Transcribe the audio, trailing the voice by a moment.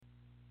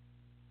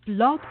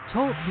Blog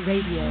Talk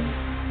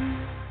Radio.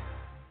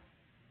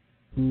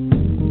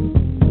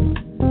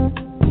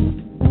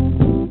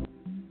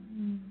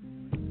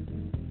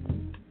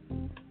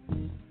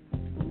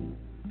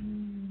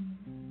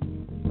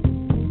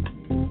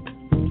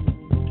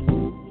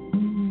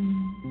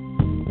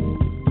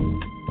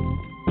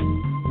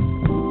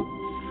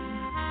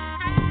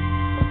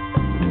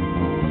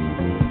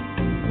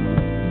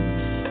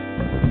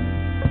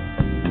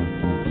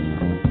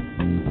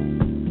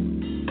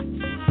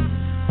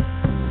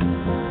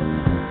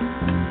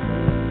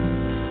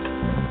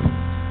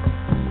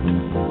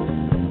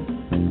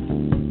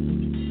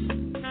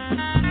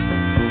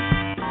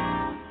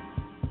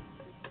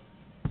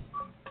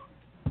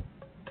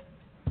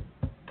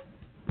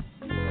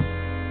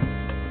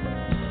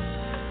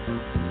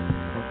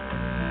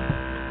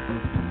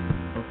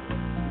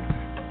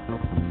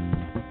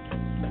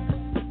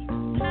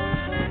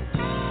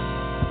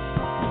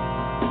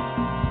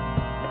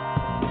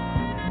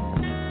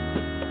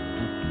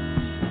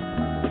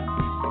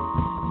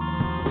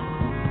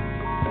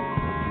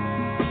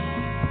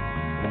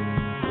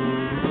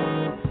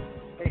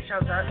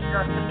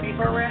 Got the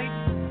people ready?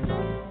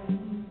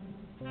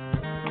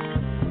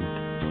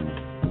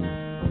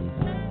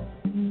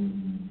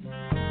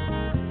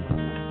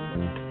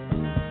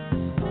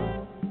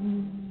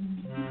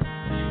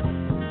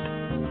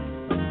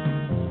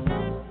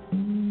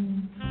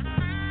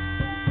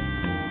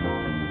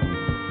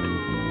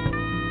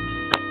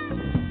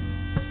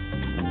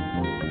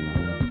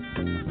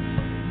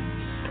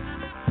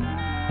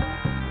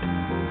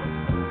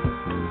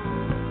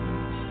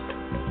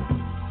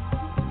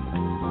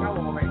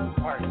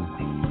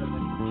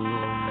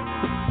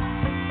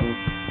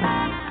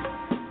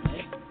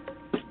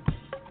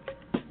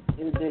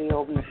 Video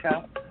over your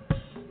show?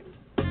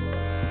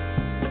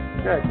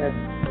 Good,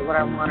 that's what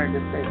I wanted to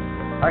say.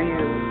 Are you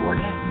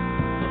recording?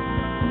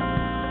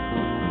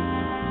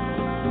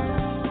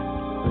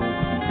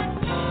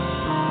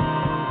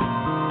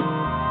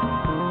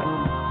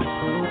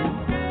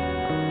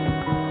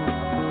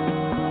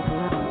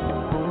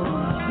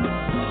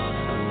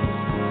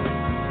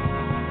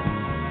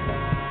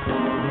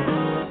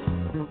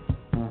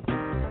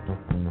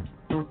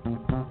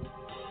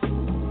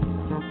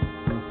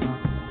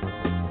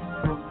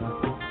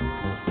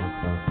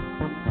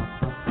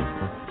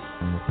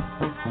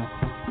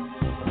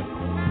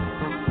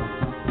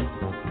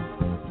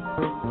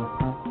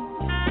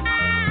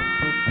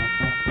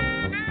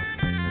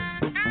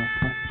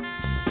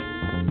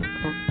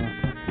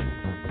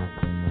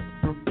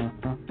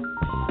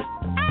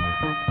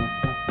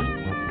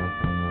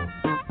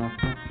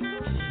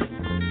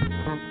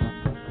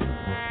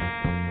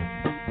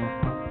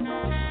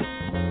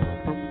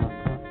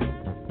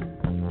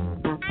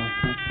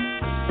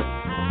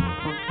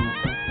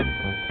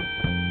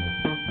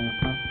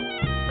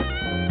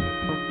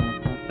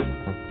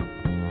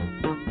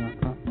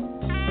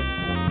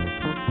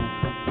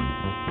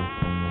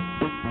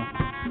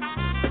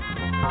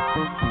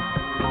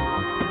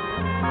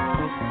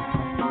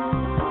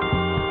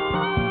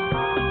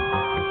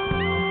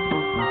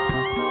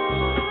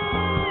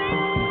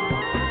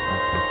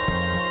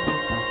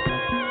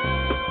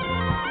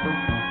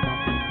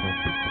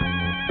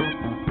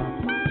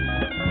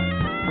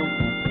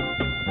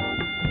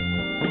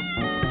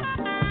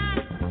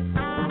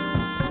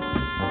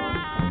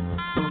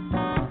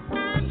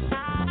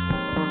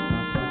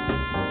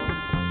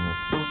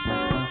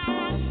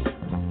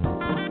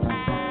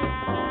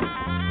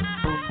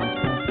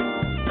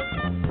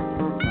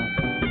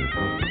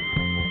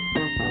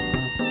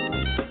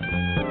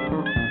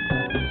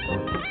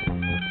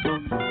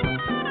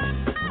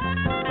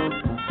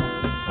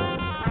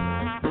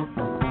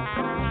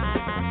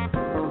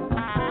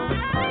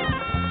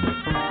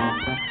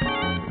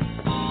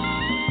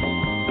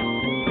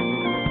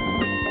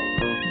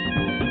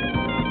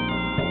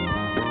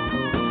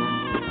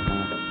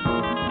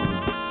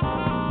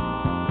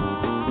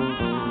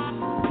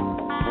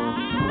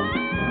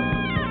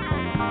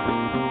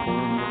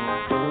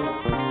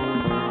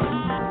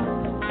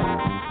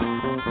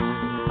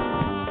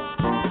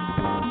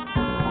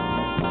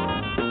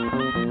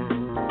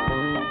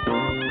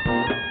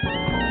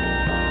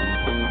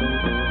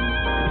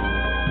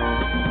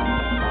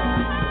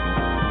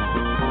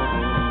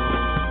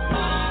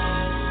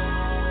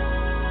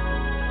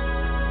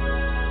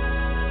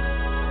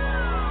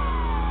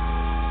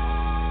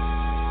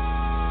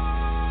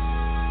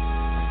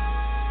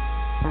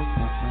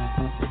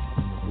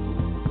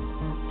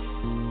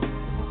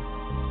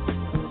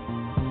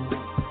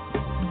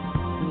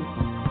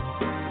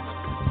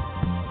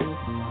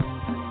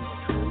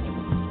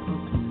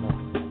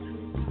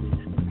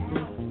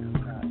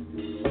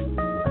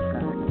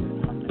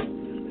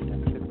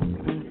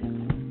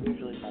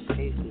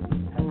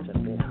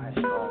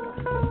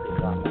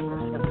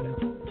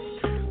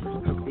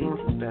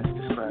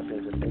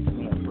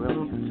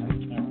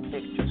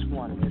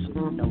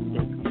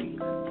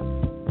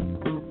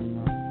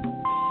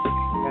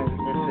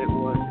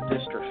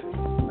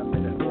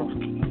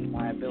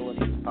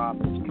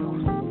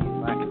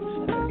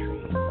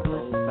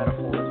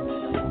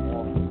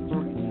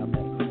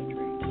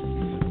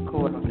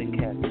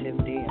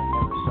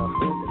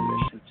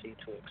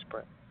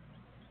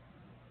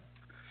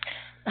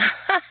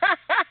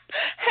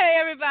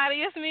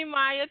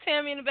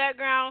 me in the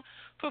background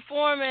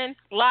performing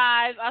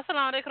live.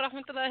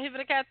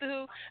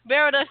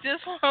 Bear with us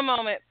just for a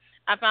moment.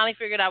 I finally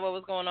figured out what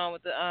was going on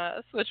with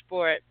the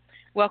switchboard.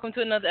 Welcome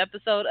to another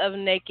episode of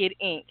Naked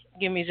Ink.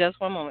 Give me just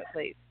one moment,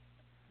 please.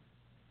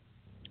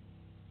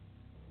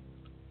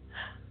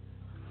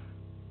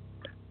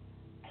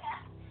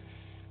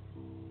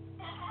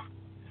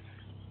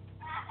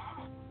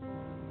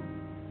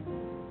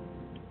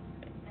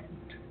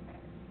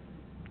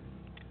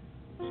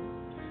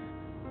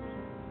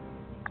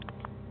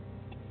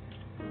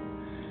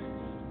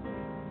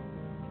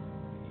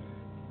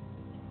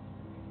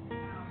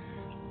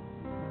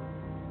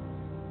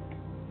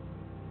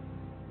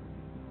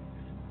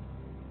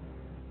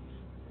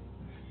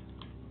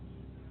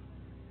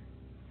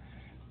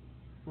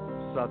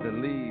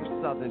 Southern leaves,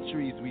 southern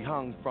trees we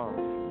hung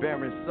from.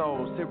 Barren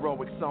souls,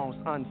 heroic songs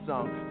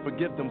unsung.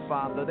 Forgive them,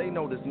 Father, they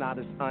know this knot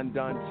is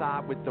undone.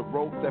 Tied with the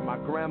rope that my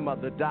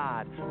grandmother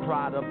died.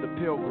 Pride of the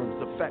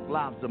pilgrims affect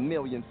lives of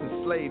millions.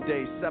 In slave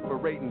days,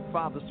 separating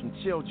fathers from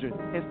children.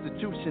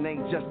 Institution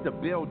ain't just a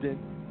building,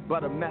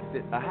 but a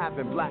method of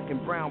having black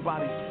and brown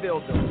bodies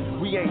fill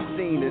them. We ain't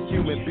seen as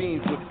human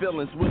beings with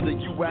feelings. Will the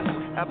U.S.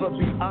 ever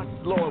be us,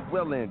 Lord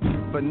willing?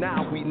 But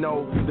now we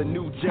know the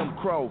new Jim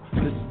Crow.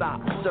 To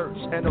stop, search,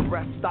 and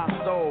arrest our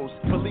souls.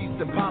 Police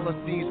and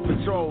policies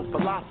patrol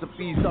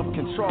philosophies of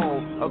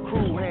control. A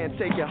cruel hand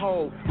taking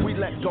hold. We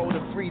let go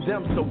to free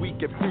them so we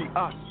can free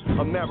us.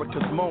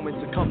 America's moment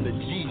to come to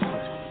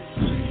Jesus.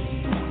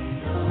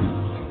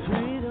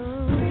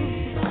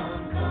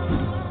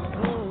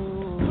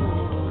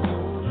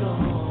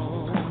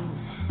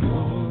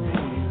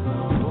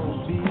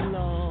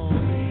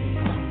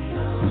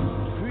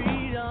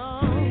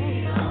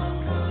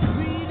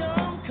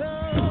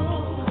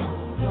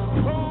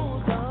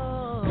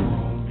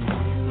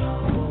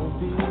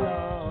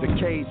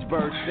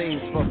 Bird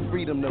sings for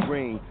freedom to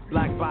ring.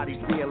 Black bodies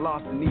being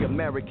lost in the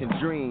American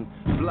dream.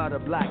 Blood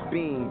of black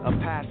being, a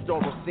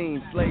pastoral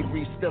scene.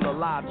 Slavery still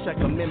alive, check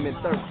Amendment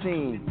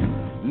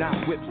 13.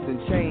 Not whips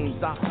and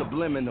chains, are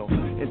subliminal.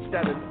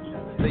 Instead of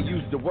they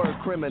use the word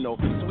criminal.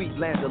 Sweet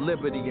land of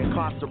liberty,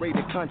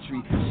 incarcerated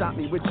country. Shot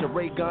me with your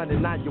ray gun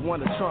and now you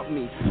wanna trump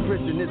me.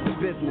 Prison is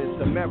a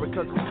business,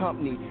 America's a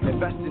company.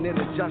 Investing in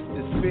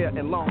injustice, fear,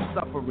 and long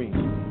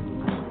suffering.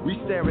 We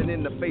staring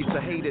in the face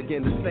of hate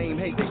again. The same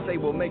hate they say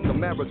will make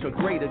America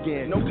great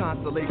again. No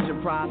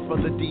consolation prize for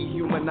the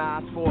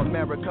dehumanized. For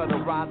America to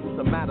rise, it's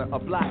a matter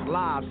of black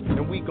lives.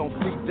 And we gon'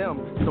 free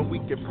them so we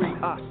can free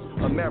us.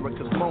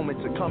 America's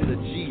moment to come to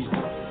Jesus.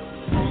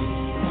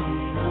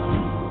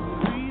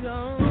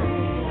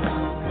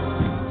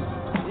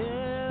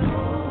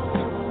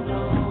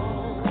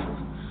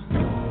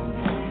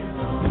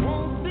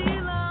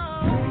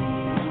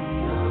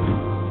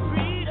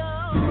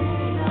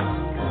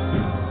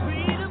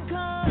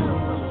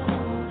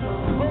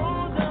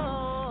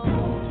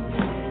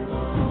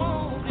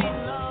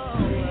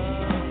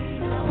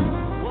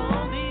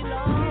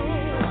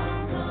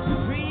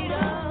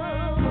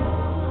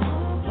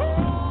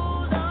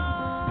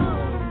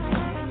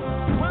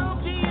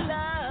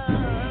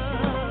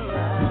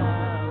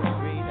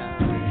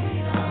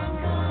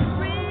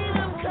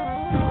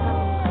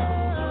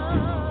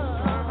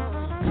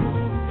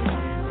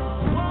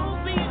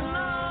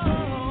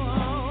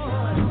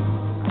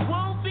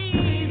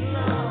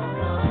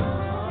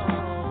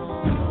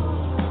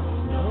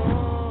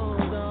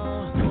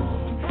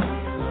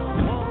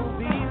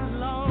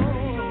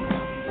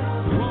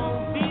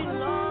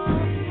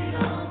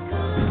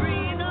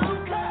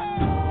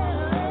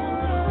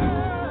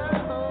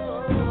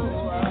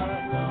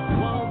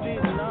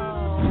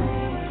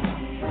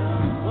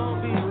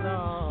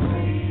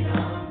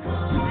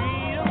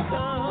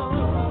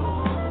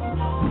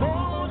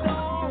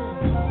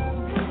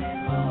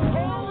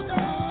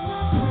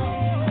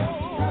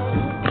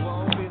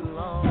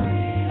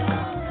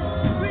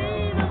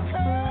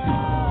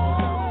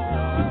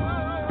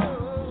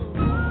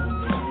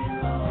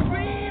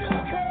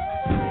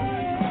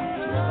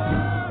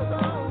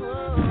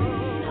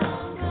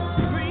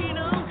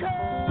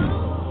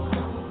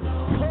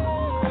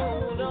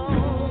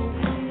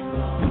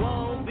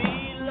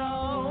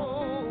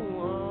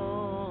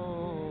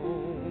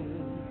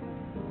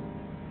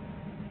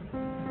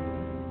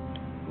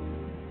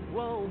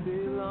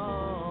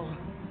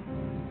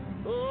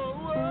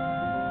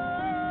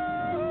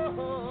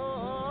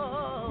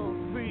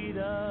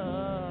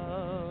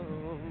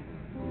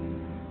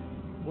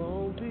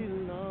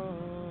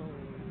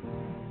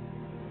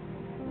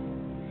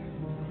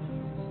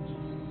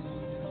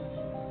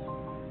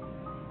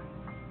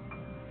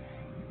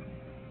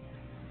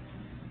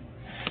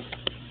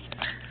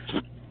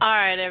 All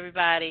right,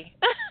 everybody.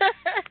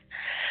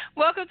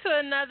 Welcome to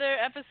another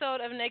episode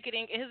of Naked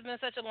Ink. It has been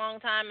such a long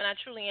time, and I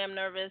truly am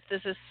nervous.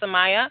 This is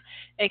Maiyah,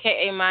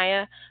 a.k.a.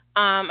 Maiyah.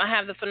 I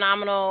have the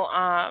phenomenal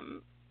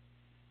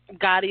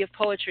Goddess of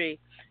Poetry,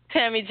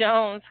 Tammy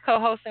Jones,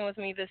 co-hosting with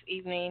me this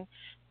evening.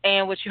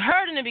 And what you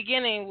heard in the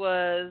beginning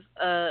was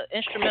an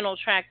instrumental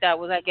track that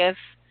was, I guess,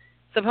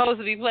 supposed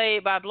to be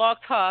played by Blog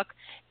Talk,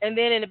 and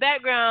then in the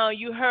background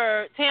you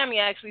heard Tammy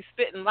actually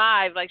spitting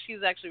live, like she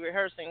was actually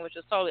rehearsing, which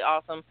is totally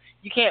awesome.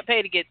 You can't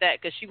pay to get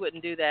that because she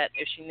wouldn't do that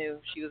if she knew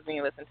she was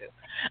being listened to.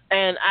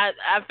 And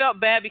I felt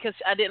bad because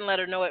I didn't let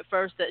her know at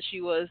first that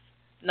she was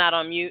not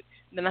on mute.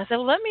 Then I said,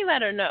 well, let me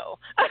let her know.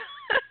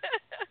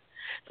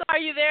 So are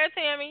you there,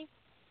 Tammy?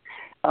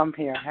 I'm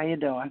here. How you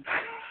doing?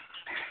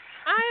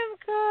 I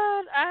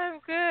am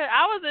good.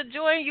 I was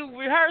enjoying you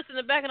rehearse in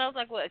the back, and I was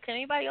like, what, can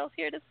anybody else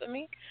hear this but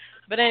me?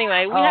 But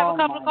anyway, we have a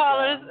couple of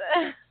callers.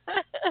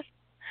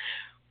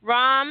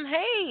 Rom,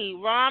 hey,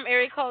 Rom,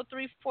 area code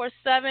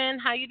 347.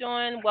 How you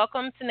doing?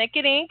 Welcome to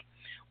Naked Ink.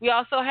 We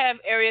also have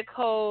area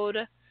code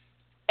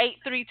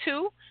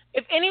 832.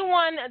 If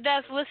anyone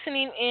that's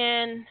listening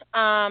in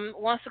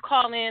wants to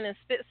call in and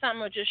spit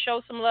something or just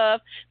show some love,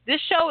 this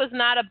show is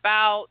not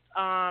about,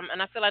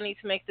 and I feel I need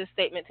to make this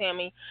statement,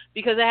 Tammy,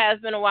 because it has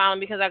been a while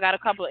and because I got a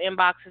couple of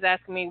inboxes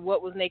asking me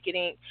what was Naked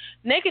Ink.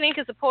 Naked Ink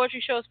is a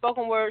poetry show,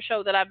 spoken word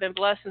show that I've been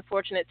blessed and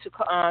fortunate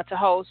to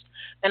host,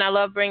 and I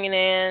love bringing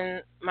in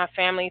my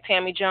family,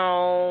 Tammy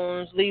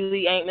Jones,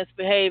 Lily ain't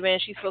misbehaving,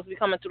 she's supposed to be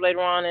coming through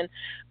later on, and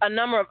a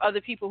number of other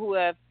people who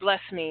have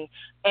blessed me.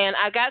 And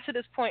I got to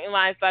this point in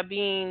life by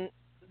being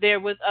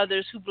there with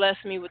others who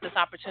blessed me with this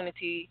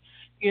opportunity,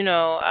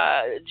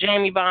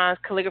 Jamie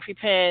Bonds, Calligraphy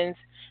Pens.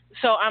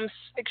 So I'm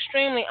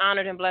extremely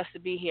honored and blessed to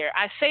be here.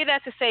 I say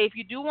that to say if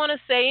you do want to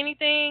say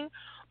anything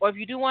or if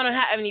you do want to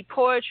have any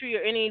poetry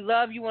or any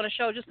love you want to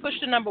show, just push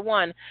the number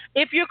 1.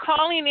 If you're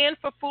calling in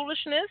for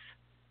foolishness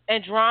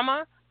and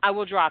drama, I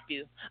will drop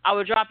you. I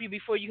will drop you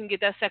before you can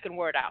get that second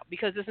word out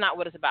because it's not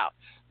what it's about.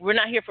 We're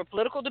not here for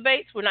political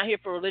debates. We're not here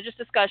for religious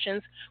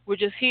discussions. We're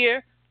just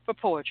here for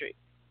poetry.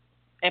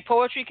 And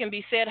poetry can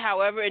be said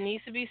however it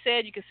needs to be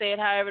said. You can say it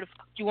however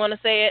you want to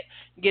say it,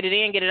 get it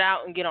in, get it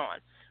out, and get on.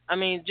 I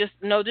mean, just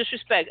no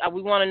disrespect.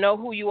 We want to know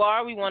who you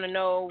are. We want to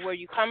know where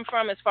you come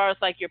from as far as,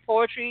 like, your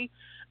poetry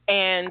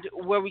and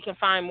where we can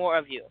find more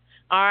of you.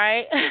 All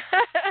right?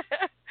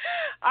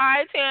 All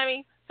right,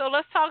 Tammy. So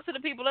let's talk to the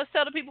people. Let's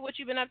tell the people what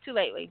you've been up to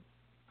lately.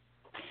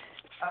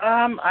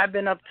 I've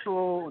been up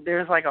to,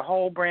 there's like a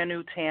whole brand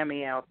new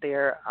Tammy out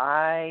there.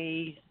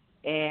 I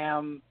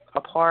am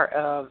a part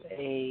of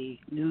a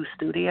new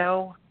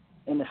studio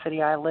in the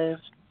city I live.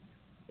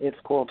 It's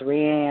called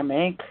 3 a.m.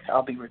 Inc.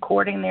 I'll be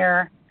recording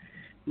there.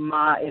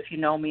 If you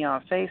know me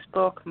on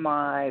Facebook,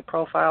 my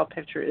profile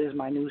picture is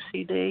my new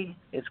CD.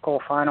 It's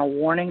called Final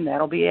Warning.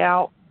 That'll be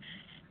out.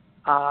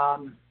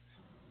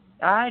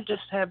 I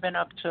just have been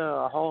up to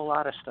a whole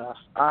lot of stuff.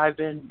 I've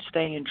been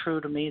staying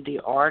true to me, the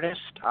artist.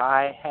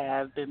 I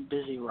have been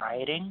busy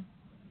writing.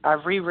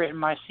 I've rewritten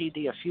my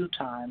CD a few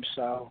times,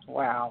 so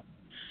wow.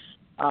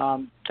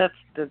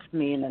 That's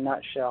me in a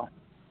nutshell.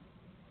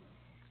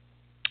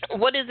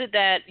 What is it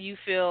that you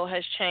feel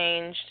has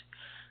changed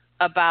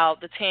about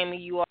the Tammy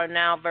you are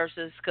now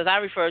versus, because I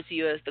refer to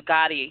you as the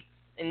Gotti,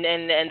 and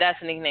that's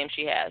a nickname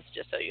she has,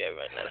 just so you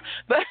everyone knows.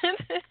 But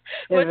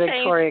what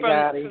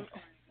Victoria changed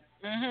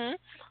from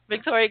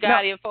Victoria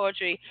Gotti of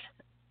poetry,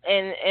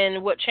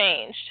 and what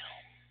changed?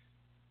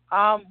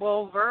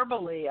 Well,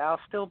 verbally, I'll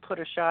still put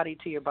a shoddy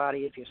to your body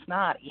if you're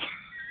snotty.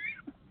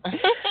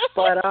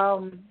 But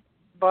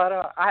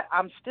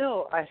I'm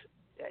still.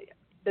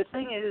 The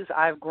thing is,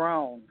 I've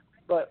grown,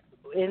 but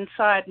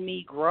inside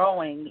me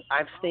growing,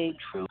 I've stayed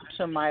true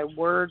to my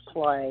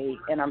wordplay,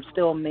 and I'm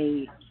still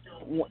me,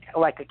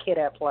 like a kid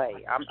at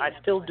play. I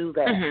still do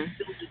that,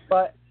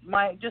 but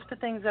just the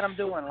things that I'm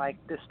doing, like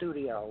the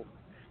studio.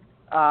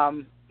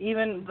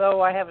 Even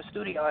though I have a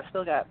studio, I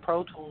still got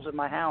Pro Tools in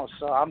my house,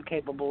 so I'm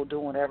capable of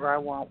doing whatever I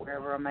want,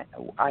 wherever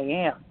I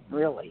am.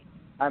 Really,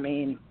 I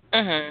mean,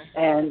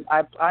 and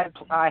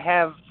I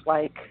have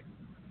like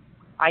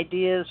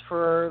ideas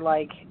for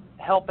like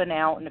helping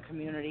out in the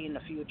community in the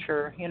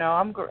future.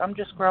 I'm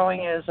just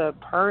growing as a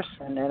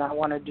person, and I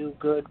want to do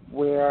good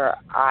where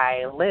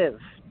I live.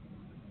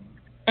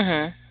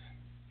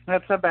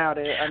 That's about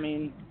it. I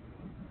mean,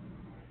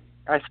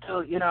 I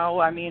still,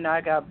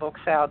 I got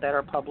books out that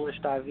are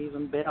published. I've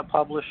even been a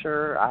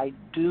publisher.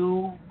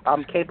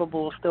 I'm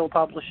capable of still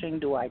publishing.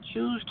 Do I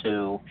choose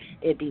to?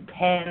 It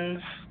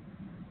depends.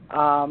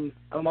 A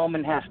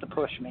moment has to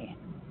push me.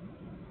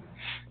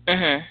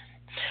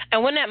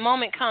 And when that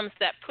moment comes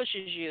that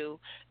pushes you,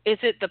 is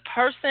it the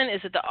person,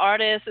 is it the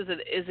artist, is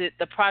it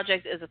the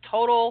project as a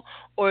total,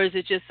 or is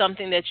it just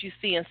something that you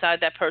see inside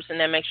that person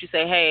that makes you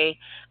say, hey,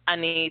 I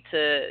need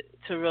to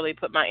really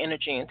put my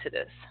energy into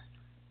this?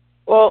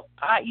 Well,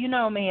 you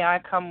know me, I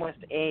come with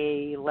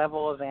a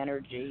level of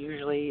energy.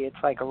 Usually it's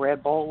like a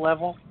Red Bull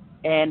level.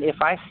 And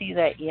if I see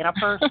that in a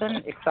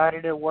person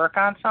excited to work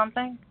on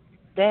something,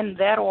 then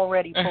that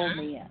already pulled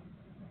me in.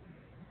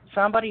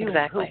 Somebody who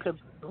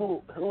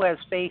has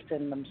faith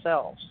in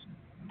themselves.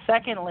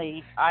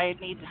 Secondly, I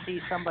need to see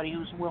somebody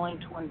who's willing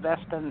to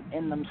invest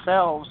in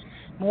themselves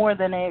more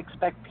than they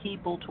expect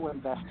people to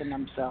invest in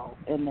them.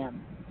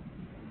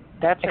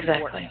 That's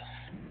important.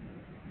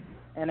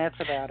 And that's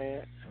about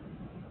it.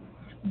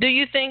 Do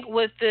you think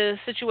with the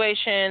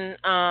situation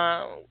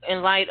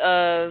in light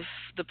of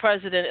the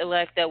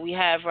president-elect that we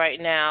have right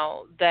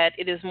now that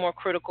it is more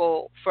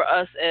critical for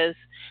us as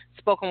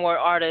spoken word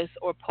artists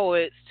or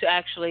poets to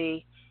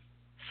actually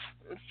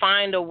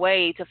find a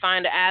way, to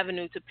find an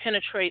avenue to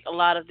penetrate a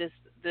lot of this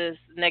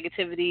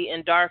negativity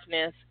and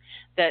darkness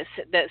that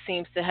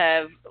seems to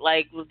have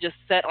like just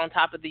set on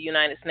top of the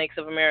United Snakes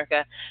of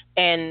America,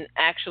 and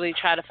actually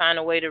try to find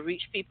a way to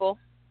reach people?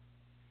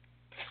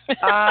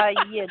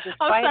 Yeah,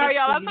 despite sorry,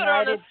 y'all, it's the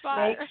United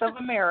States of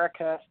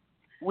America,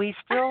 we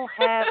still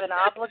have an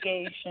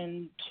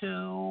obligation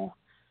to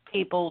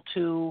people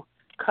to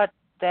cut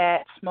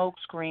that smoke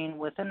screen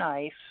with a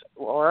knife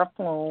or a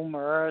plume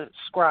or a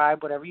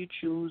scribe, whatever you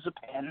choose, a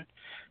pen,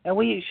 and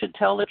we should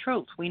tell the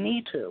truth. We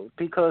need to,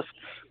 because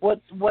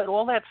what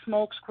all that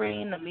smoke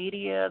screen, the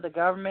media, the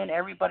government,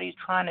 everybody's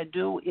trying to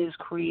do is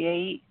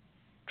create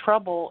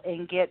trouble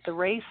and get the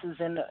races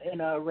in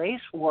a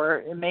race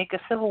war and make a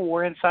civil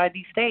war inside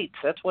these states.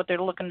 That's what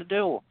they're looking to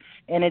do,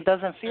 and it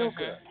doesn't feel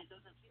good.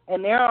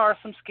 And there are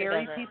some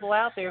scary people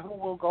out there who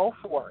will go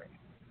for it.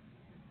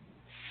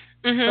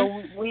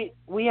 So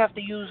we have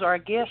to use our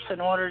gifts in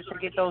order to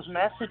get those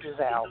messages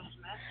out.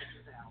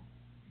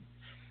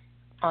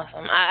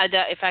 Awesome.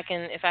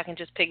 If I can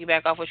just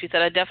piggyback off what you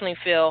said, I definitely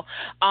feel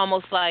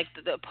almost like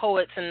the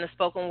poets and the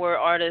spoken word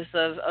artists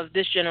of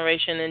this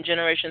generation and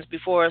generations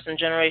before us and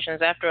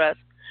generations after us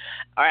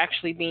are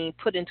actually being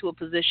put into a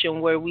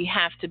position where we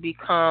have to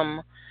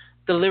become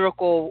the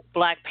lyrical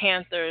Black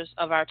Panthers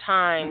of our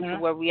time, to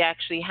where we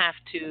actually have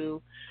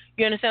to,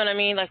 you understand what I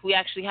mean? Like we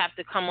actually have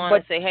to come on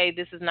and say, hey,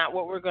 this is not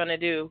what we're going to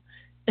do.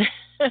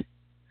 But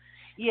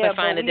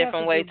find a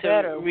different way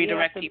to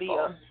redirect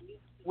people.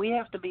 We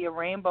have to be a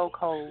rainbow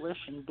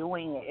coalition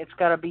doing it. It's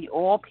got to be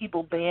all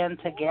people band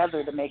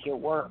together to make it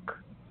work.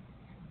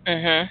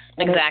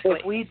 Exactly.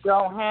 If we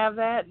don't have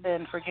that,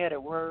 then forget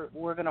it. We're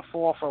going to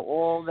fall for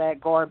all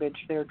that garbage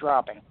they're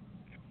dropping.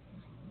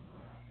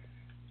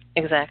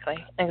 Exactly.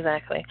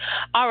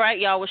 All right,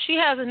 y'all. Well, she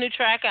has a new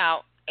track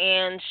out,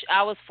 and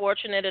I was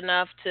fortunate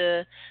enough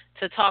to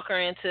talk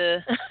her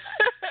into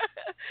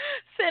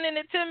sending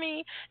it to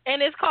me,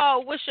 and it's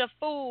called Wish a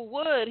Fool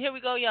Would. Here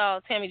we go,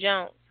 y'all. Tammy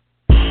Jones.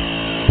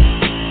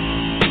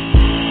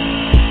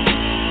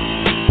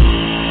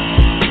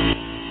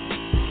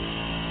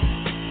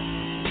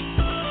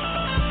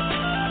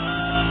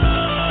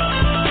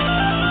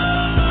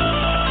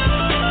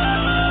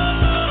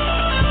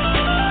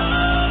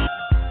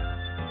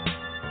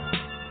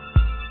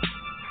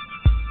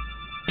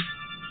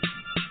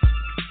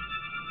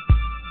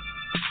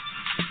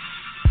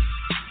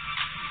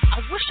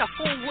 A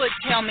fool would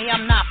tell me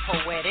I'm not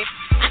poetic.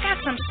 I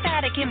got some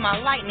static in my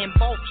lightning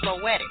bolt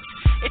floetics.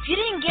 If you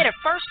didn't get it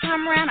first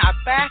time around, I'd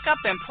back up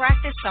and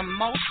practice some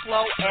most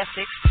slow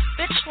ethics.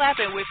 Bitch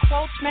slapping with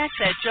quote smacks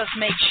that just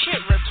make shit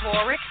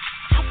rhetoric.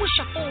 I wish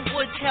a fool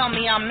would tell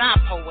me I'm not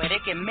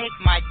poetic and make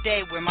my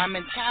day where my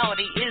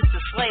mentality is to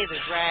slay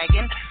the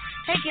dragon.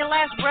 Take your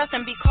last breath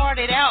and be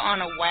carted out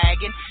on a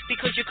wagon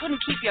because you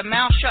couldn't keep your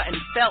mouth shut and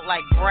felt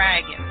like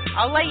bragging.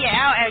 I'll lay you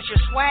out as your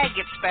swag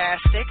gets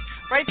spastic.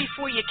 Right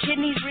before your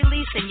kidneys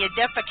release and you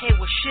defecate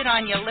with shit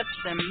on your lips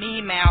and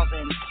me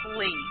mouthing,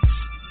 please.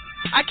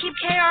 I keep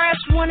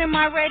KRS-One in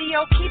my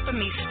radio, keeping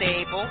me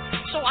stable,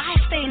 so I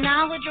stay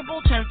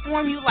knowledgeable to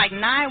inform you like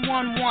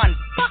 911.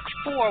 Fuck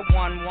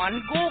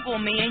 411. Google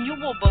me and you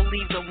will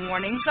believe the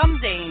warnings. I'm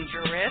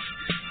dangerous.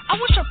 I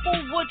wish a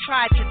fool would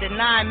try to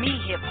deny me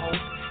hip-hop.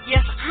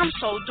 Yes, I'm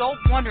so dope,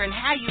 wondering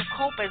how you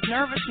cope as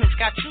nervousness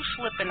got you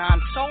slipping on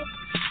soap.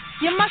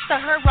 You must have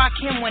heard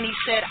Rakim when he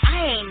said,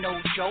 I ain't no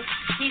joke.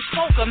 He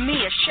spoke of me,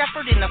 a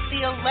shepherd in the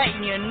field,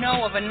 letting you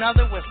know of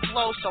another with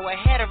flow. So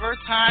ahead of her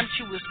time,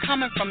 she was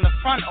coming from the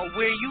front of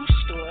where you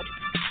stood.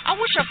 I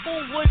wish a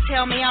fool would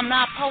tell me I'm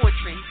not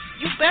poetry.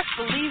 You best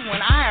believe when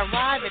I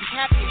arrive and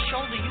tap your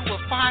shoulder, you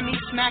will find me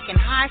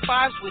smacking high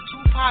fives with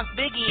Tupac,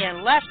 Biggie,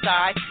 and Left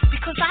Eye.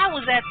 Because I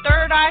was that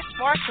third eye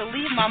spark to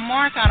leave my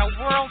mark on a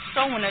world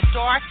so in the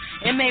dark.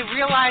 It may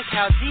realize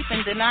how deep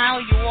in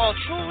denial you all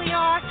truly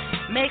are.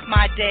 Make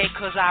my day,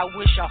 cause I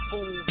wish a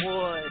fool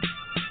would.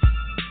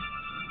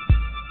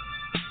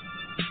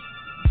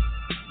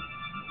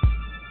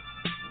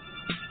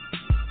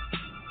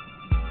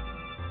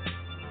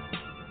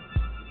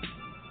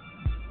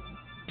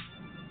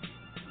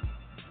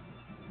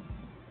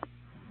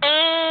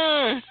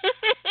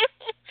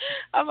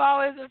 I've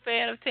always been a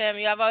fan of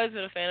Tammy. I've always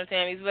been a fan of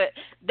Tammy's, but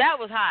that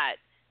was hot.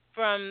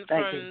 From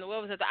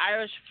what was it, the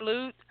Irish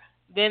flute?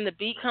 Then the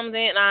beat comes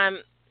in.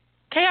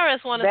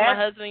 KRS-One is my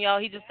husband, y'all.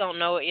 He just don't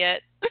know it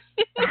yet.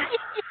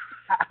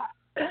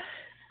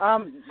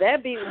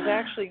 That beat was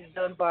actually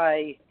done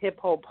by Hip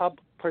Hop Pub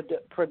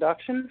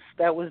Productions.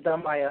 That was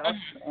done by us,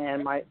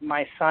 and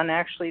my son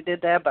actually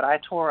did that. But I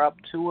tore up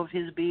 2 of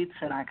his beats,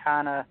 and I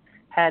kind of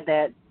had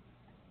that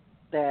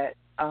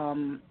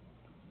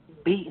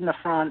beat in the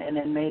front, and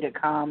then made it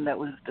calm. That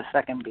was the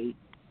second beat.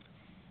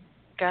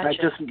 Gotcha. I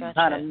just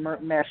kind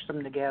of meshed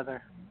them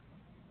together.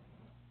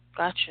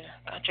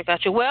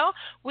 Gotcha. Well,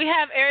 we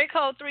have area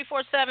code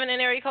 347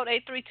 and area code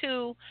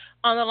 832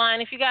 on the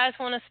line. If you guys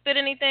want to spit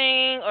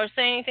anything or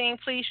say anything,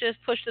 please just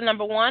push the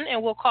number 1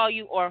 and we'll call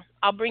you, or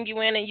I'll bring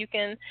you in and you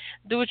can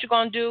do what you're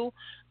going to do.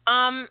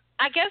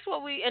 I guess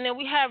and then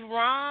we have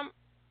Rom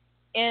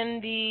in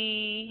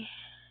the,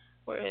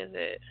 where is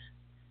it?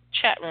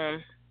 Chat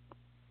room.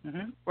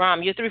 Mm-hmm.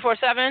 Rom, you're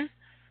 347?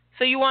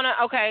 So you want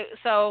to, okay,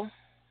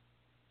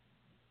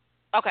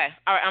 all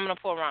right, I'm going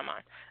to pull Rom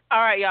on. All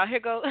right, y'all, here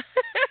goes.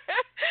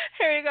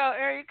 Here you go,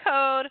 area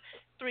code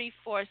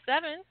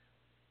 347.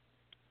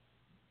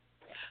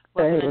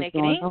 Welcome to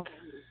Naked Ink.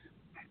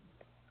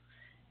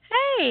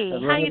 Hey,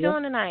 how you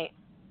doing tonight?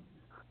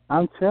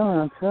 I'm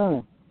chilling.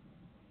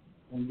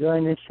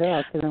 Enjoying this show.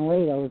 I couldn't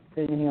wait. I was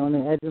sitting here on the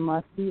edge of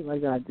my seat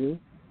like I do.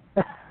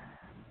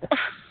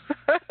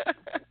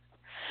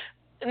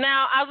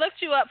 Now, I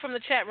looked you up from the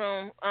chat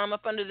room,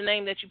 up under the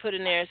name that you put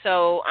in there.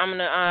 So I'm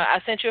gonna. I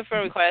sent you a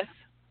friend request,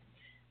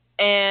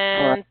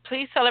 and right.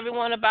 Please tell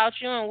everyone about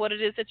you and what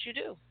it is that you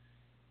do.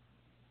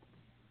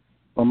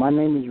 Well, my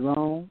name is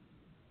Ron,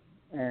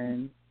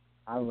 and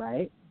I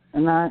write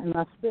and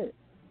I spit.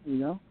 You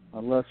know, I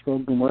love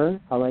spoken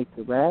word. I like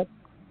to rap.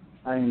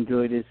 I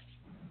enjoy this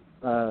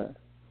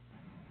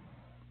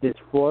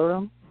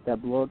forum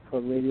that Blog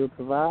Talk Radio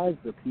provides,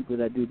 the people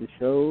that do the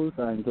shows.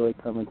 I enjoy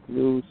coming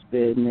through,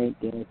 spitting it,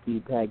 getting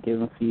feedback,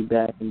 giving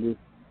feedback, and just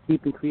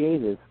keeping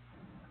creative.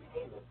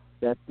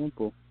 That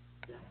simple.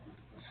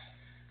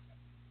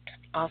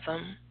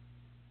 Awesome.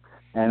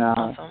 And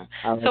awesome.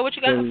 So what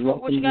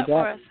you got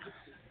for us?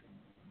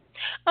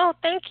 Oh,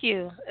 thank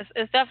you.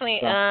 It's definitely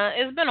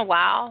it's been a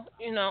while.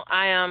 You know,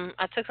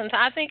 I took some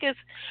time.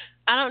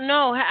 I don't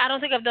know. I don't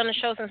think I've done a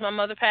show since my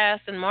mother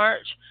passed in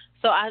March.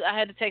 So I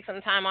had to take some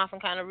time off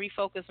and kind of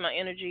refocus my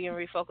energy and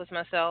refocus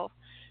myself.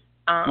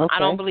 Okay. I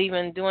don't believe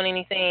in doing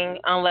anything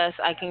unless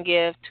I can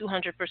give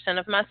 200%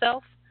 of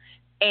myself.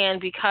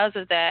 And because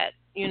of that,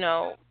 you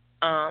know,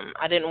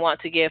 I didn't want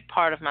to give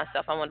part of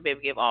myself. I want to be able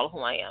to give all of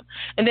who I am.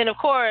 And then, of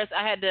course,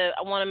 I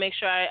want to make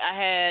sure I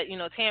had, you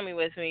know, Tammy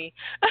with me.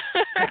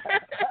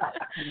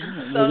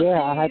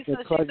 I had to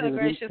plug you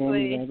with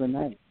Tammy the other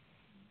night.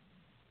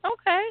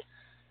 Okay.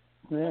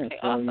 Yeah, okay,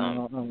 so, awesome. You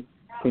know,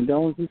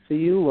 condolences to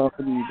you.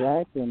 Welcome you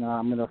back, and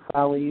I'm going to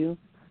follow you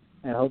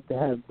and hope to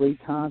have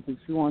great times with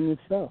you on this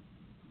show.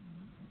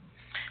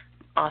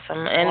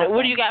 Awesome. And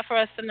what do you got for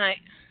us tonight?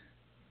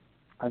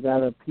 I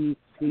got a piece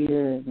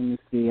here. Let me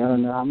see. I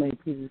don't know. How many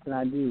pieces can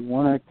I do?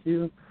 1 or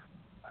 2?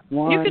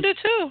 One. You can do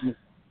 2.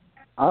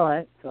 All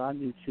right. So I'll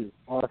do 2.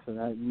 Awesome.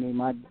 That made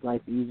my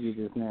life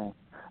easier just now.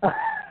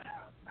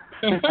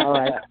 All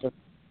right.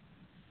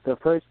 The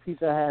first piece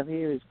I have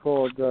here is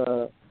called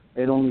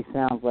It Only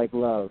Sounds Like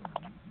Love.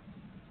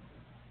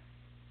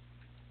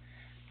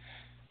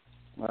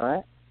 All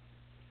right?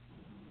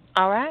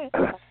 All right.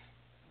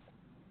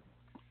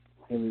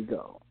 Here we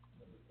go.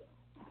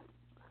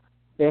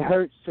 It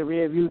hurts to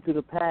rear view through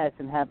the past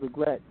and have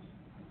regrets.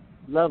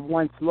 Love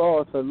once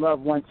lost or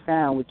love once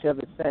found,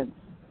 whichever sense.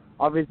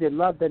 Or is it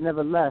love that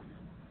never left?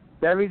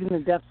 Buried in the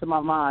depths of my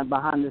mind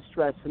behind the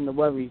stress and the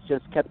worries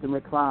just kept in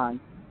recline.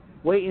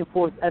 Waiting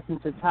for its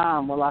essence of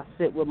time while I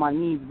sit with my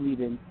knees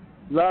bleeding.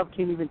 Love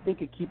can't even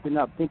think of keeping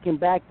up. Thinking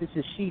back, this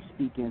is she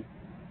speaking.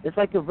 It's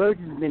like a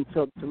virgin's been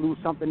took to lose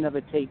something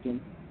never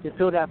taken. To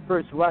feel that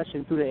first rush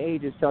and through the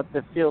ages felt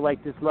to feel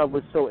like this love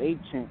was so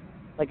ancient.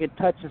 Like a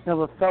touch that's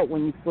never felt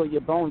when you feel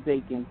your bones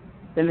aching.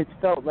 Then it's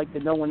felt like the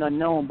known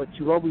unknown, but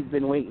you've always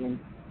been waiting.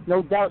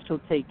 No doubt she'll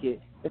take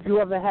it. If you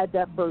ever had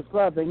that first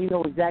love, then you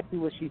know exactly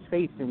what she's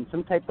facing.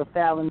 Some type of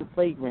foul in the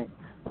flagrant.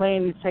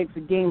 Playing these types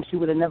of games she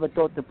would have never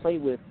thought to play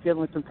with.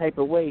 Feeling some type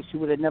of way she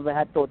would have never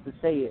had thought to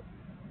say it.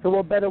 So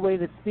what better way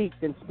to speak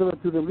than spill it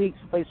through the leaks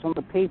placed on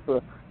the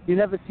paper? You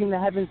never seen the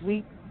heavens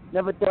weep?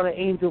 Never thought an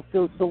angel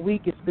feels so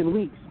weak. It's been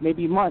weeks,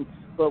 maybe months.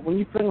 But when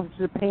you feel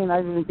the pain,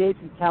 not even days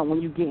can count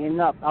when you getting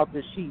up out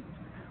the sheets.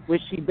 Where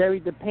she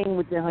buried the pain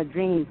within her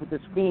dreams with a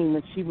scream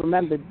when she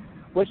remembered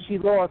what she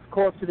lost,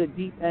 caught to the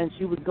deep end.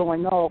 She was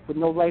going off with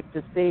no life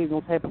to save,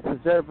 no type of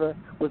preserver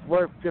was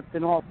worth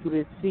drifting off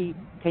through the sea.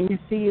 Can you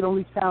see it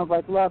only sounds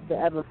like love to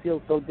ever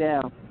feel so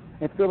down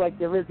and feel like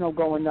there is no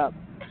going up?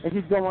 And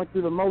she's going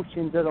through the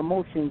motions of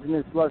emotions in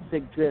this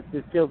lovesick drift.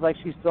 It feels like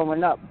she's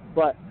throwing up,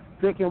 but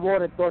drinking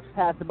water, thoughts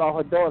pass about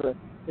her daughter.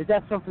 Is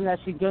that something that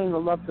she gained,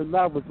 or love to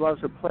love was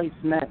love's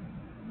replacement?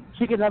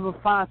 She can never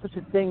find such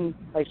a thing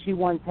like she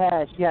once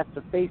had. She has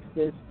to face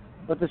this,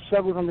 but the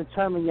struggle's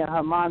undetermined, yet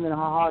her mind and her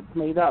heart's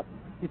made up.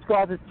 These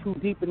scars are too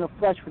deep in the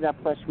flesh for that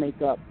flesh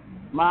makeup.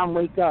 Mom,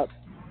 wake up.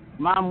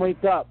 Mom,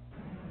 wake up.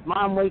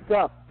 Mom, wake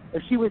up.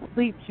 If she was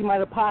asleep, she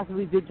might have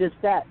possibly did just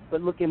that,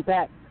 but looking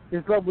back,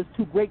 this love was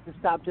too great to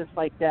stop just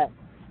like that.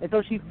 And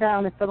so she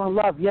found and fell in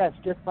love, yes,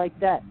 just like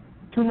that.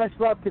 Too much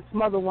love could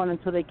smother one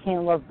until they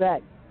can't love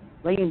back.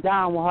 Laying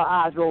down with her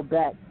eyes rolled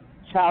back.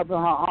 Child in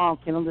her arm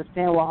can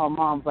understand why her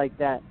mom's like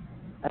that.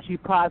 As she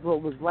prized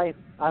what was life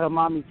out of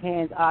mommy's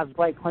hands, eyes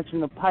bright,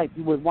 clenching the pipe,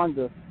 you would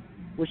wonder,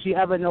 would she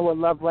ever know what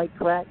love like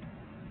crack?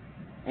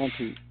 And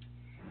peace.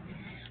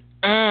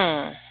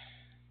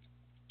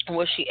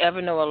 Will she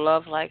ever know a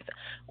love like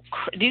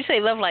Did you say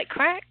love like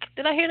crack?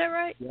 Did I hear that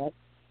right? Yep.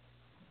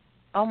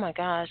 Oh my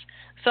gosh.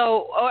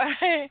 So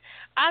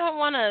I don't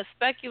want to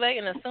speculate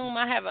and assume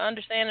I have an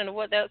understanding of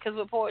what that, because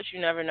with poets you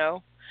never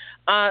know.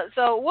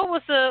 So what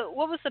was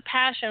the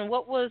passion?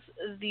 What was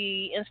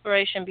the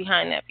inspiration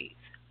behind that piece?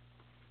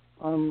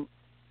 It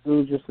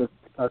was just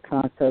a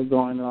concept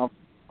going off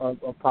of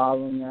a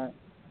problem that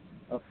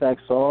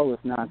affects all, if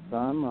not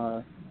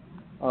some,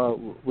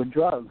 with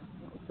drugs.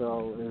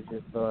 So it was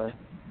just the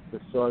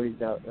stories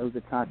that it was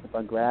a concept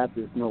I grabbed.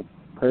 There's no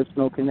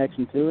personal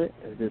connection to it.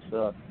 It's just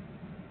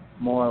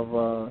more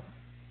of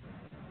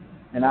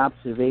an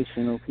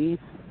observational piece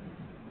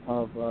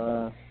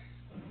of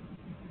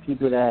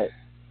people that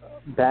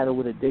battle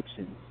with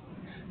addictions,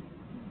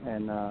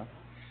 and that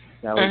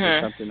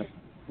was just something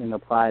to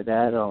apply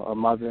that. A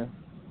mother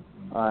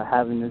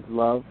having this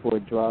love for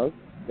drugs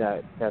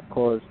that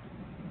caused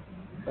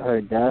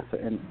her death,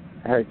 and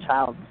her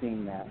child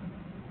seeing that.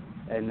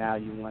 And now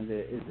you wonder,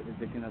 is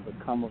it going to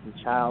become of the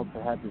child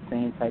to have the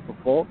same type of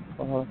fault,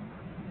 or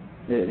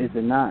is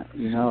it not?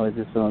 Is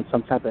it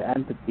some type of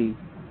empathy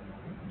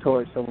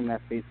towards someone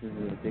that faces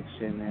an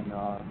addiction, and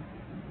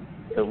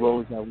the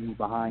roles that move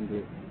behind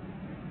it?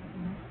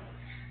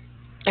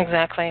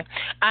 Exactly.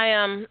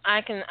 I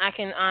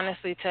can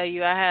honestly tell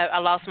you I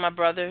lost my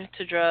brother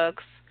to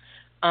drugs.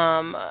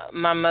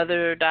 My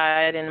mother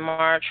died in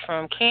March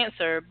from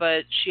cancer,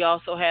 but she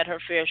also had her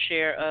fair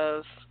share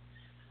of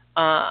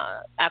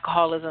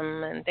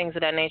alcoholism and things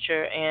of that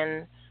nature,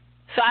 and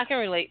so I can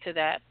relate to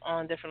that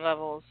on different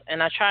levels.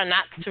 And I try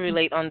not to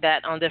relate on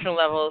that on different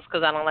levels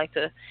because I don't like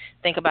to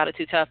think about it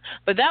too tough.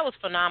 But that was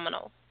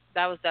phenomenal.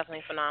 That was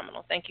definitely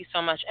phenomenal. Thank you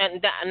so much.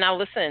 And now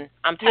listen,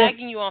 I'm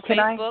tagging you on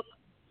Facebook.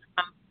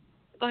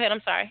 Go ahead.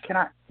 I'm sorry. Can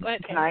I Go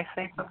ahead. can I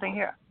say something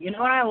here? You know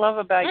what I love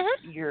about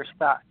your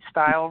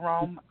style,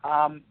 Rome?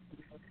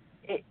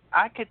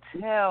 I could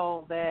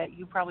tell that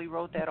you probably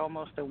wrote that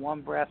almost in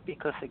one breath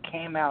because it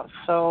came out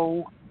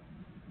so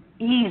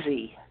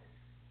easy,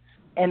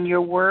 and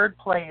your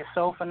wordplay is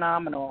so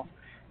phenomenal,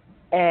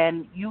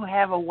 and you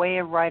have a way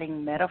of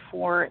writing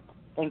metaphor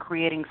and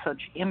creating such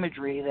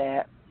imagery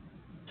that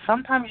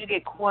sometimes you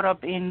get caught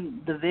up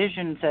in the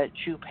visions that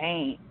you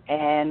paint,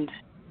 and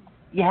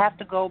you have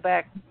to go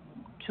back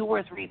 2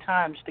 or 3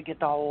 times to get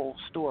the whole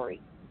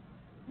story.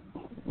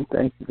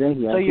 Thank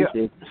you. I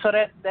appreciate it. So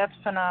that's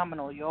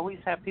phenomenal. You always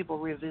have people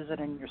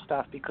revisiting your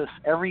stuff because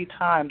every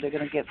time they're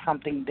going to get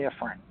something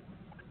different.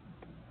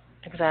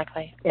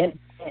 Exactly.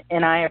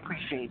 And I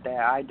appreciate that.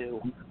 I do.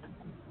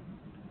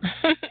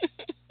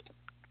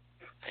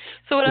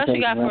 So what else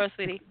you got for us,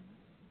 sweetie?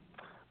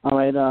 All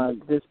right.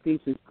 This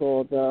piece is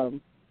called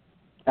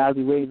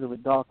 "Alleyways of a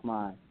Dark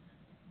Mind."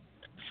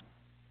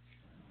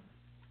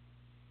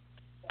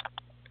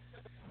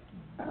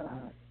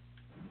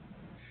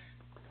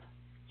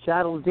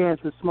 Shadows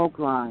dance with smoke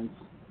lines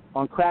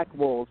on crack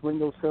walls,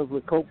 windows filled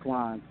with coke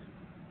lines.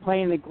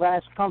 Playing the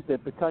glass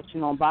trumpet,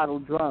 percussion on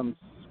bottled drums.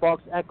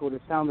 Sparks echo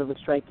the sound of a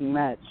striking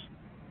match.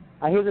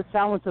 I hear the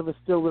silence of a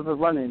still river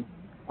running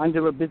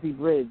under a busy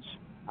bridge.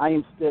 I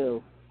am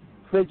still,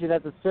 frigid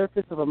at the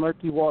surface of a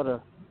murky water,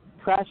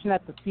 crashing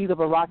at the feet of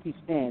a rocky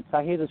stance.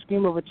 I hear the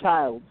scream of a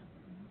child,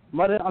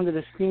 muttered under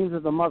the screams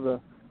of the mother.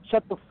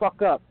 Shut the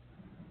fuck up.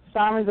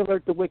 Sirens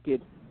alert the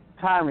wicked.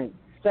 Tyrant.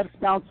 Steps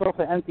bounce off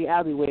of empty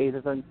alleyways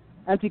as an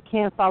empty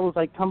can follows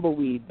like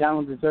tumbleweed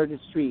down a deserted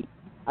street.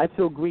 I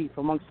feel grief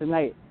amongst the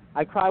night.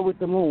 I cry with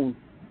the moon.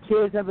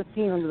 Tears never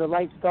seen under the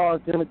light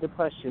stars dim with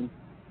depression.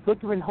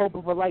 Flickering hope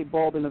of a light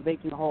bulb in a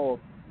vacant hall.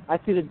 I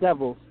see the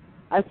devil.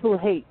 I feel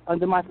hate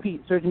under my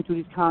feet surging through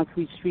these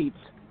concrete streets.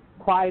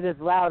 Quiet as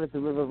loud as the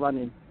river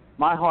running.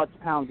 My heart's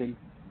pounding.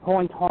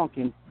 Horns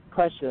honking.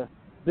 Pressure.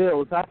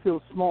 Bills. I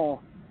feel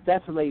small.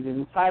 Desolated.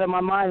 Inside of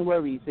my mind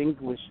worries.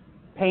 Anguish.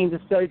 Pain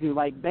disturbs me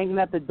like banging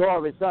at the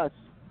door. It's us.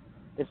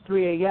 It's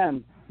 3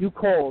 a.m. You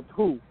called.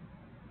 Who?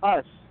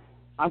 Us.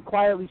 I'm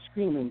quietly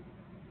screaming.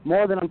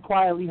 More than I'm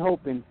quietly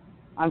hoping.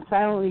 I'm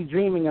silently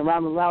dreaming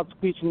around the loud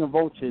screeching of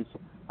vultures.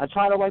 I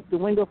try to wipe the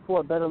window for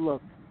a better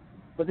look.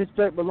 But this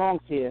dirt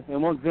belongs here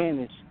and won't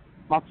vanish.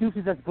 My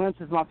future's as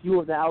glimpses my view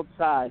of the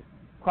outside.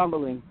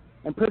 Crumbling.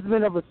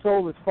 Imprisonment of a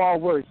soul is far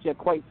worse, yet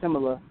quite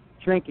similar.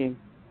 Drinking.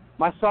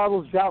 My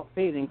sorrow's drought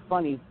fading.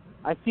 Funny.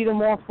 I see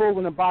them all full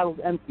when the bottle's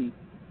empty.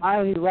 I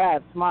only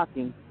laughs,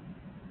 mocking.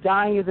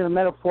 Dying isn't a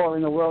metaphor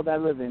in the world I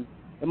live in.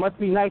 It must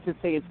be nice to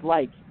say it's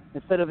like,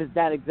 instead of it's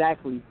that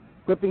exactly.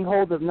 Gripping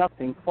hold of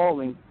nothing,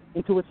 falling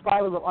into a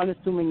spiral of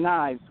unassuming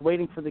knives,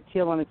 waiting for the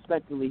kill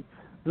unexpectedly,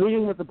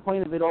 bleeding with the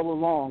point of it all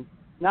along.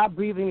 Not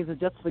breathing is a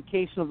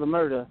justification of the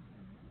murder.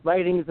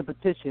 Writing is a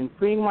petition.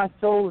 Freeing my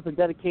soul is a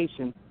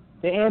dedication.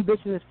 The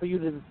ambition is for you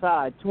to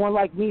decide. To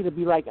unlike me to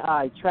be like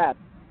I,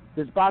 trapped.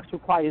 This box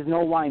requires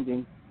no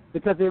winding,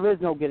 because there is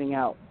no getting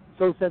out.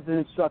 So says the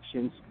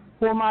instructions.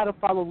 Who am I to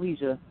follow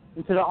leisure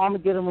into the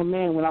Armageddon of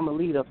man when I'm a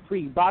leader?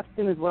 Free. Boxed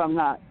in is what I'm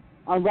not.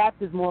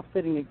 Unwrapped is more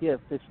fitting a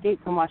gift.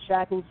 Escape from my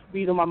shackles,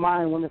 freed of my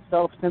mind when the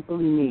self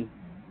simply me.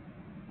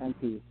 And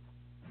peace.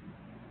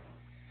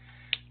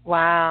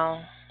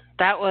 Wow.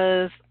 That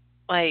was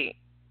like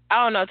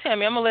I don't know,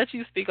 Tammy. I'm gonna let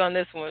you speak on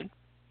this one.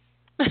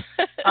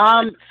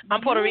 I'm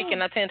Puerto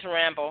Rican. I tend to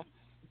ramble.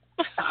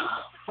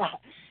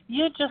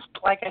 You just,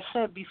 like I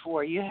said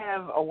before, you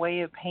have a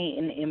way of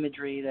painting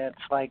imagery that's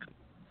like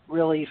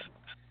really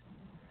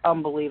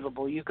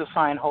unbelievable. You could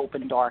find hope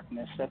in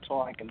darkness. That's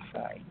all I can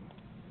say.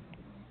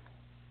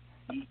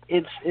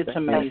 It's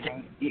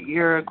amazing.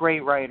 You're a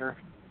great writer.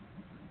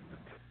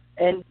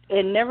 And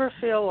never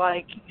feel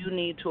like you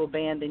need to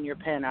abandon your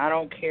pen. I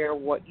don't care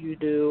what you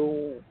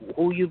do,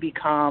 who you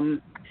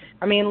become.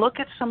 I mean, look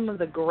at some of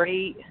the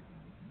great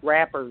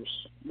rappers.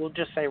 We'll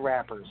just say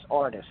rappers,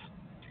 artists.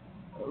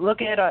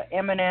 Look at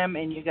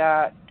Eminem, and you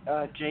got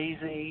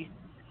Jay-Z.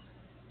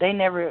 They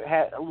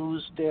never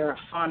lose their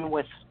fun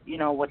with,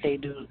 what they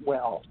do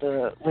well,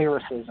 the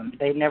lyricism.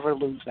 They never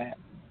lose that.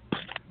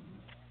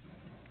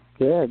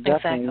 Yeah,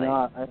 definitely.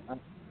 Exactly.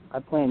 I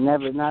plan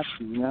never not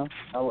to,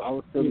 I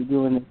will still be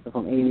doing this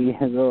from 80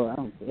 years old. I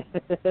don't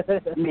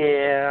care.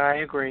 Yeah, I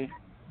agree.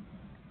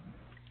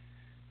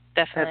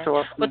 Definitely. That's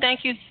awesome. Well,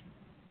 thank you.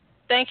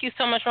 Thank you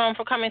so much, Rome,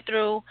 for coming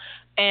through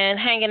and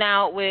hanging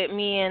out with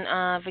me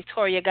and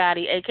Victoria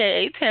Gotti,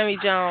 a.k.a. Tammy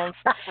Jones,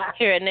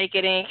 here at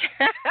Naked Ink.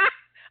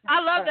 I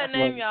love that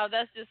name, y'all.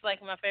 That's just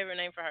like my favorite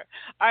name for her.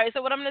 All right,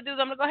 so what I'm going to do is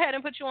I'm going to go ahead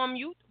and put you on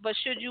mute, but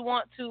should you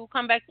want to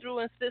come back through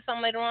and spit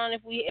something later on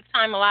if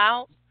time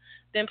allows,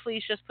 then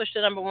please just push the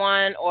number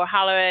 1 or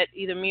holler at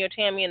either me or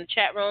Tammy in the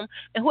chat room.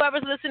 And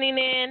whoever's listening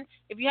in,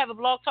 if you have a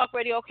Blog Talk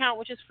Radio account,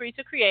 which is free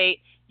to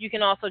create, you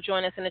can also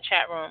join us in the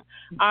chat room.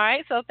 All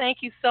right, so thank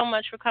you so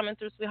much for coming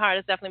through, sweetheart.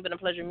 It's definitely been a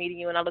pleasure meeting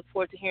you, and I look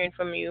forward to hearing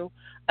from you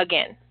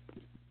again.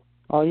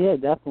 Oh, yeah,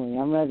 definitely.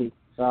 I'm ready.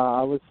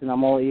 I'll listen.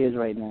 I'm all ears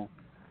right now.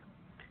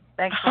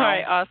 Thanks, Rome. All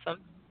right,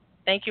 awesome.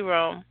 Thank you,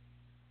 Rome.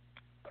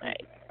 All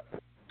right.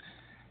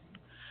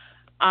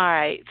 All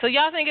right, so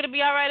y'all think it'll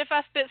be all right if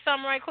I spit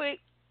something right quick?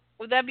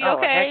 Would that be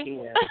okay? Heck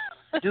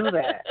yeah. Do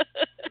that.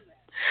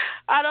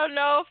 I don't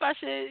know if I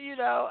should,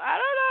 I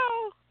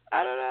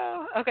don't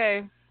know.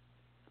 Okay.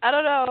 I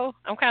don't know.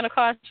 I'm kind of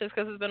cautious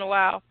because it's been a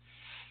while.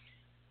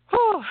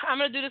 Whew. I'm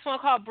going to do this one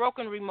called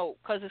Broken Remote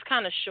because it's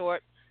kind of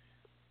short.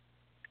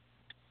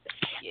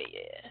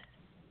 Yeah.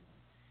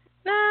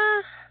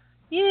 Nah.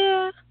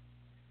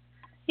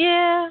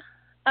 Yeah.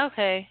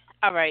 Okay.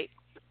 All right,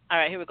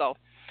 here we go.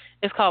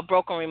 It's called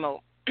Broken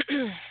Remote.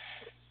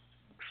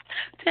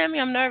 Tammy,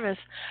 I'm nervous.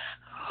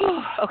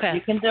 Okay.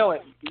 You can do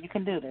it. You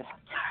can do this.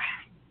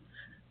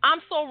 I'm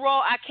so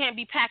raw I can't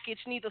be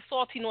packaged, neither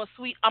salty nor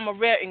sweet. I'm a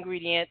rare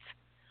ingredient.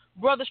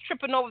 Brothers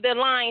tripping over their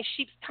lines,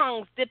 sheep's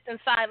tongues dipped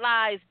inside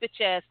lies,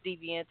 bitch-ass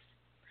deviants.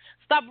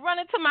 Stop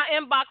running to my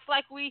inbox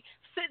like we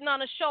sitting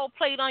on a show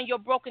played on your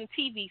broken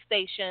TV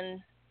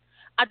station.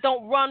 I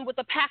don't run with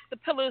the pack. The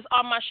pillars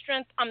are my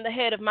strength. I'm the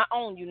head of my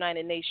own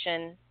United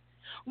Nation.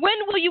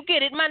 When will you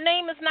get it? My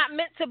name is not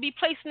meant to be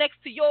placed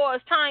next to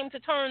yours. Time to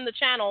turn the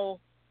channel.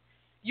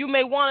 You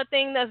may want a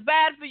thing that's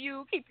bad for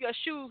you. Keep your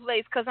shoes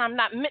laced, because I'm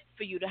not meant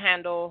for you to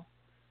handle.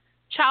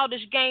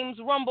 Childish games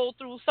rumble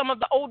through some of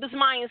the oldest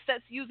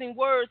mindsets, using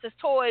words as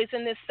toys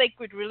in this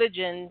sacred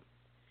religion.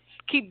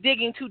 Keep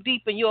digging too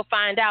deep and you'll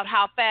find out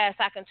how fast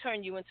I can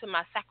turn you into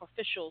my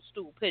sacrificial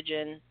stool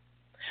pigeon.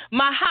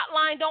 My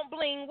hotline don't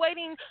bling,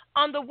 waiting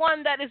on the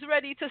one that is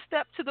ready to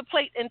step to the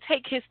plate and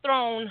take his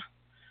throne.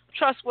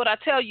 Trust what I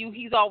tell you,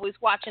 he's always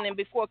watching, and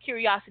before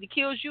curiosity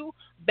kills you,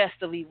 best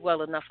to leave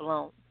well enough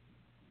alone.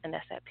 And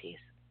that's that piece.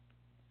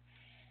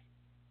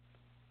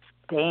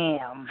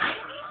 Damn.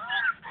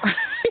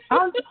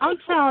 I'm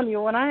telling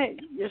you,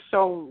 you're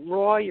so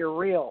raw, you're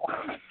real.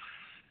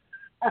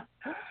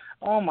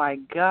 Oh my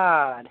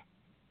God.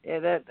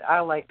 Yeah, I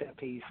like that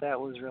piece. That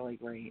was really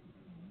great.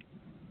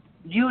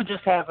 You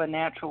just have a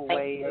natural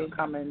way of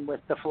coming with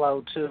the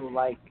flow too.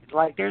 Like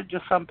there's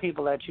just some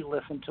people that you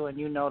listen to and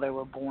you know they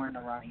were born to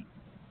write.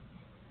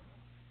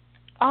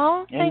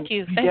 Oh, thank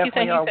you. Thank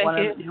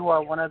you. You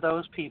are one of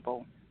those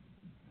people.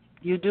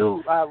 You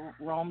do,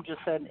 Rome just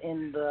said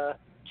in the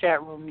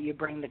chat room, you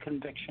bring the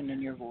conviction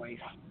in your voice.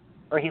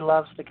 Or he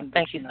loves the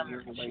conviction of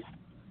your voice.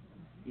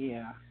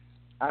 Yeah.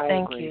 I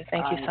agree.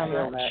 Thank you so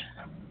much.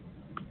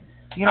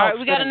 All right,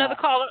 we got another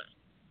caller.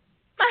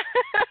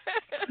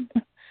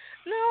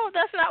 No,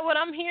 that's not what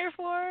I'm here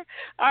for. All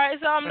right,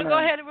 so we're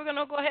going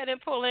to go ahead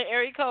and pull in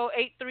area code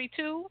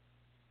 832.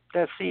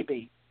 That's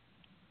CB.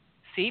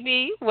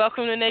 CB,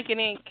 welcome to Naked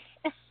Ink.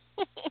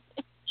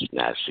 It's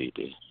not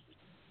CB.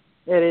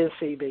 It is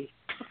CB.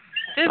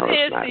 This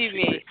is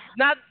CB.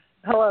 Not.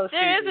 Hello,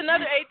 there CB. is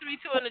another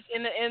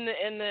 832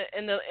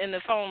 in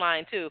the phone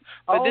line too.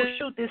 But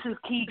shoot! This is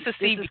Keith. This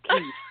is CB.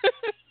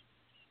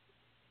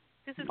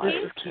 This is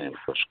Keith.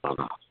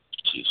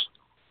 Keith.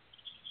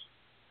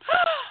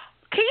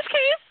 Keith?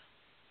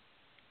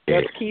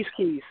 That's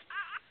Keith.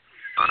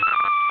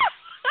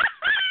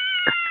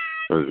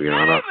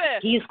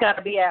 He's got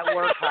to be at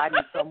work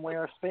hiding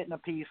somewhere, spitting a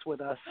piece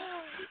with us.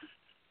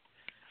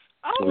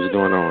 What's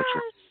going on with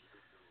you?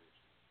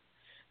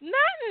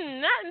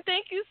 Nothing.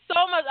 Thank you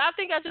so much. I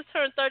think I just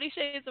turned 30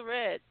 Shades of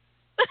Red.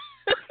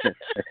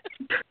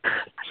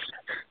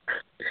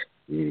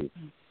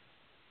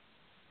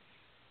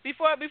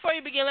 before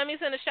you begin, let me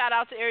send a shout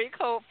out to area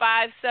code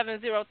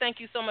 570. Thank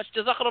you so much,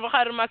 Jazakallah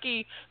khairan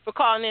Maki, for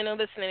calling in and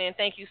listening. And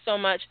thank you so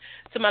much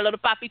to my little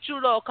papi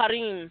chulo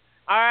Kareem.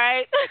 All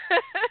right.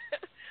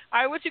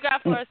 All right, what you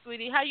got for us,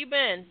 sweetie? How you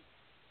been?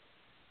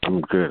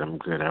 I'm good.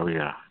 How are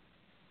you?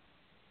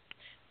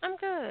 I'm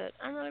good.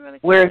 I'm really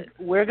good.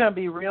 We're gonna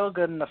be real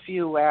good in a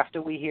few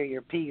after we hear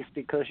your piece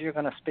because you're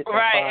gonna spit that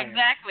right, fire.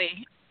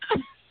 Exactly.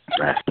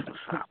 That's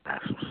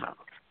what's up.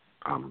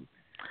 I'm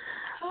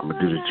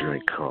gonna do the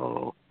joint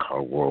called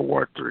World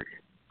War III.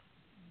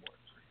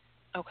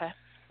 Okay.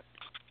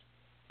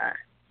 All right.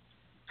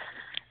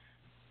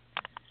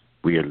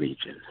 We are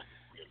Legion,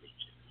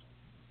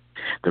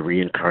 the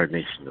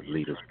reincarnation of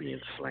leaders being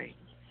slain.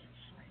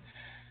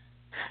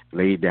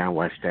 Laid down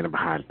while standing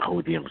behind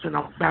podiums and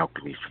on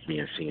balconies for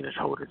being seen as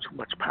holding too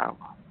much power.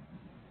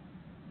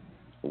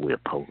 We're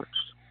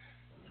poets.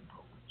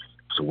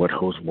 So what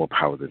holds more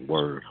power than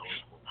words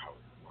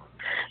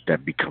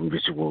that become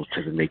visuals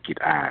to the naked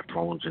eye?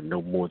 Phones are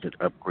no more than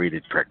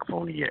upgraded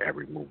trackphonia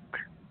every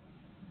movement.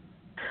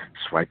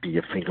 Swiping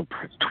your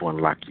fingerprint to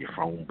unlock your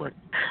phone, but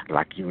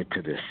lock you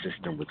into the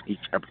system with each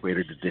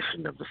upgraded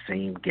edition of the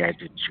same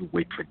gadget you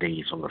wait for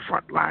days on the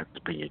front lines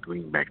to pay your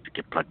greenback to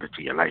get plugged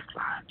into your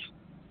lifelines.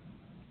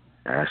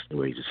 That's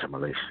new age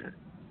assimilation.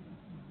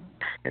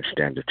 And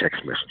standard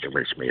text message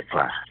rates may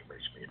apply.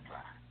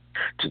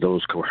 To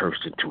those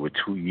coerced into a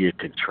 2-year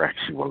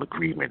contractual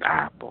agreement,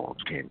 eyeballs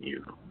can't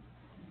you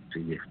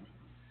see it?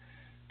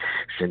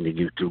 Sending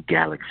you through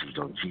galaxies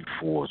on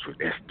G4s with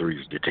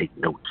S3s to take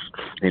notes.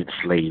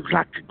 Enslaved,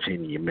 locked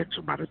in your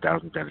mental about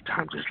 1,000 at a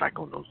time, just like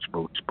on those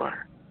boats, but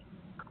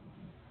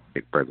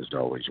Big Brother's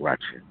always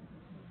watching.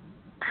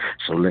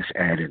 So let's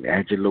add an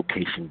add your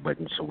location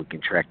button so we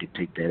can track and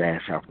take that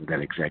ass out from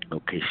that exact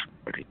location,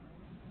 buddy.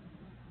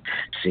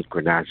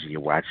 Synchronizing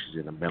your watches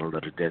in the middle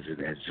of the desert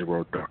at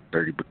 0 dark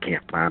 30, but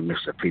can't find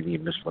Mr. Feeding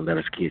and Mr.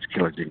 Lettuce kids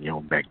killers in your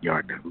own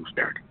backyard. Now who's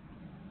dirty?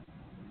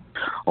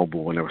 Oh, but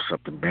whenever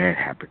something bad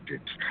happens,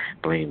 it's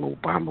blame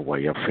Obama while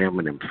you're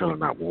filming and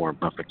filling out Warren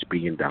Buffett's $1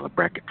 billion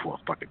bracket for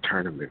a fucking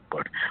tournament.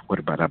 But what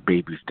about our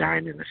babies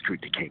dying in the street?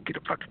 They can't get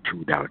a fucking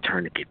 $2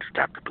 tourniquet to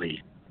stop the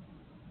bleed.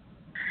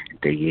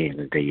 Day in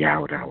and day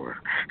out, our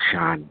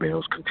shine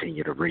bells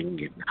continue to ring,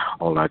 and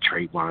all our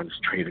Trayvons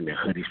trading their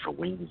hoodies for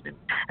wings, and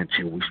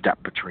until we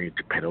stop betraying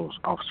Geppetto's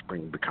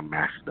offspring, become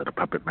masters of the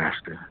puppet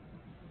master,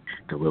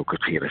 then we'll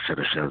continue to set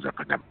ourselves up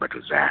for nothing but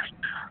disaster.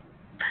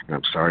 And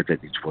I'm sorry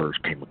that these words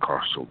came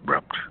across so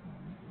abrupt.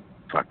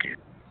 Fucking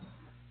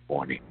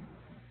warning.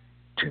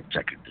 10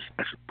 seconds.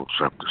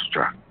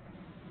 Self-destruct.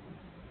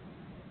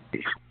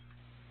 Peace.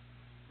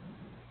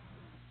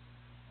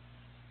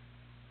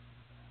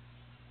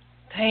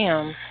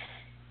 Damn.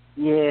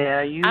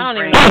 Yeah, you I don't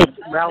bring even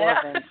know.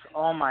 relevance.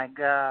 Oh my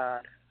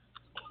God.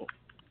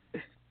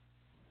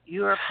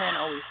 Your pen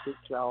always speaks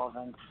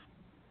relevance.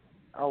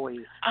 Always.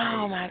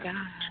 Oh my gosh.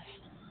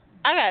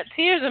 I got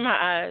tears in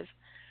my eyes.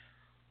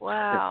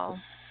 Wow.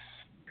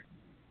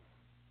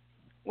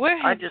 Where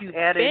have you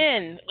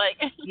been?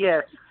 Like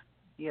Yes.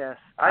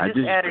 I just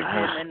added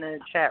him in the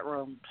chat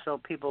room so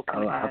people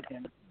can add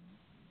him.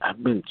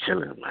 I've been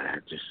chilling,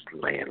 man. Just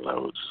laying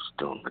low, just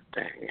doing my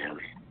thing. You know?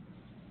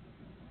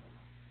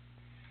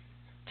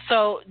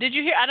 So, did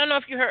you hear? I don't know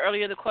if you heard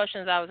earlier the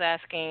questions I was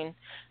asking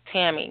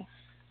Tammy,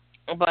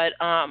 but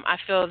I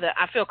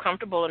feel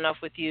comfortable enough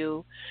with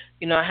you.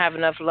 You know, I have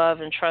enough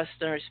love and trust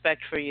and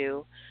respect for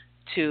you.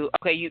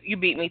 You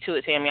beat me to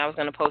it, Tammy. I was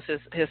going to post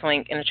his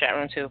link in the chat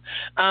room too.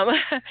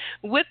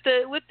 With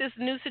this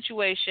new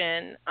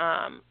situation,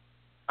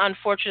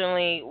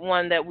 unfortunately,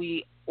 one that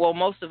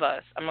most of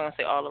us, I'm not going to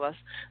say all of us,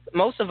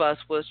 most of us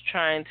was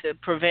trying to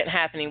prevent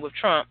happening with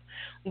Trump.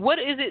 What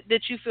is it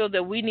that you feel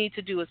that we need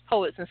to do as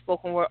poets and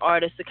spoken word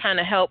artists to kind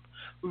of help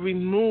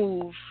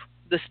remove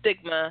the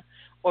stigma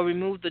or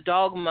remove the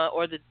dogma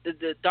or the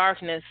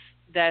darkness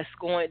that's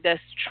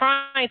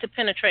trying to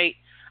penetrate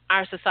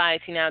our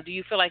society now? Do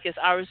you feel like it's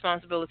our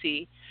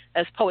responsibility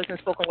as poets and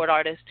spoken word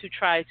artists to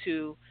try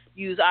to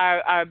use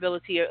our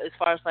ability as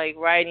far as like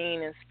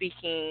writing and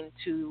speaking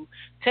to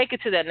take it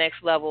to that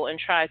next level and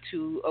try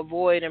to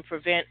avoid and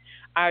prevent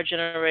our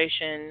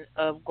generation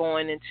of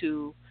going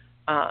into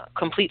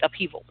complete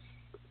upheaval?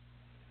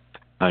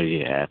 Oh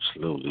yeah,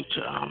 absolutely.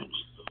 To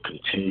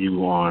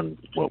continue on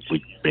what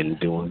we've been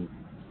doing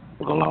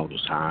for the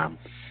longest time,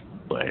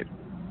 but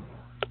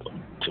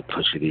to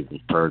push it even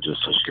further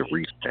so she can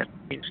reach that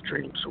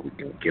mainstream so we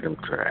can get them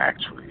to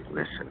actually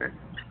listen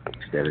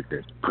instead of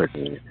just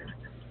putting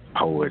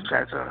poets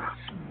as a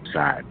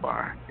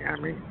sidebar. You know what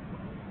I mean?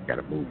 Got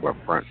to move up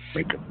front,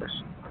 make them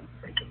listen.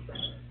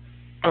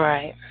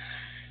 Right.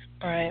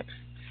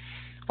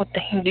 Well,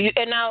 thank you.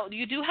 And now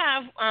we do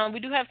have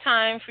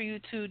time for you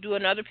to do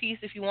another piece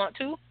if you want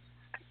to.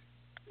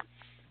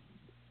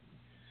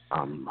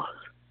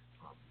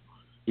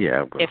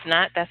 Yeah. If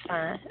not, that's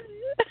fine.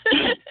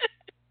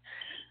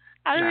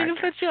 I didn't mean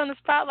to put you on the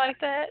spot like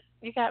that.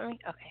 You got me?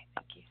 Okay,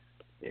 thank you.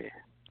 Yeah.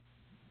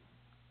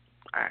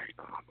 All right.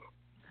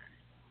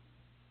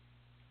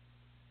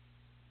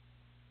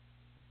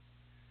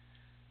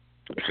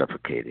 I'm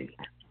suffocating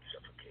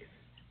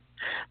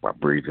while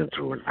breathing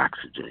through an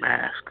oxygen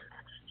mask.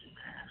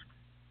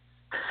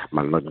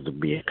 My lungs are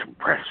being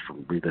compressed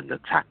from breathing the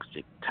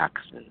toxic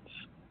toxins.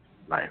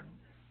 Life.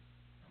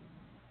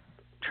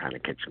 Trying to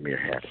catch a mere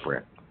half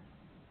breath.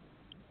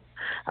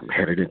 I'm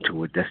headed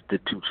into a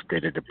destitute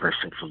state of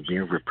depression from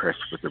being repressed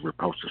with a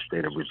repulsive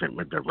state of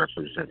resentment that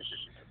represents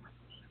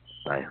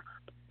life.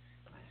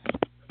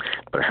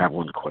 But I have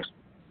one question.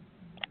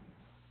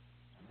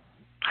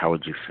 How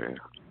would you feel?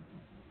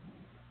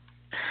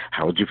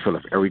 How would you feel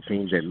if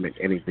everything that meant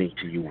anything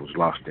to you was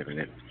lost in an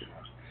instant?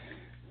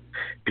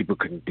 People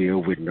couldn't deal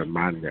with their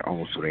mind on their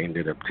own, so they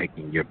ended up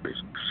taking your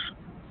business.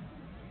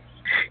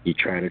 You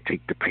try to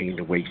take the pain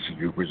away, so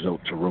you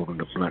result to rolling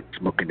the blunt,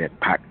 smoking that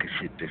pot, because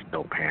shit just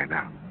don't pan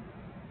out.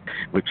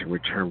 Which in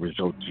return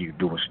results to you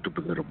doing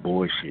stupid little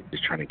boy shit,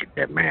 just trying to get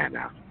that man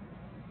out.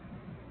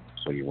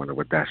 So you wonder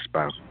what that's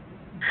about.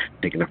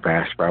 Taking a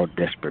fast route,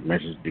 desperate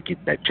measures to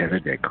get that cheddar,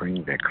 that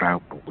cream, that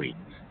clout, but wait.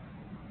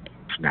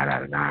 It's not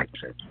out of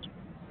nonsense.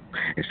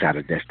 It's out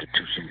of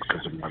destitution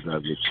because the mother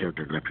of your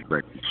children left you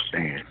ready to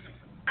stand.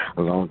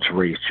 Alone to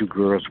raise two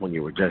girls when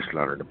you were just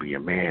learning to be a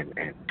man,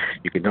 and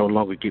you can no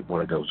longer get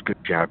one of those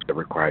good jobs that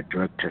require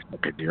drug testing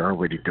because you're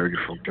already dirty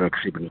from drug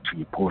sleeping until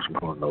you pour some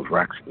on those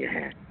rocks in your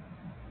hand.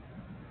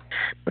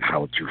 But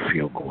how would you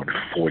feel going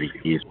 40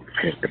 years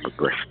past the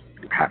progression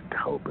you have to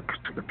hold because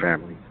to the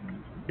family,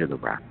 you're the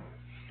rock?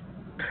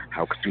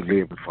 How could you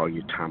live if all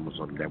your time was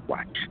on that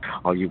watch?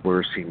 All your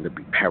words seemed to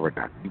be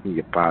paradox. Even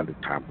your father's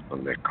time was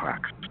on that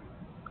clock.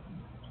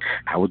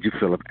 How would you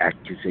feel if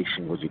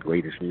accusation was your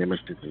greatest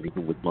nemesis, and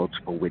even with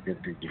multiple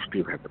witnesses, you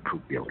still have to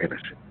prove your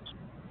innocence?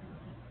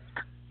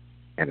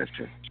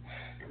 Innocence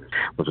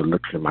was the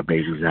looks in my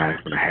baby's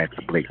eyes when I had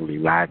to blatantly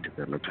lie to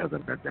them and tell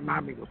them that their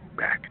mommy was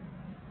back.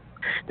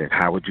 Then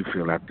how would you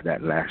feel after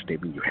that last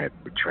statement you had to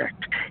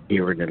retract,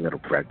 hearing the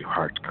little fragile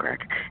hearts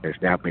crack? It's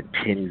now been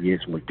 10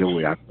 years and we're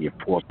doing out the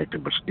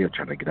aforementioned, but still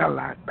trying to get our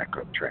lives back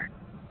on track.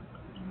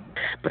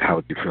 But how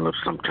would you feel if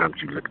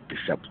sometimes you look at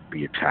yourself to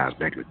be a child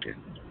negligent?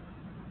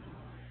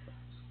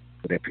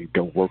 But if you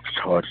don't work as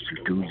hard as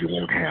you do, you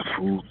won't have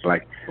food,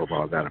 like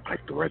all that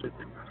affect the residents.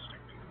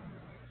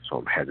 So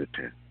I'm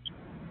hesitant.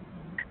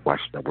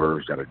 Watching the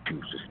words that I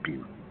choose to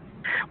spew.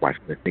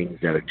 Watching the things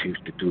that I choose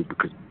to do,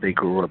 because if they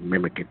grow up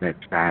mimicking that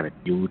side of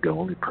you, the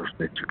only person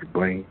that you can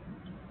blame,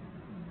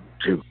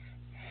 you.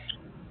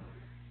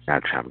 Now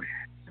tell me,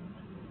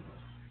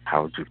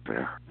 how would you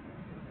feel?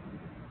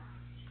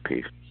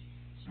 Peace.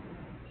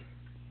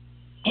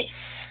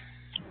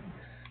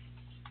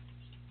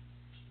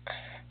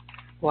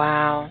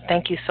 Wow,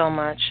 thank you so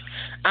much.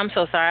 I'm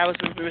so sorry. I was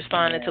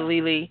responding to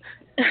Lily.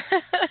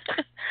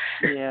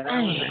 Yeah, that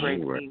was a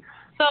great piece.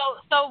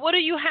 So what do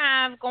you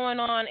have going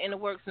on in the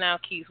works now,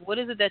 Keith? What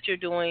is it that you're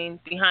doing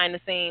behind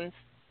the scenes?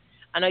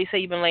 I know you say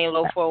you've been laying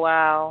low for a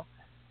while.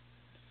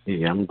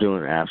 Yeah, I'm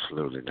doing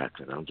absolutely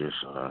nothing. I'm just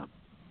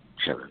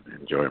chilling,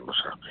 enjoying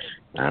myself.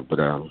 But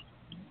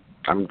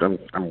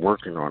I'm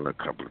working on a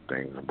couple of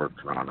things. I'm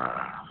working on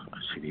a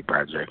CD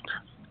project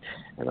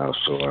and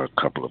also a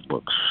couple of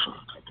books.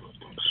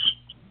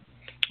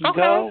 Okay.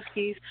 Go,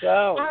 Keith,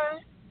 go.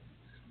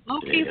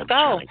 Oh, Keith,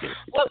 go.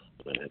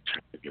 Trying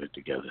to get it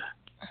together.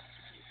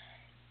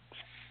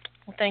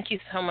 Well, thank you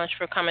so much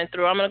for coming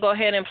through. I'm going to go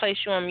ahead and place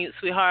you on mute,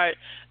 sweetheart,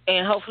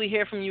 and hopefully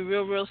hear from you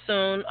real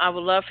soon. I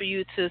would love for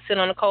you to sit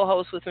on the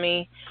co-host with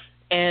me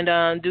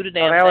and do the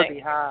damn thing. That would be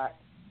hot.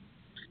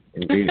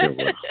 Indeed, it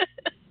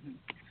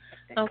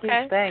will.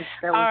 Okay. Thanks.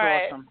 That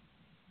was awesome.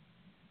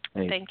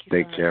 Hey, thank you.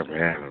 Take so care much. for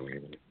having me.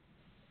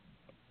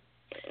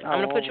 I'm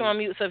going to put you on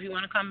mute, so if you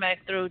want to come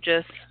back through,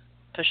 just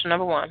push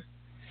number 1.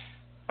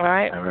 All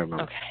right? All right, Mom.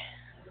 Okay.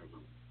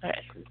 All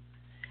right.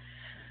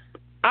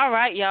 All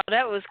right, y'all.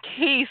 That was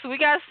Keith. We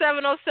got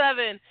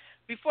 707.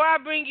 Before I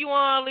bring you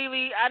on,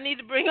 Lily, I need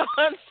to bring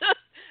on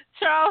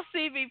Charles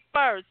C.B.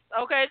 first,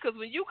 okay? Because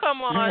when you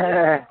come on,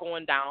 it's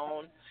going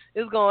down.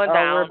 It's going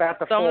down. We're about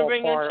to so I'm fall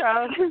going to bring apart. in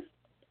Charles.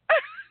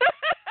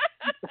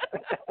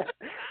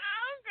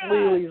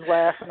 Lily's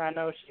laughing. I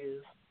know she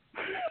is.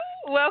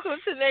 Welcome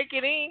to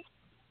Naked Ink,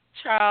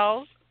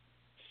 Charles.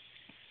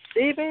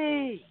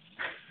 CB.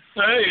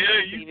 Hey,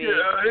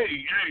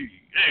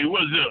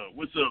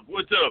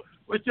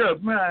 what's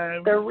up,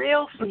 man? The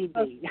real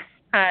CB.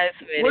 Hi,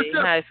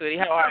 sweetie.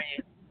 How are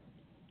you?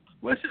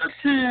 What's up,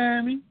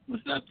 Tammy?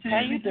 How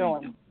you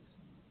doing?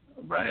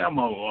 Right, I'm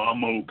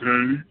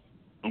okay.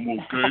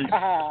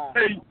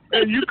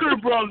 Hey, you could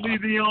have brought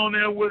Lily on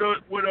there with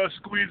her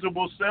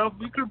squeezable self.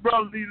 You could have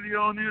brought Lily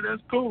on there.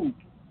 That's cool.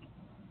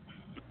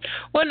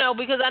 Well, no,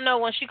 because I know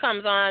when she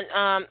comes on,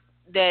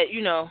 that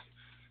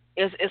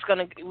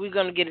we're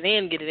gonna get it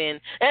in,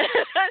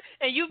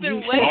 and you've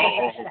been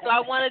waiting, so I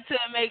wanted to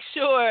make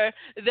sure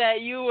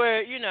that you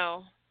were,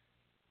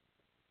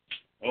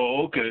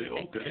 Oh, okay.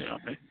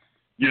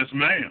 Yes,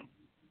 ma'am.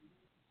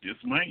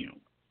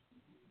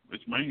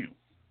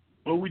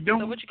 What we doing?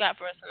 So what you got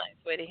for us tonight,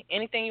 sweetie?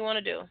 Anything you want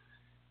to do?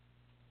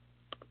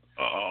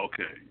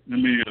 Okay. Let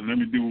me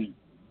do.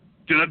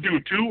 Can I do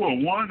 2 or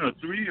 1 or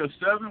 3 or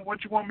 7?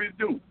 What you want me to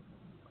do?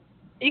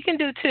 You can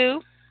do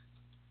 2.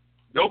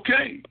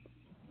 Okay.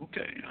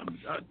 I'll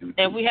do 2.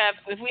 And if we have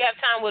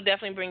time, we'll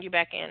definitely bring you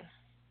back in.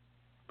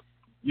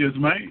 Yes,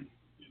 ma'am.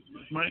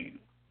 Yes, ma'am.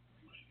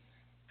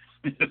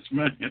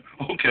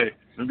 Okay,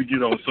 let me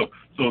get on.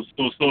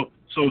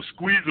 So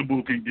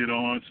Squeezable can get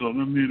on. So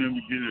let me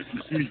get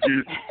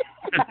it.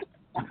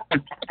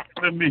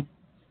 Let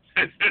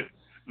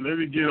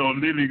me get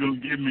on. Lily gonna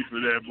get me for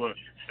that, but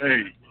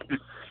hey,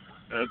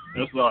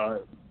 that's all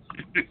right.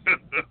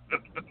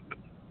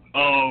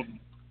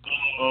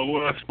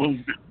 What I supposed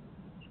to do?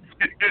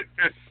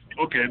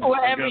 Okay.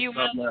 Whatever you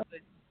want.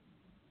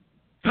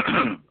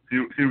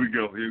 Here we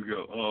go.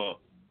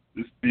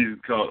 This piece is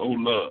called "Oh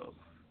Love."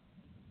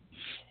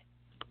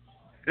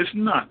 It's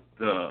not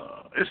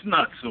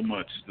so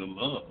much the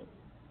love,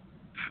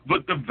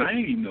 but the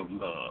vein of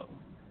love.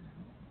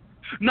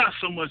 Not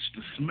so much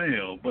the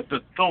smell, but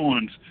the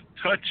thorns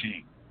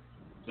touching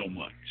so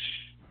much.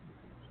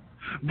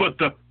 But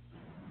the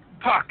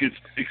pockets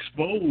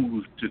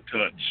exposed to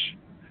touch,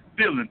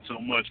 feeling so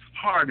much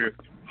harder,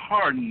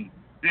 hardened,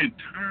 then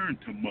turn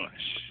to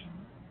mush.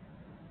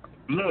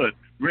 Blood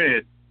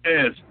red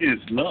as is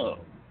love,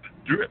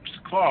 drips,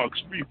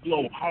 clogs, free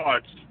flow,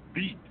 hearts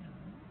beat,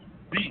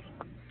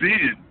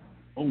 bend,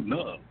 oh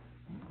love.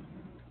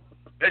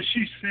 As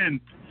she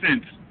sends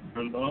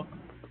her love,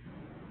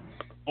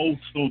 oh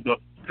so the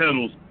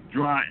petals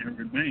dry and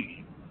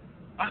remain.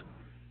 I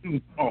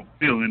soon off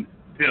feeling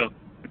till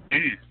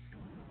again.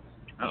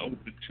 I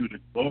open to the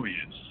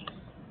glorious.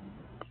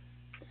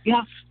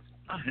 Once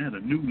I had a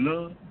new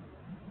love.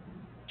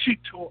 She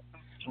tore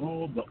out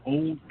all the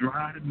old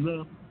dried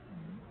love,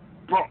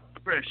 brought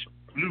fresh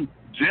blue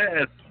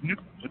jazz, new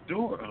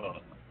adore her.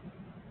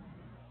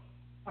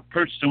 I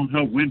perched on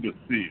her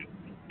windowsill,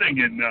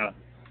 singing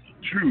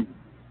true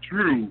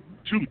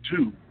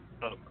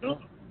of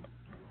love.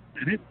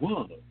 And it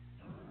was.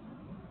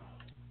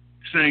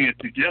 Sang it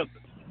together.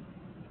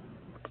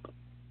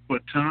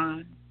 But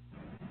time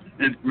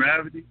and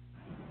gravity,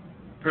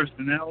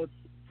 personality,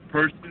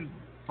 persons,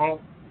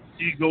 thoughts,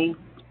 egos,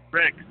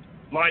 wrecks,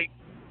 light,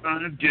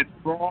 signs get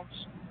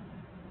crossed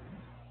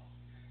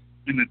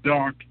in the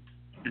dark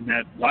and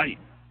that light.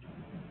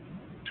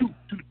 Two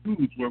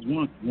twos were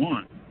once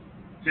one,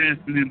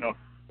 dancing in a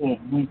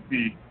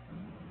moody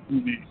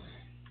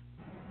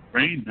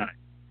rain night.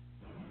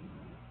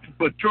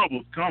 But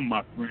troubles come,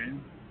 my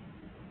friend.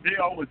 They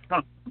always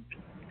come.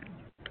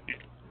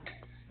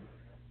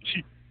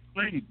 She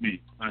played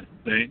me, I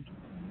say.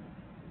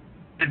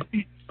 And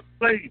he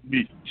played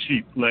me,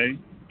 she played,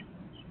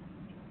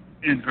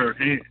 in her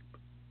head.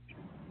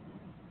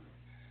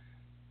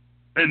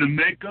 And the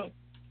makeup,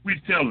 we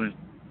telling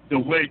the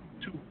way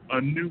to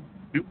a new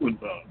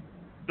love.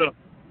 The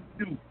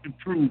new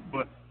improved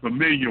but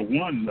familiar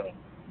one love.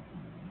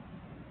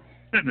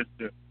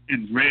 Sinister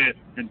in red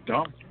and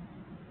dark.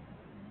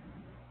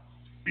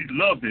 We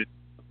love it,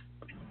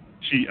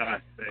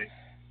 I say.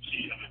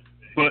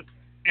 But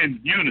in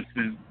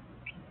unison,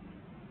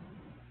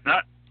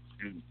 not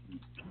in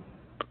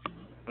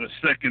a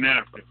second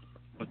after,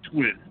 a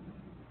twist,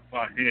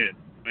 my head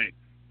makes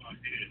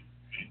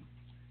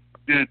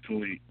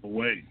gently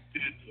away.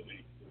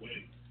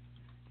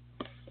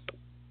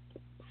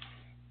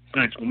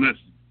 Thanks for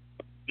listening.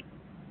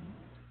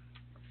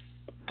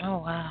 Oh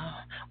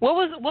wow! What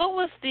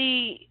was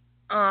the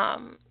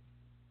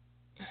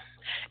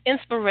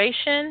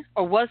inspiration,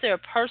 or was there a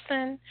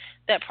person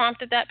that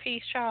prompted that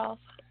piece, Charles?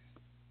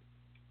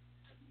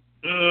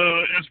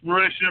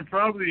 Inspiration,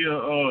 probably.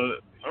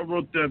 I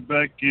wrote that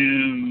back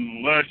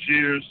in last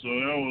year, so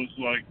that was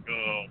like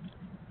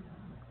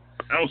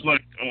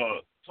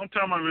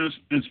sometime I'm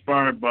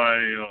inspired by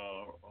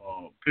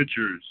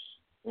pictures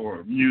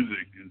or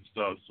music and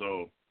stuff.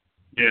 So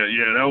yeah,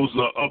 that was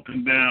an up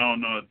and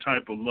down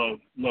type of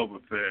love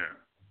affair.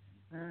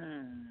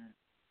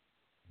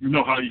 You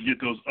know how you get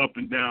those up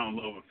and down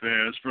love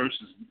affairs.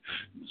 First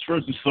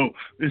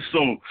is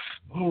so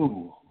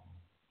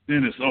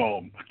then it's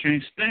I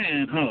can't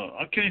stand her.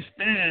 I can't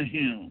stand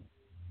him.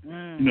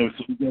 You know,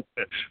 so you got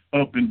that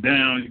up and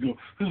down. You go,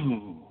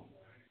 oh,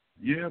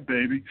 yeah,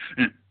 baby,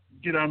 and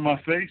get out of my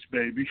face,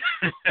 baby.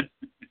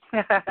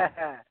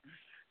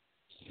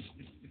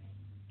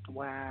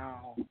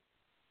 Wow.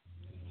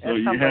 So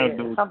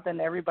That's something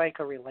everybody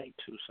can relate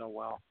to so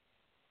well.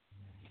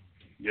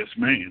 Yes,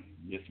 ma'am.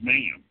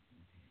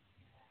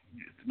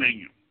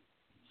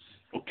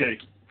 Okay.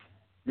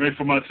 Ready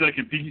for my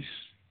second piece?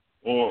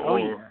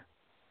 Yeah.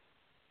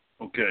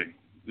 Okay.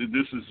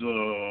 This is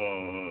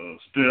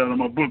straight out of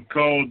my book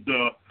called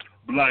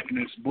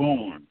Blackness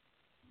Born.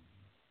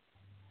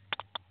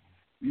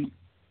 We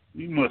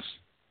must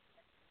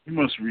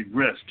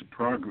regress to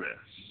progress.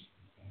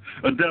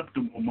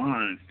 Adaptable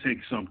minds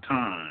take some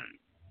time.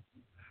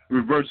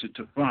 Reverse it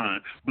to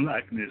find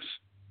blackness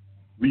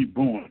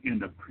reborn in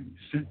the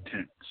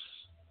pre-sentence.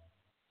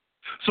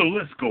 So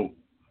let's go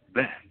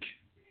back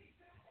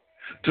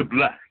to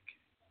black.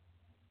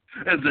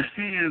 As the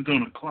hands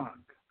on the clock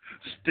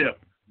step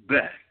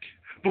back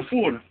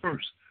before the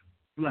first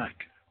black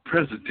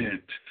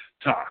president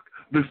talk,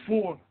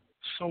 before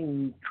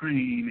Soul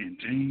Train and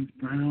James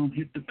Brown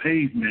hit the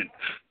pavement.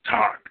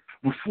 Talk.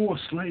 Before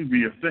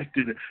slavery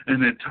affected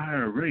an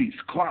entire race.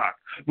 Clock.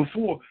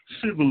 Before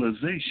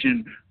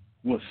civilization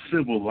was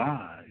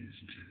civilized.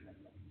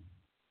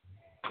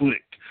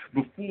 Click.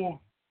 Before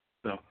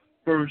the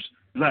first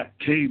black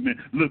caveman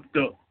looked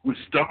up with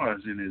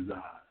stars in his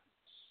eyes.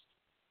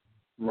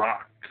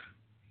 Rock.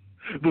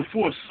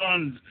 Before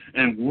suns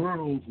and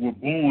worlds were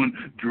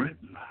born.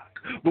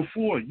 Dreadlock.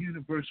 Before a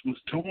universe was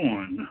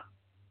torn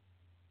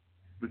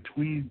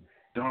between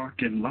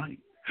dark and light.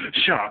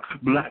 Shock.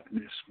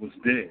 Blackness was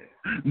there.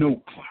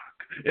 No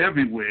clock.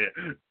 Everywhere.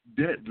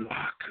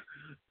 Deadlock.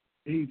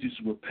 Ages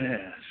were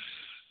past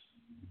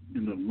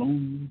in the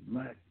lone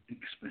black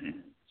expanse.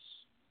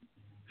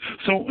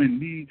 So in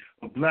need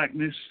of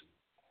blackness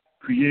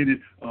created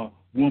a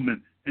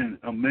woman and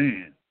a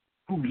man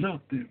who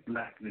loved their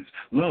blackness,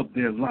 loved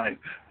their life.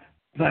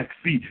 Black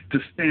feet to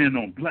stand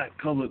on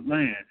black-colored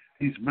land.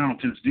 These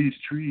mountains, these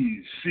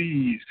trees,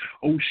 seas,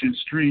 ocean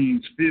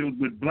streams filled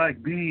with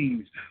black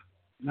beings.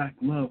 Black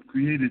love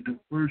created the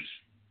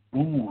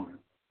firstborn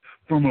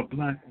from a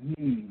black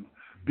womb.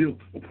 Built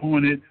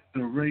upon it,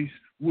 the race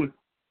would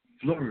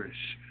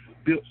flourish.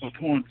 Built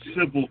upon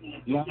civil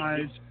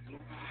lies,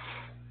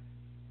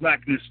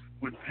 blackness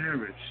would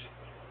perish.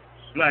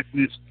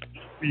 Blackness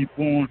be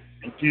born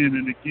again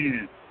and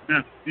again.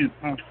 Now in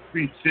our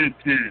free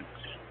sentence.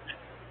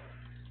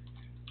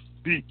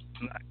 Be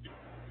black.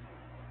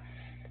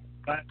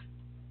 Black,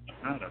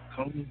 not a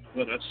color,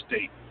 but a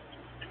state.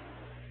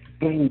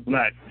 Bold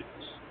blackness.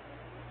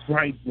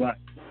 Bright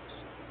blackness.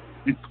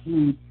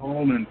 Include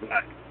all in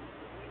black.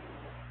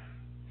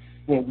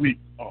 For we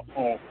are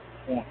all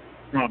born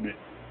from it.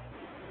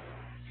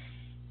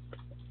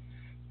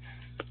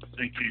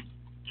 Thank you.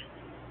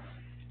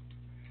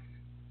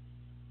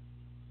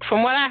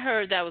 From what I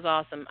heard, that was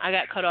awesome. I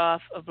got cut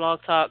off of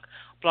Blog Talk.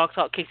 Blog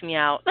Talk kicked me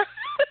out.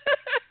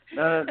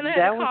 That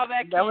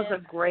was a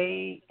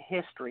great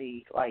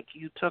history. Like,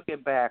 you took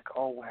it back.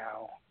 Oh,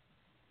 wow.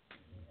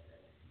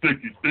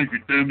 Thank you,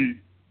 Tammy.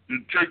 The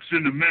check's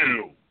in the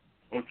mail.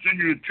 I'll send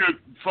you a check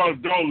for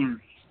 $5.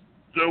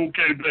 Say,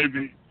 okay,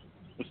 baby.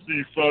 I'll see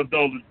you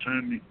 $5,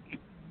 Tammy.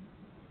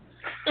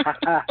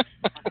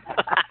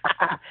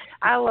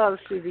 I love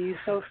CD. He's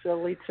so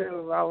silly,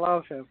 too. I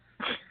love him.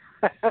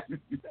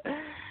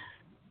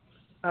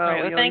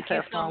 Right, we always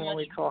have fun when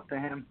we talk to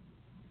him.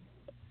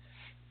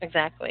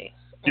 Exactly.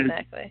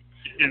 Yeah.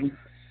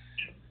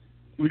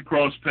 We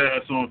cross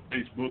paths on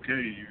Facebook.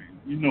 Hey,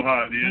 you know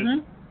how it is.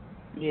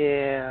 Mm-hmm.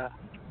 Yeah.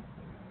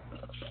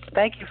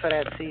 Thank you for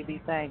that,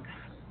 CB. Thanks.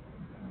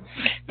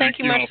 Thank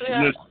you much for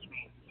that.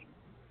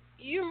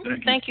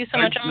 Thank you so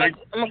much. I'm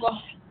gonna go.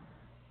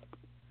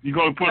 You're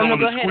gonna put on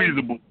the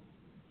squeezable.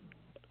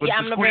 Yeah,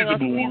 I'm gonna bring on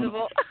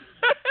squeezable.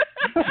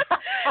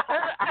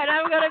 And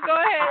I'm gonna go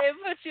ahead and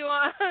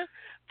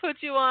put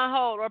you on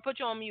hold or put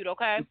you on mute,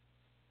 okay?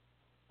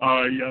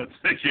 All right, y'all.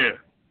 Take care.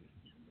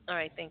 All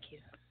right, thank you.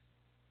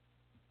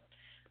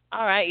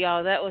 All right,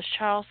 y'all. That was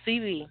Charles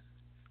C.B.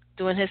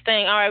 doing his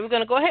thing. All right, we're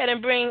gonna go ahead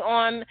and bring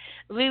on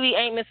Lily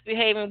Ain't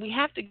Misbehaving. We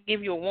have to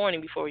give you a warning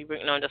before we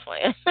bring. No, I'm just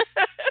playing.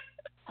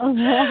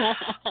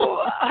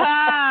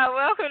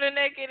 Welcome to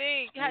Naked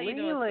Ink. How you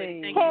doing,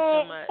 sweetie? Thank you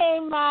so much. Hey,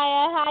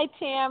 Maya. Hi,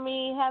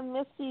 Tammy. Have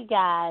missed you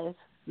guys.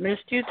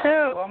 Missed you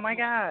too. Oh my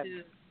God.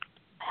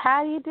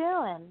 How you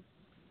doing?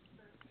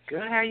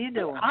 Good. How you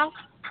doing?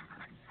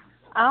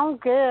 I'm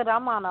good.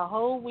 I'm on a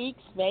whole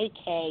week's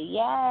vacay.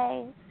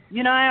 Yay.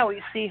 You know, I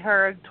always see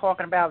her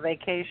talking about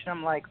vacation.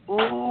 I'm like,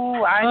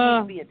 ooh, I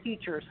need to be a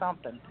teacher or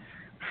something.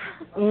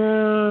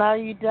 No,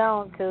 you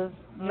don't, because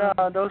no,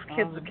 those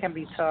kids can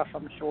be tough,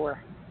 I'm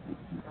sure.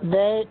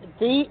 This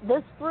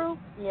group,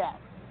 yes,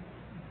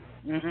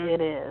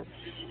 it is.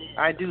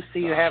 I do see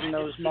you having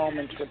those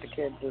moments with the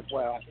kids as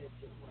well.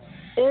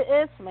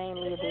 It's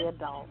mainly the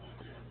adults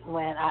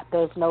when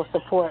there's no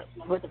support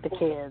with the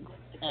kids.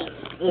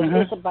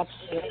 It's a bunch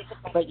of kids,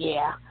 but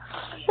yeah,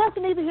 that's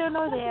neither here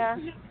nor there.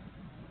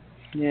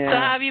 Yeah. So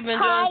how have you been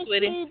doing,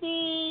 sweetie? Hi,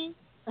 CD.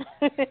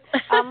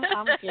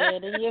 I'm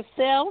good. And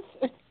yourself?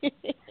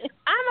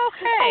 I'm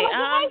okay.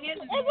 Is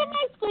it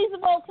my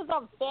squeezable because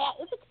I'm fat?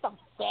 Is it because I'm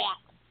fat?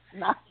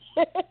 No.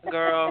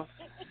 Girl.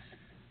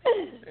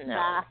 No.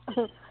 Nah.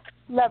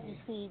 Love you,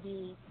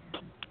 CD.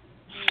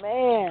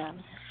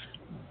 Man.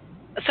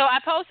 So I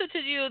posted to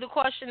you the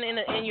question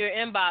in your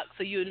inbox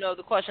so you know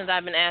the questions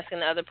I've been asking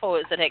the other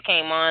poets that had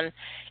came on,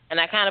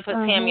 and I kind of put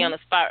Tammy on the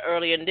spot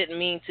earlier and didn't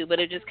mean to, but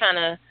it just kind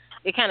of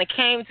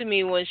came to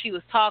me when she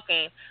was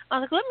talking. I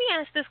was like, let me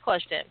ask this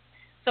question.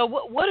 So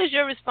what is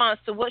your response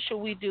to what should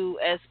we do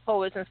as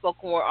poets and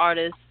spoken word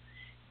artists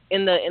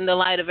in the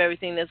light of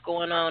everything that's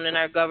going on in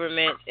our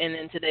government and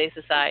in today's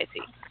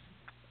society?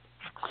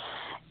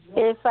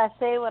 If I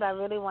say what I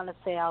really want to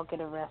say, I'll get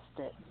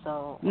arrested.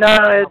 So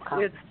no,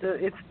 it's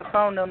the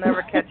phone. They'll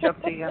never catch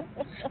up to you.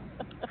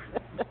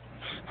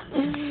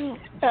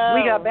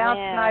 We got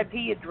bouncing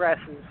IP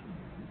addresses.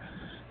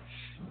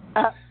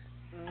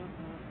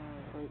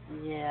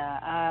 Yeah,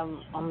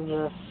 I'm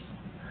just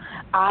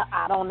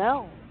I don't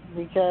know,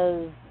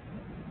 because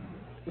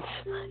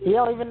You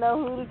don't even know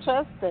who to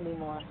trust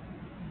anymore.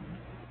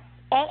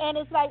 And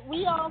it's like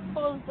we all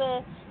supposed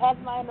to, as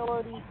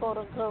minorities, quote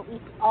unquote, we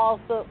all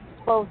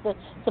supposed to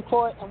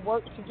support and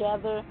work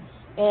together.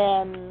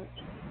 And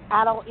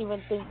I don't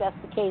even think that's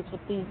the case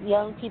with these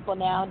young people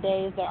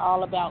nowadays. They're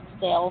all about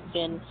self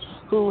and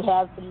who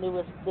has the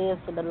newest this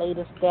and the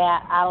latest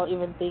that. I don't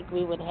even think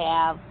we would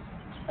have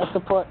a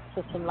support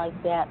system like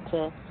that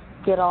to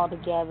get all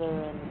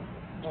together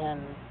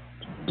and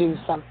do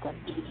something.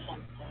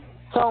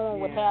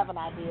 Someone would have an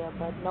idea,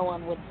 but no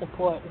one would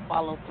support and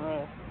follow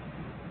through.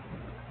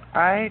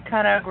 I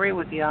kind of agree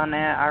with you on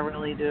that. I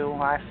really do.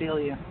 I feel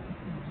you.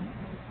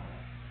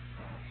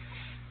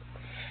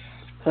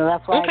 So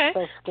that's why Okay. it's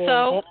so scary.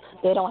 So,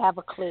 they don't have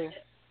a clue.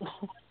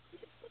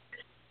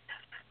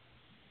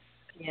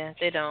 yeah,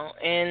 they don't.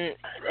 And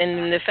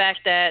the fact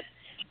that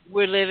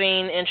we're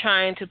living and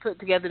trying to put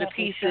together the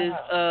pieces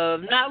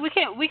of we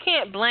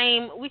can't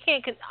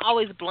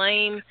always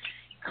blame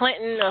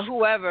Clinton or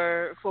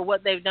whoever for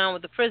what they've done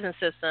with the prison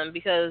system,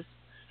 because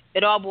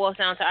it all boils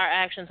down to our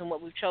actions and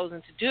what we've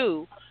chosen to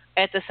do.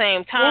 At the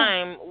same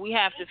time, we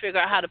have to figure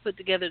out how to put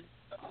together,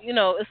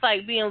 it's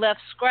like being left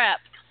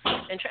scrapped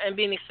and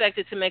being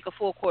expected to make a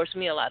full course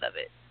meal out of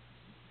it.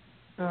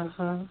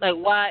 Mm-hmm. Like,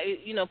 why,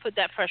 put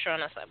that pressure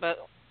on us? But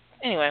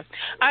anyway.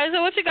 All right,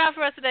 so what you got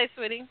for us today,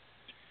 sweetie?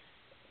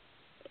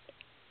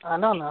 I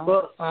don't know.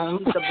 Well,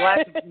 he's the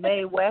Black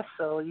May West,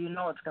 so you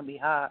know it's going to be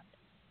hot.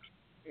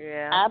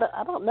 Yeah.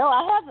 I don't know.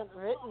 I haven't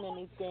written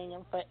anything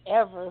in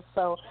forever,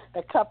 so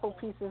the couple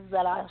pieces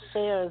that I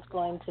share is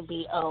going to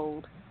be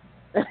old.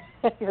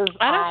 I don't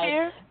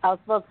care. I was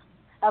supposed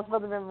to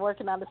have been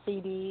working on the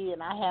CD,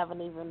 and I haven't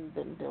even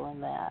been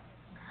doing that.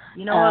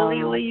 You know what,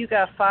 Lily? You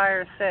got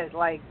fires set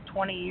like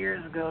 20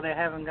 years ago that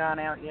haven't gone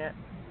out yet.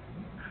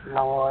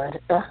 Lord.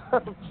 I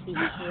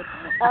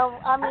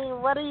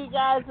mean, what are you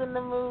guys in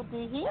the mood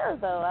to hear,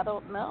 though? I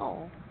don't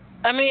know.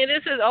 I mean,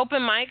 this is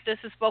open mic. This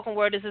is spoken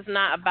word. This is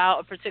not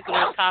about a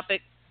particular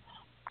topic.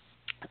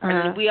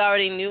 And we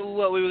already knew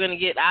what we were going to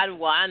get. I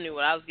knew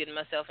what I was getting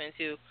myself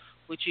into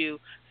with you.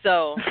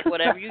 So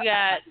whatever you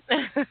got,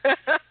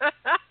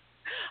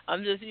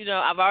 I'm just,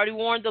 I've already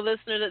warned the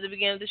listeners at the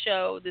beginning of the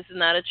show. This is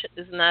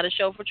not a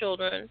show for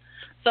children.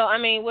 So I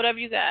mean, whatever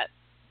you got.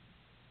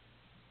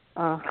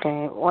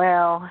 Okay.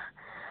 Well,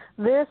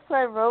 this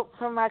I wrote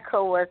for my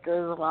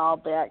coworkers a while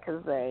back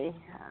because they,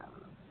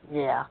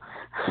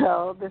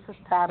 So this is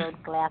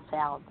titled Glass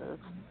Houses.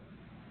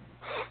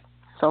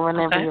 So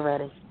whenever you're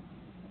ready.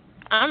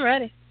 I'm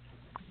ready.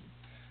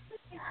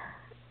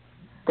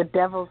 The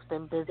devil's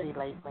been busy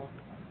lately.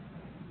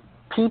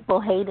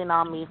 People hating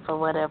on me for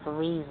whatever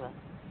reason.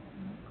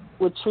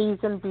 Would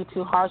treason be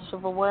too harsh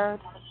of a word?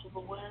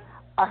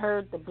 I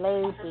heard the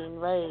blade being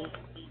raised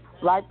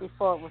right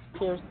before it was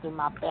pierced through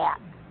my back,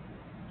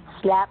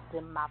 slapped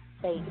in my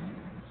face.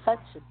 Such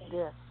a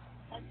diss.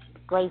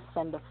 Grace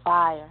under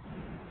fire.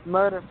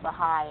 Murder for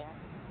hire.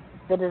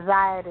 The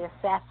desire to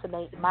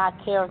assassinate my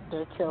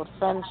character killed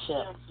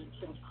friendships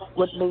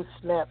with loose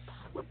lips.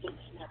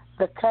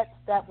 The cuts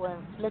that were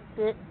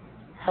inflicted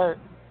hurt.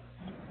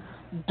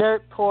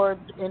 Dirt poured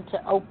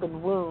into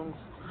open wounds.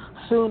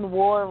 Soon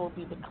war will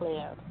be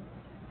declared.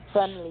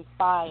 Friendly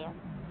fire.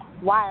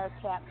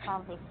 Wiretap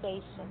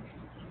conversations.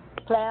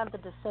 Plan the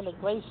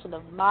disintegration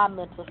of my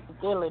mental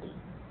stability.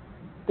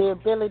 The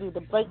ability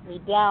to break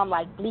me down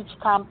like bleach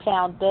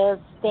compound does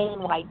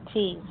stain white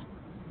teeth.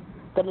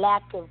 The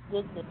lack of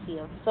dignity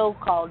of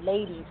so-called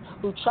ladies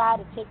who try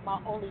to take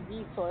my only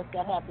resource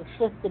that has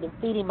assisted in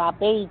feeding my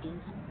babies.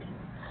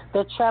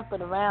 They're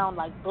tramping around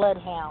like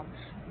bloodhounds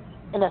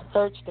in a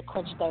search to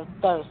quench their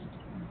thirst.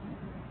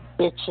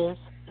 Bitches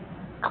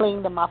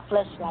cling to my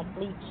flesh like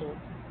leeches.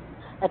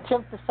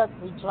 Attempt to suck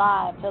me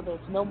dry until there's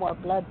no more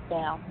blood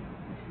found.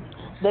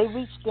 They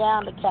reach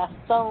down to cast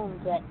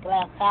stones at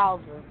glass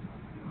houses.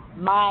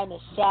 Mine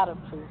is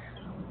shatterproof.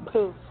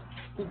 Poof.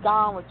 Be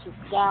gone with you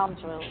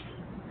scoundrels.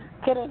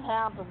 Couldn't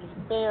handle me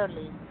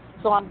fairly,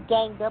 so I'm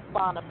ganged up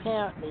on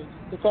apparently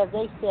because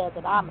they said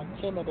that I'm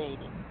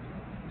intimidating.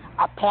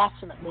 I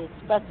passionately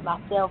express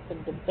myself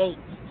in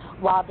debates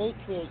while they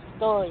create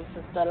stories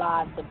since their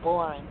lives are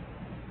boring.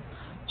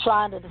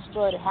 Trying to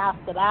destroy the house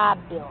that I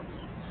built.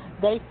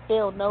 They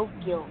feel no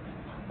guilt,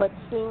 but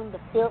soon the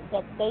filth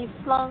that they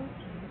slung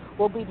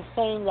will be the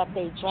same that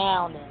they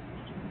drown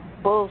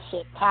in.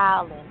 Bullshit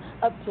piling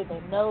up to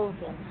their nose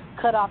and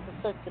cut off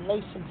the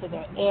circulation to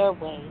their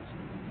airways.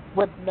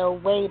 With no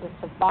way to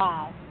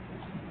survive.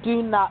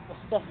 Do not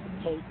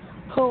resuscitate.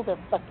 Pull their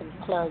fucking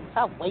plugs.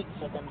 I wait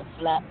for them to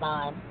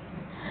flatline.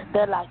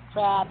 They're like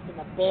crabs in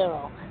a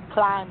barrel,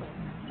 climbing,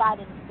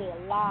 fighting to stay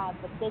alive,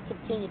 but they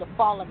continue to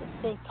fall into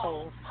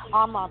sinkholes.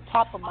 I'm on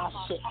top of my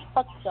shit.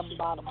 Fuck them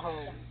bottom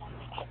holes.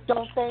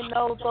 Don't they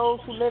know those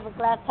who live in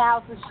glass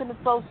houses shouldn't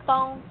throw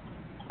stones?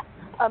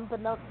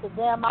 Unbeknownst to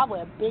them, I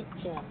wear big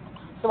pins,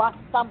 so I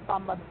stomp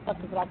on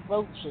motherfuckers like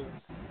roaches.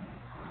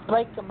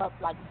 Break them up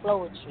like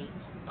poetry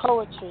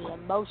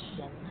in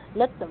motion.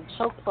 Let them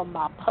choke from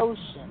my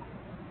potion.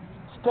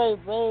 Spray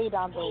raid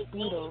on those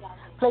beetles.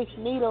 Place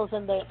needles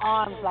in their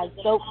arms like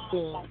dope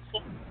fiends.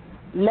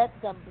 Let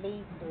them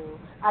bleed through.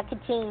 I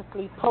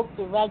continuously poke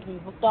the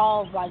raggedy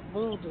dolls like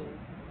voodoo.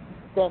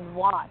 Then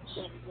watch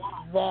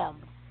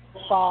them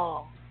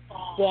fall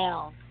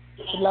down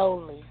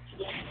slowly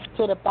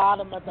to the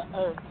bottom of the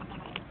earth.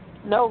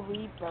 No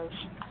rebirth,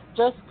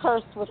 just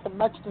cursed with the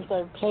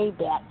much-deserved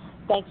payback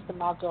thanks to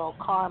my girl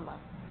Karma.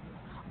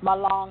 My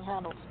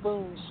long-handled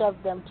spoon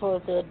shoved them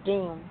towards their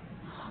doom.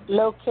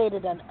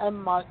 Located an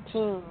unmarked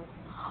tomb,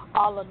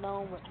 all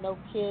alone with no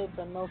kids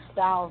and no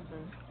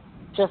spouses,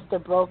 just the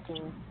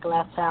broken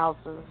glass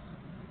houses.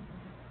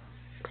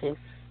 Peace.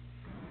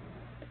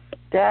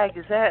 Dag,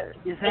 is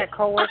that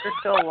coworker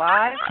still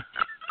alive?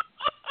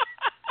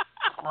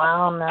 I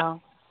don't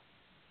know.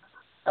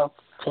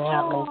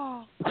 Apparently.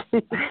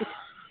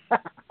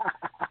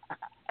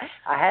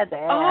 I had to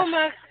ask. Oh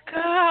my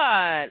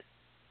God.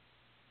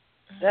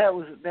 That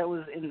was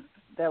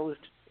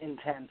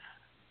intense.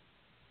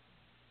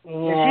 Yeah,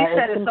 And she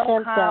said it so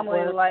intense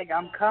calmly, like,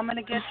 I'm coming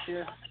to get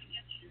you.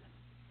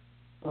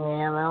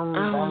 Yeah,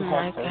 Oh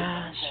my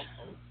gosh.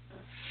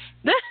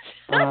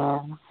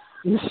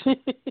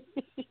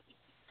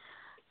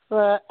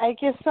 Well, I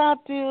guess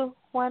I'll do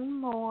one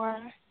more.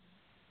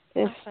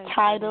 It's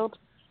titled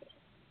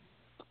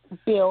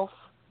Bilf.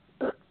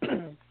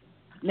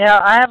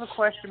 Now, I have a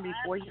question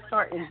before you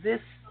start. Is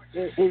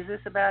this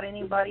about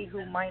anybody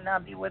who might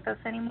not be with us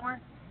anymore?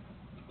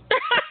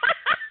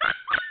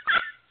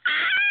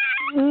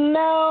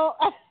 No,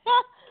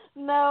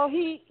 no,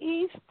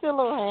 he's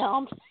still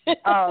around.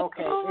 Oh,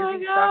 okay.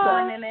 Is he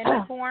suffering in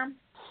any form?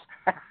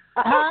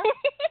 Huh?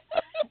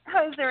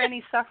 Is there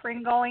any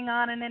suffering going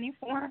on in any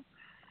form?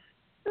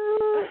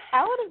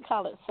 I wouldn't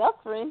call it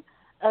suffering.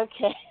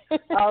 Okay.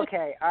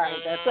 Okay, all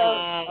right. That's so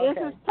okay.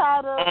 This is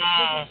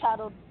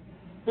titled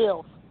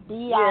Bilf.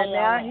 B-I-L-F. Yeah,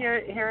 now here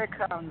it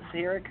comes.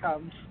 Here it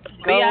comes.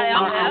 Go.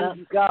 B-I-L-F?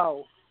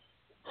 Go.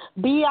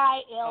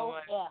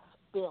 B-I-L-F.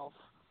 Bilf.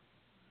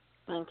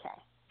 Okay.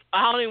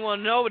 I don't even want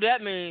to know what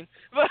that means.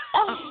 But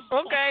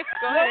okay,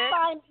 go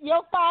ahead.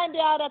 You'll find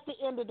out at the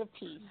end of the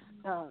piece.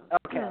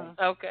 Okay.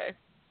 Okay.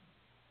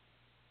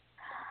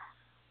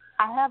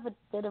 I have a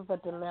bit of a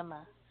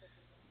dilemma.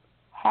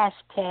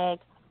 Hashtag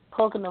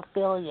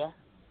pogonophilia.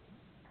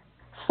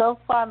 So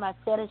far, my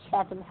fetish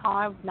hasn't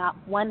harmed not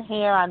one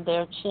hair on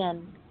their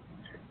chin,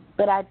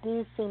 but I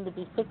do seem to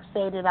be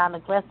fixated on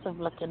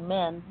aggressive-looking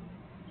men.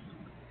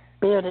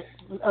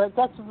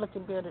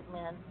 Aggressive-looking bearded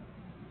men.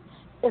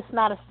 It's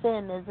not a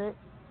sin, is it?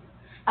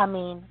 I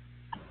mean,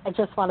 I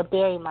just want to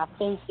bury my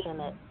face in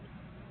it,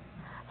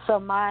 so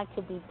mine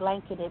could be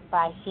blanketed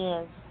by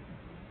his.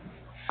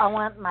 I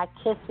want my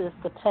kisses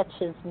to touch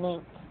his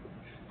mink,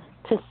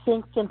 to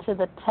sink into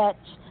the touch,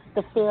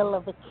 the feel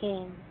of a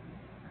king.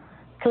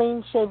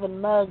 Clean-shaven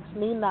mugs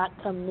need not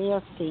come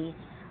near, see.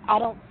 I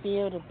don't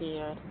fear the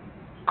beard.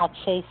 I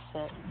chase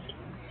it.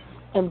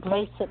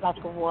 Embrace it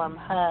like a warm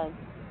hug.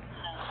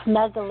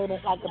 Snuggle in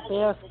it like a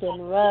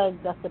bearskin rug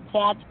that's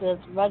attached to his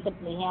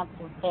ruggedly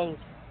handsome face.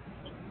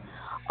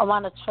 I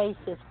want to trace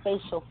his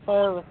facial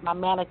fur with my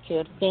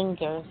manicured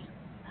fingers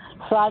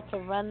so I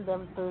can run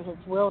them through his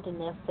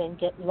wilderness and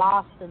get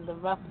lost in the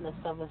roughness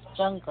of his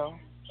jungle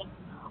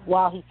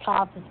while he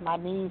causes my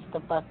knees to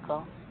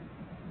buckle.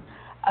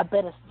 I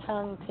bet his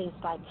tongue tastes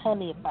like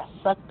honey if I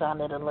sucked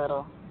on it a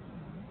little.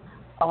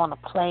 I want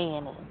to play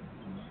in it,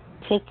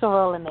 take a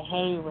roll in the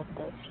hay with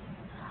it,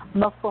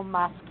 muffle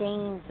my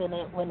screams in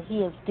it when he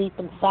is deep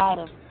inside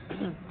of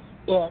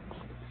it,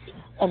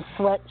 and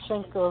sweat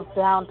trickles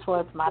down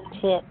towards my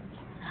tits.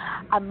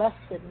 I must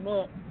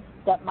admit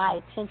that my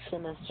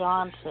attention is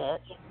drawn to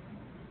it.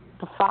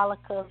 The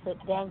follicles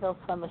that dangle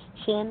from his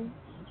chin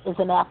is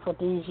an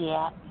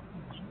aphrodisiac.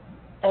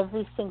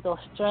 Every single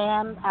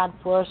strand I'd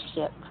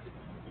worship.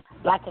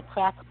 Like a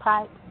crack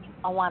pipe,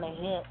 I want to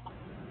hit.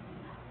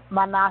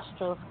 My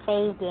nostrils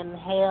crave to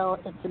inhale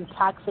its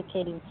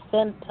intoxicating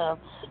scent of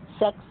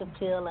sex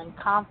appeal and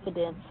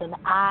confidence, and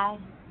I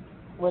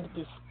would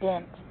be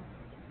spent.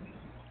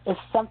 It's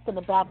something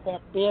about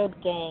that beard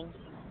gang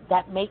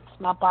that makes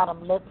my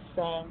bottom lip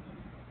sing.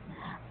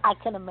 I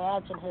can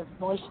imagine his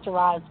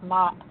moisturized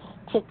mop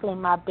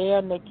tickling my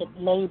bare naked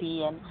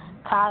lady and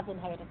causing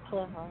her to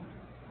quiver.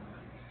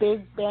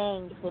 Big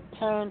bangs would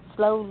turn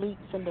slow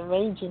leaks into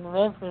raging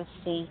rivers.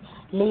 See,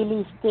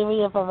 Lili's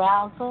theory of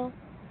arousal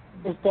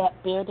is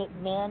that bearded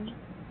men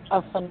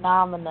are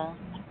phenomena.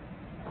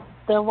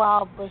 Their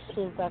wild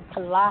bushes are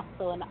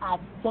colossal, and I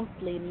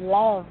simply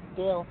love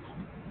Bill,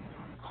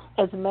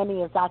 as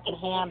many as I can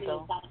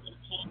handle,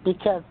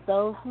 because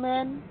those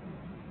men,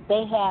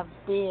 they have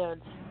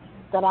beards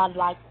that I'd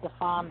like to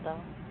fondle.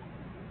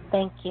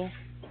 Thank you.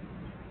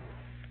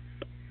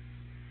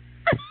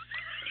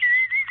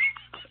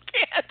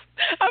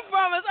 I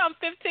promise I'm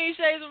 15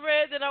 shades of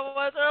red than I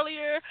was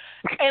earlier.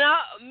 And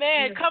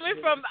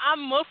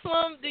I'm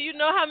Muslim. Do you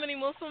know how many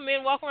Muslim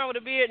men walk around with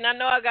a beard? And I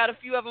know I got a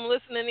few of them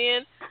listening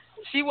in.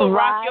 She will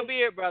rock your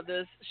beard,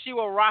 brothers. She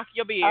will rock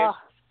your beard.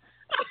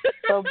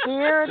 So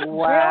beard,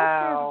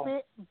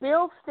 wow.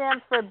 Bill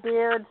stands for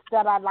beards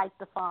that I like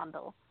to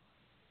fondle.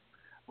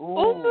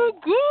 Oh,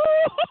 good.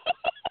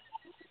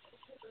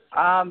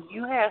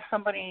 You had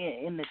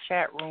somebody in the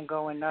chat room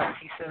going nuts.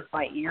 He says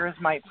my ears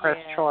might press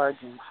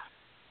charges.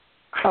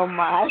 Oh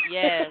my.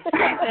 Yes.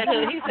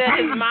 He said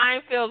his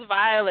mind feels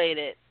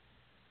violated.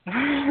 He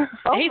said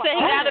he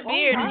got a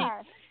beard.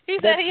 He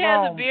said he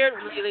has a beard,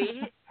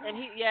 really, and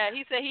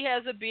he said he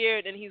has a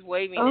beard and he's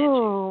waving at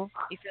you.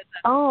 He said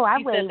that. I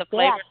he waved said the back.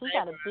 flavor. He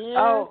got a beard.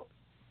 Oh,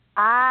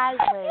 I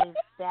waved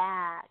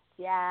back.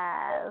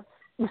 Yes.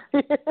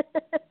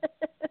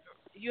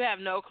 You have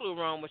no clue,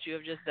 Rome, what you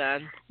have just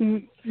done.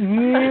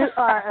 You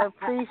are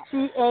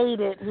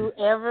appreciated,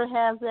 whoever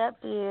has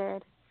that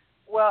beard.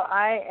 well,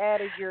 I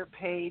added your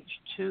page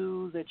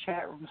to the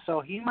chat room, so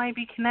he might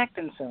be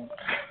connecting soon.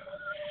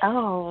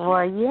 Oh,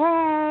 well,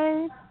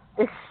 yay.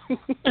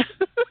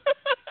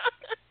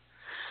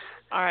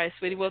 All right,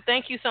 sweetie. Well,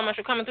 thank you so much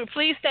for coming through.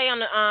 Please stay on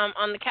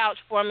the couch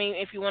for me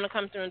if you want to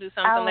come through and do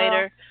something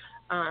later.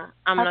 I'm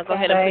gonna go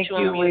ahead and put you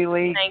on mute.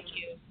 Lily. Thank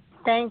you.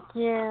 Thank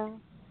you.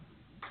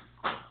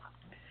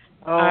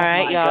 Oh, all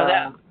right, my y'all.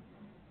 God.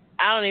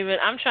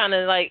 I'm trying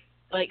to like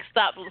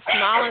stop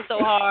smiling so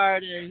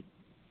hard, and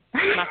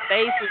my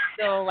face is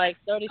still like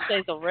 30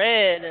 shades of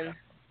red, and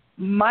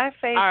My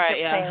face all right,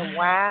 kept saying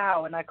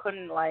wow, and I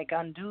couldn't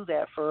undo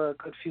that for a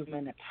good few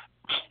minutes.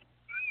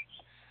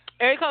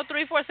 Area code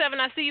 347,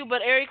 I see you,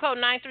 but area code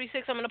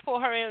 936, I'm going to pull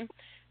her in.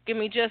 Give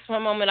me just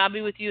one moment. I'll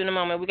be with you in a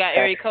moment. We got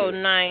area code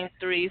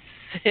 936.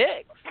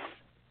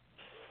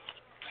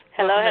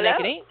 Hello.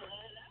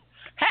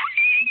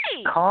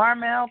 Hey!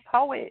 Carmel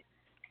Poet.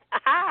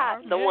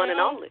 The one and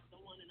only.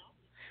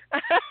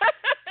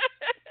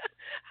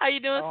 How you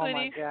doing, Oh,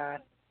 sweetie? my God.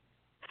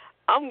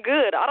 I'm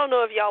good. I don't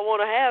know if y'all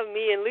want to have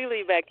me and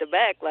Lily back to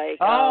back. Yeah.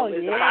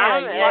 Is We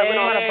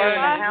want to burn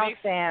the house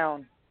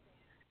down.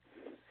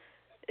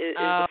 Is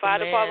the fire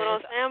department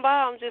on standby?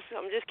 I'm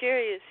just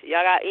curious.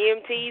 Y'all got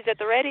EMTs at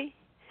the ready?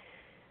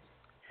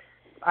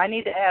 I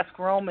need to ask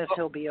Rome if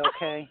he'll be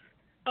okay.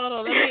 Hold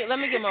on, let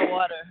me get my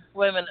water.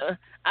 Wait a minute.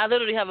 I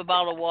literally have a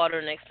bottle of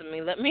water next to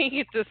me. Let me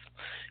get this,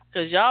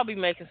 because y'all be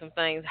making some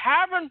things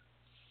happen.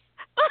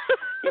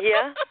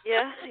 Yeah.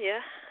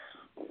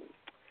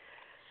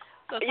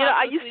 So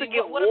I used to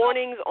get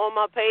warnings on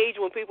my page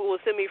when people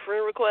would send me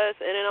friend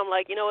requests, and then I'm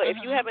like, you know what, if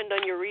you haven't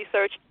done your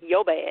research,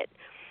 you're bad.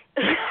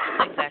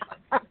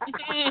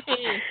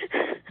 Exactly.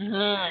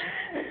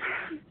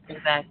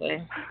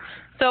 Exactly.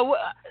 So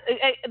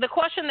the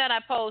question that I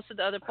posed to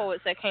the other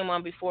poets that came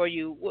on before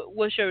you,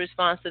 what's your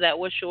response to that?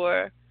 What's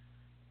your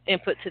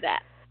input to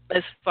that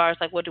as far as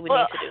what do we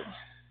need to do?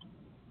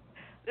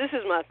 This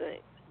is my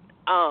thing.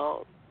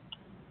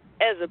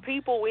 As a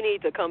people, we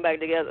need to come back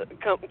together.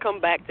 Come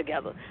back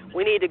together.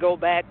 We need to go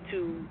back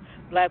to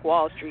Black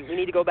Wall Street. We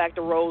need to go back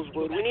to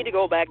Rosewood. We need to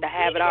go back to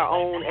have it our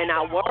own and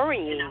not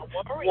worrying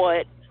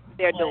what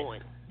they're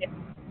doing.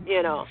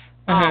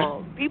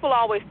 People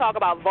always talk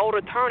about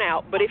voter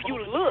turnout, but if you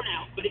look,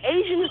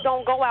 Asians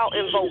don't go out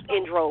and vote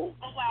in droves.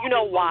 You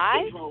know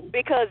why?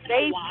 Because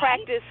they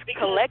practice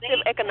collective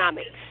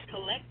economics.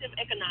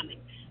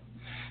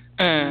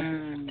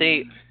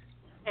 Deep.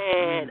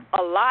 And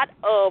a lot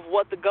of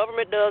what the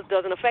government does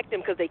doesn't affect them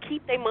because they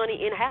keep their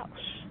money in-house.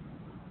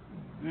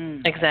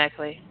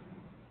 Exactly.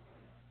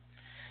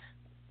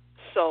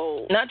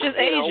 So not just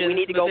Asians, we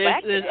need to go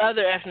back. There's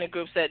other ethnic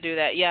groups that do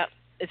that. Yeah,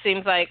 it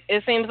seems like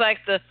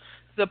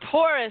the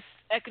poorest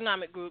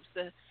economic groups,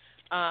 the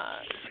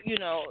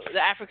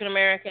African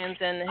Americans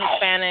and the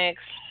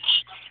Hispanics,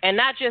 and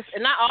not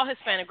all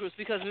Hispanic groups,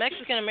 because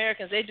Mexican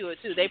Americans, they do it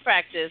too. They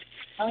practice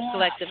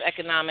collective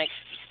economics.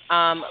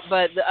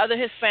 But the other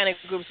Hispanic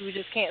groups, we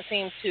just can't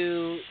seem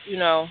to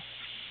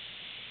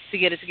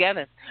get it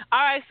together. All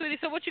right, sweetie.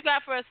 So what you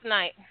got for us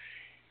tonight?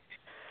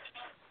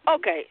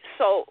 Okay,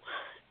 so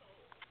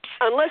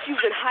unless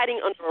you've been hiding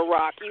under a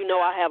rock,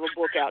 I have a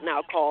book out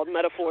now called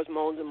Metaphors,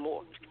 Moans, and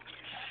More.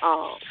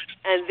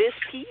 And this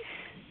piece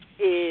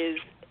is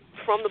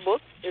from the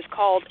book. It's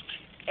called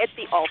At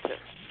the Altar.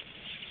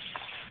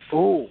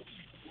 Ooh.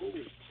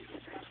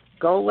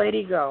 Go,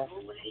 lady, go.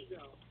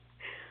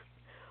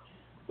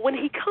 When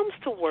he comes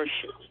to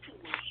worship,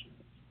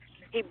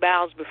 he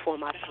bows before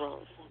my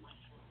throne.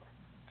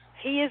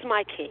 He is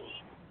my king,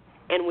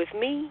 and with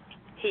me,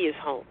 he is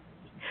home.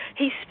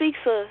 He speaks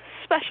a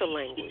special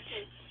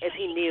language as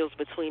he kneels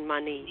between my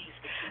knees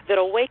that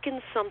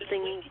awakens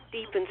something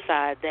deep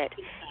inside that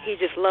he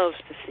just loves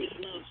to see.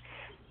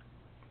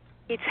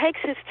 He takes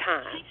his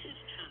time,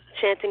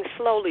 chanting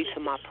slowly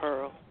to my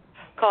pearl,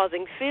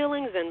 causing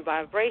feelings and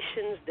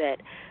vibrations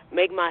that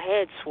make my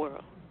head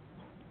swirl.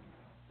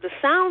 The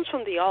sounds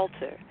from the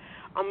altar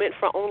are meant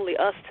for only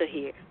us to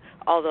hear,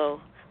 although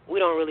we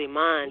don't really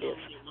mind if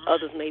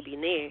others may be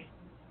near.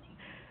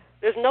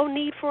 There's no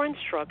need for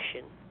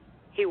instruction.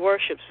 He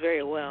worships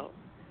very well.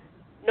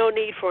 No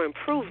need for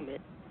improvement,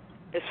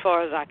 as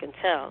far as I can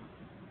tell.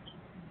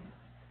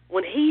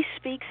 When he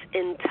speaks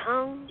in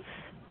tongues,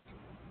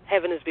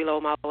 heaven is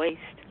below my waist.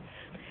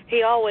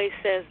 He always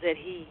says that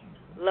he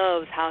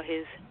loves how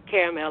his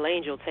caramel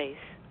angel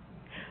tastes.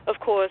 Of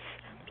course,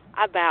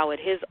 I bow at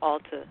his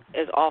altar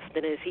as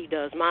often as he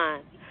does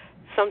mine,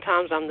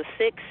 Sometimes I'm the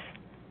 6,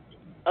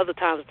 other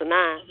times the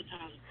 9.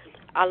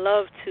 I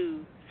love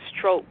to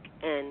stroke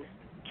and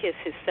kiss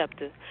his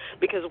scepter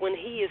because when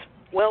he is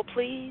well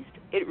pleased,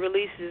 it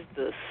releases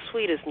the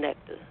sweetest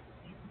nectar.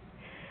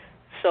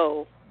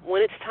 So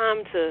when it's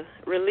time to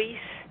release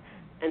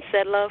and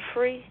set love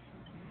free,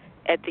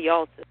 at the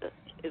altar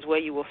is where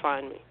you will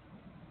find me.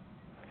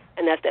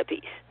 And that's that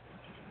piece.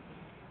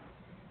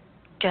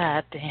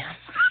 God damn.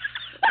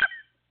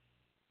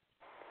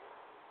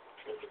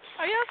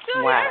 Are y'all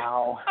still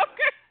Wow. here?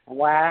 Okay.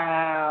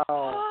 Wow.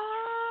 Oh.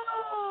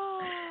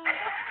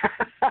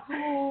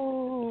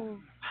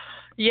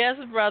 Yes,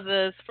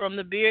 brothers, from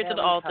the beard to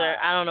the altar.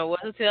 hot. I don't know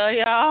what to tell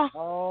y'all.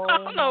 Oh. I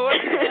don't know what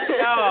to tell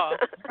y'all.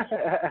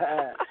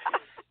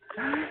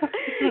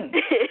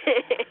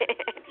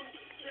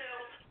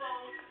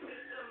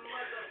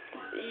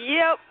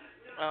 Yep.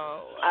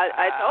 Oh, wow.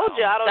 I told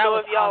you. I don't know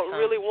if y'all awesome.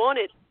 really want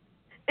it.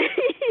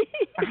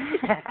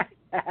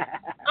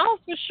 Oh,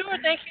 for sure.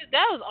 Thank you.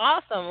 That was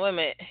awesome. Wait a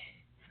minute.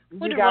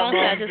 What You the got wrong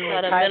wrong side? I just doing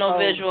had a mental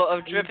typos. visual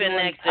of You dripping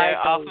doing nectar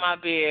off typos. my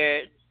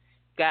beard.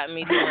 Got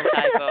me doing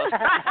typos.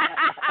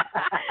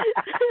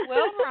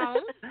 Well,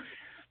 wrong.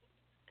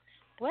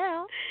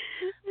 Well,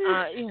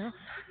 you know.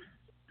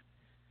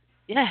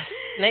 Yes.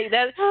 I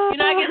get so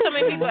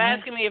many people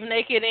asking me if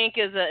Naked Ink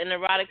is an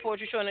erotic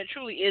poetry show, and it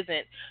truly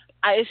isn't.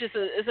 It's just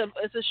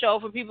it's a show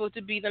for people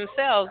to be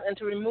themselves and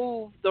to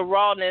remove the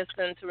rawness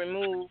and to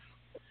remove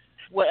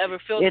whatever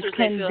filters It's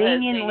they feel has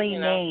conveniently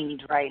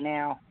named right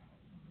now.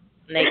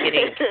 Naked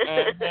Ink.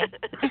 Mm-hmm.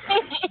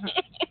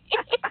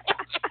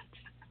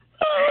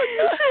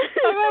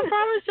 I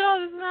promise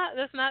y'all,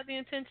 that's not the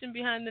intention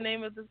behind the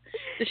name of the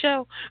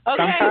show.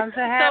 Okay. Sometimes it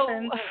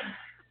happens.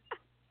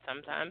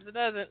 Sometimes it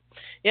doesn't.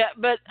 Yeah,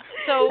 but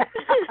so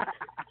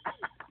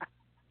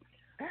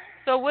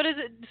what is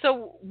it?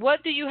 So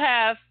what do you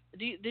have?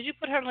 Did you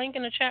put her link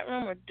in the chat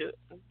room or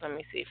let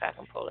me see if I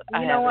can pull it.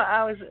 You know what?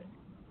 I was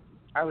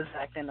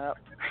acting up.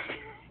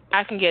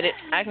 I can get it.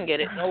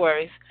 No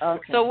worries.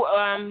 Okay. So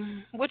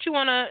what you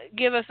want to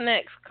give us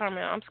next,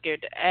 Carmel? I'm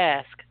scared to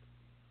ask.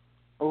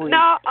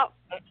 No,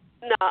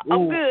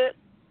 I'm good.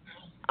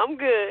 I'm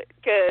good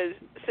because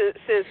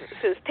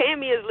since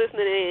Tammy is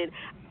listening in,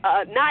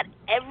 not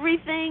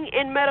everything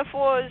in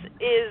metaphors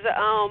is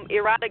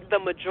erotic. The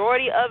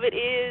majority of it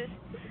is,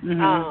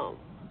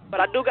 but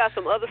I do got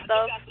some other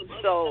stuff.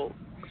 So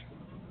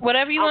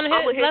whatever you want to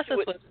hit, bless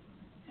us with.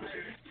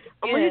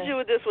 I'm gonna hit you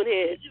with this one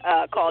here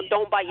called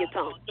 "Don't Bite Your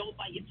Tongue."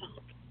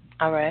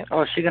 All right.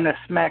 Oh, she's gonna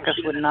smack us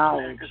with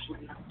knowledge.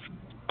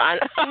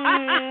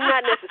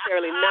 Not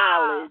necessarily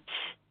knowledge.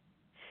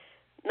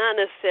 Not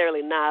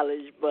necessarily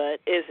knowledge, but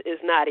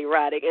it's not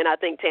erotic, and I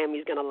think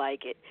Tammy's gonna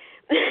like it.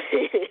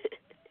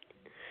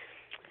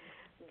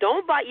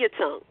 Don't bite your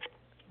tongue.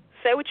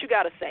 Say what you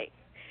gotta say.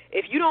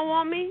 If you don't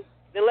want me,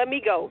 then let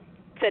me go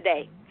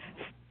today.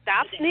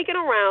 Stop sneaking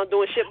around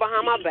doing shit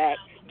behind my back.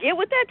 Get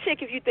with that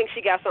chick if you think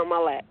she got something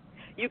on my lap.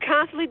 You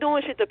constantly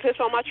doing shit to piss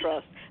on my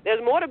trust.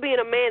 There's more to being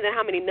a man than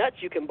how many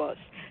nuts you can bust.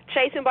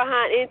 Chasing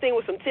behind anything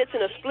with some tits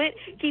and a split,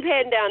 keep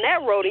heading down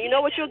that road, and you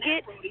know what you'll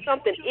get?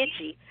 Something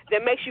itchy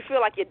that makes you feel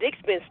like your dick's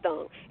been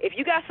stung. If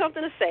you got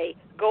something to say,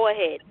 go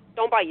ahead.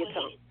 Don't bite your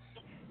tongue.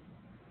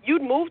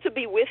 You'd move to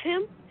be with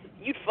him?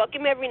 You'd fuck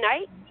him every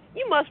night?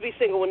 You must be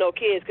single with no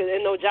kids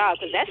and no job,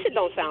 because that shit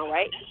don't sound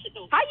right.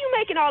 How you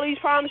making all these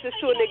promises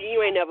to a nigga you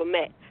ain't never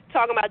met?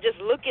 Talking about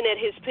just looking at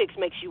his pics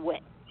makes you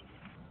wet.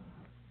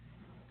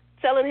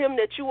 Telling him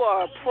that you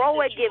are a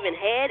pro at giving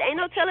head. Ain't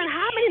no telling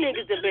how many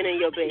niggas that been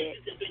in your bed.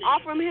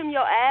 Offering him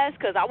your ass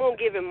because I won't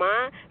give him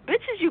mine.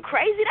 Bitches, you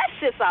crazy? That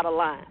shit's out of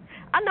line.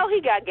 I know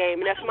he got game,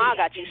 and that smile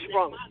got you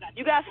sprung.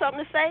 You got something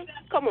to say?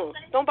 Come on,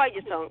 don't bite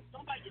your tongue.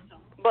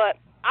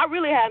 But I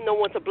really have no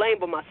one to blame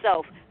but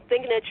myself.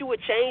 Thinking that you would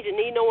change and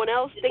need no one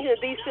else. Thinking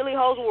that these silly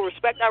hoes will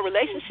respect our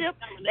relationship.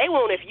 They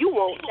won't if you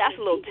won't. That's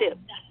a little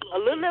tip. A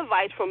little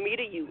advice from me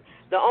to you.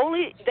 They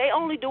only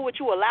do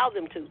what you allow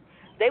them to.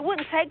 They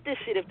wouldn't take this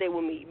shit if they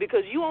were me,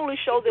 because you only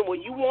show them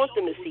what you want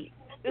them to see.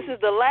 This is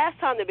the last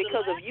time that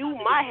because of you,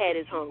 my head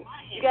is hung.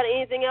 You got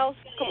anything else?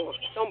 Come on,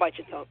 don't bite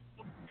your tongue.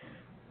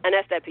 And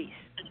that's that piece.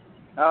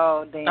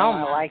 Oh, damn,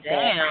 I like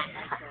that.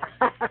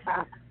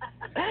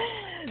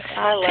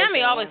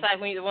 Tammy always like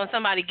when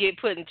somebody get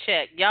put in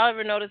check. Y'all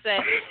ever notice that?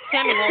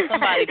 Tammy wants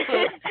somebody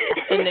put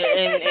in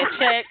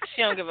check.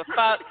 She don't give a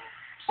fuck.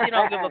 She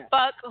don't give a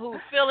fuck whose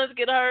feelings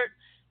get hurt.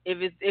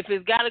 If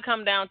it's got to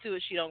come down to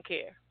it, she don't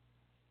care.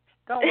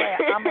 Don't worry,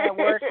 I'm at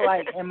work,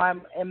 like, and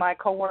my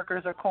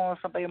coworkers are calling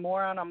somebody a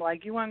moron. I'm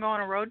like, you want to go on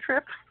a road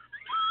trip?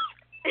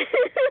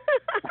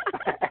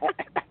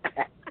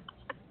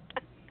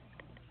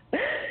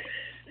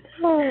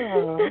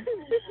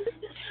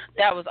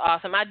 That was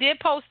awesome. I did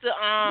post the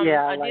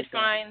I did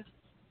find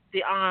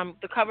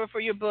the cover for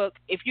your book.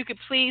 If you could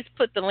please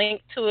put the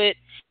link to it,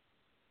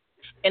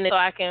 and so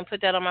I can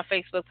put that on my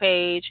Facebook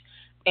page.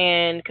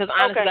 And because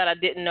honestly, that I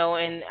didn't know,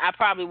 and I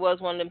probably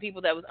was one of them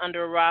people that was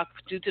under a rock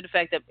due to the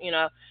fact that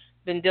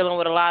been dealing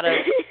with a lot of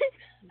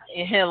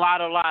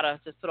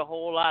just put a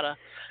whole lot of,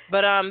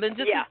 but been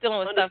just dealing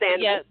with stuff. But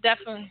yeah,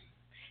 definitely.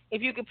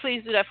 if you could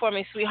please do that for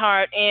me,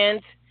 sweetheart.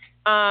 And,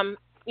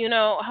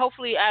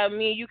 hopefully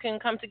me and you can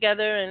come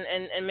together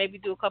and maybe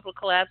do a couple of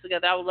collabs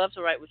together. I would love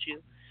to write with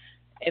you,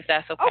 if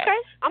that's okay. Okay,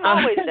 I'm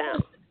always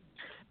down.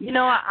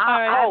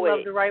 I'd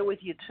love to write with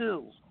you,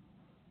 too.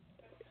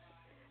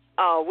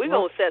 Oh, we're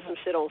going to set some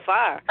shit on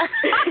fire.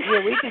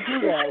 Yeah, we could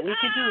do that.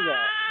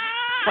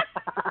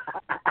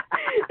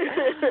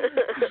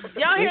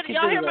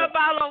 Y'all hear my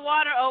bottle of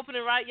water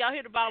opening, right? Y'all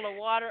hear the bottle of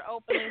water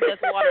opening?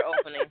 That's water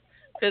opening.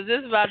 Because this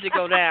is about to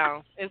go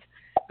down. It's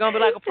going to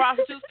be like a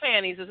prostitute's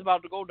panties. It's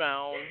about to go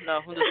down. No,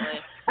 I'm just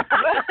saying.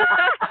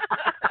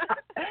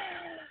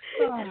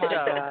 Oh, my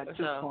God.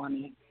 Too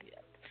funny.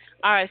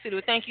 All right,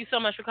 Sudie, thank you so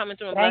much for coming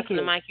through and blessing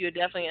the mic. You're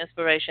definitely an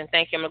inspiration.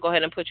 Thank you. I'm going to go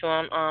ahead and put you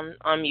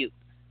on mute.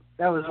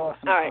 That was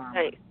awesome. All right,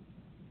 thanks.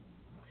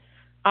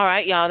 All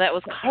right, y'all. That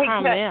was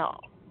Carmel.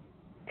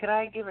 Could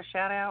I give a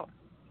shout-out?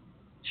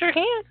 Sure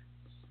can.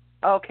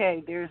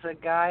 Okay, there's a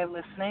guy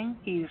listening.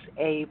 He's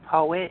a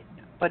poet,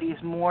 but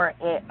he's more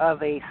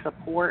of a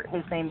support.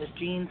 His name is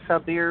Gene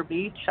Sabir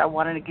Beach. I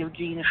wanted to give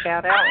Gene a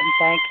shout-out and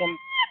thank him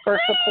for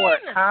support,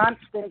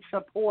 constant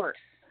support.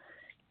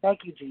 Thank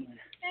you, Gene.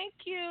 Thank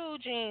you,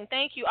 Gene.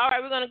 Thank you. All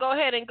right, we're going to go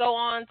ahead and go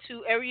on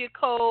to area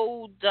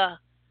code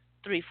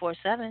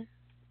 347.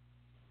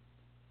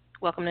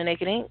 Welcome to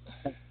Naked Ink.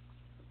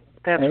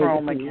 That's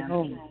Rome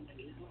again.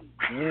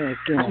 Yeah, it's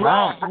been a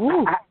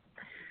while.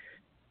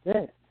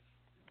 Yeah.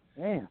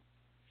 Damn.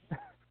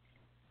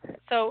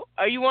 So,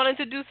 are you wanting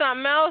to do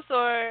something else,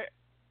 or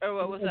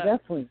what was that?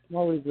 Definitely. I'm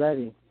always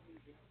ready.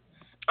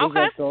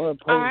 Okay. All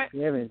right.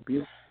 Yeah, man.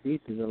 Beautiful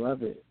pieces. I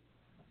love it.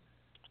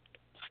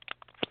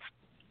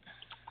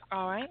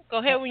 All right. Go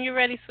ahead when you're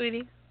ready,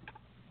 sweetie.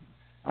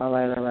 All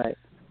right.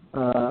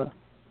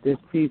 This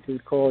piece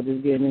is called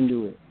Just Getting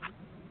Into It.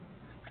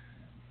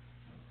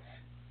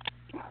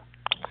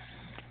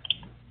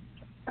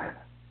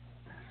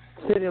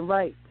 Sitting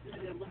right.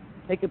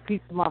 Take a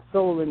piece of my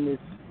soul in this.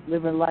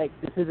 Living life.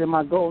 This isn't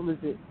my goal, is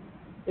it?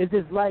 Is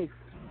this life?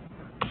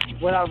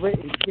 What I've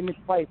written, skim it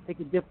twice. Take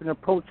a different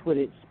approach with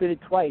it. Spit it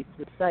twice.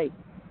 Recite.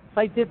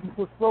 Fight different,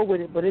 go slow with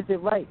it, but is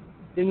it right?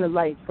 Dim the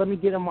lights. Let me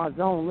get in my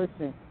zone.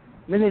 Listen.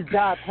 Minutes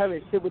die,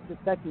 perish. Sit with the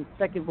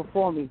second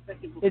before me.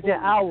 Is it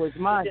hours?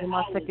 Mine in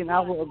my second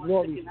hour of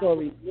glory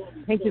story.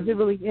 Paint is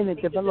really in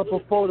it. Develop a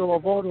photo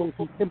of all those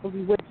who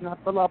simply wish, and I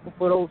fell off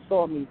before those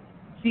saw me.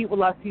 Cheat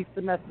will I cease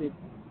the message.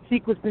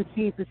 Sequence and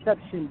seen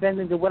perception,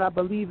 bending to what I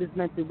believe is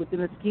meant to.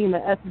 Within a scheme,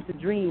 an essence, a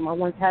dream. I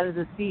once had as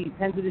a seed,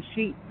 tended a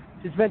sheep.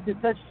 Just vented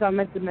such as I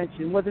meant to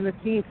mention. Wasn't a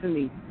scene for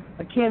me.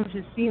 A canvas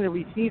of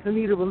scenery, seen for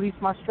me to release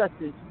my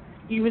stresses.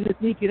 Even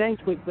if naked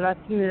and quick, but I've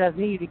seen it as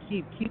needed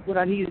to keep what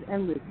I needed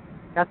endless.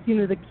 I've seen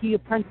it as a key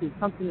apprentice,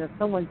 something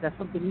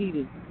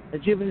needed. A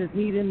driven is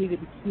needed me to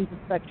be keen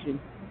perfection.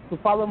 So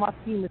follow my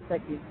scheme a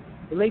second.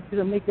 Relate to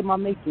the making my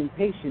making,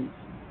 patience.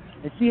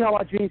 And see how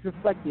our dreams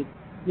reflected.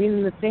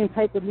 Meaning the same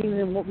type of meaning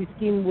in what we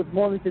scheme with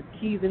more than just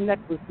keys and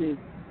necklaces,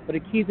 but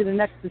the keys to the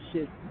next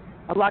shit.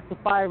 I locked the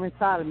fire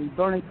inside of me,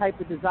 burning type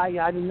of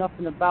desire I knew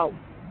nothing about.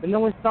 But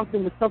knowing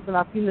something was something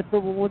I seen the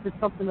silver wasn't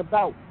something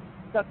about.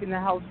 Stuck in the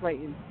house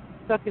writing,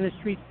 stuck in the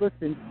streets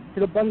listening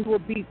to the bundle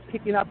of beats,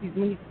 kicking out these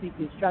mini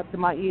speakers, strapped to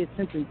my ear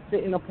sentence,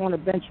 sitting up on a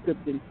bench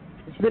scripting.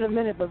 It's been a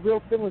minute, but real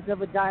feelings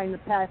never die in the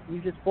past, and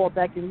you just fall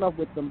back in love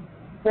with them.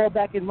 Fall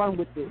back and run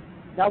with it.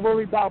 Not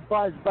worry about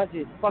buzz,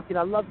 budget. Fuck it,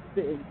 I love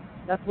spitting.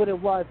 That's what it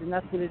was, and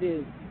that's what it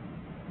is.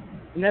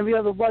 And every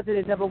other was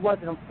it never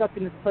wasn't. I'm stuck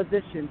in this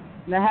position,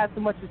 and I have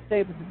so much to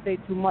say, but to say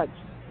too much.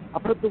 I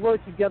put the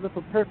words together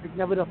for perfect,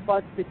 never the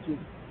fudge stitches.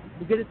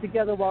 We get it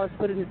together while it's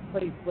put in its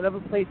place. Whatever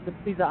place to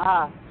please the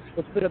eye,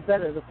 let's fit it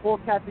better. The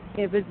forecaster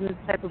can't vision this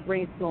type of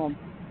brainstorm.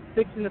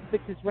 Fixing the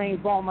fixes rain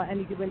bomb on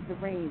any given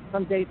terrain.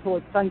 Sunday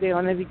towards Sunday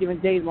on every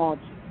given day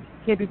launch.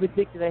 Can't be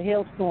predicted. A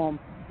hailstorm,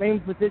 rain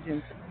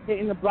precision,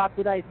 hitting the block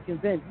with ice,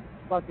 convinced.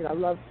 Fuck it, I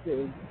love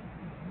spitting.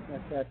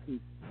 That's that piece.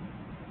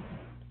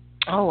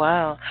 Oh,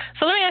 wow.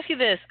 So let me ask you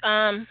this.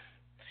 I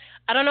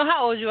don't know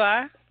how old you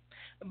are,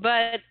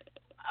 but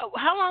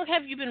how long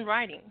have you been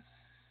writing?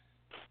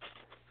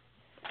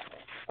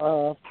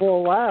 For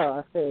a while.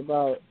 I say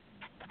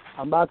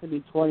I'm about to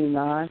be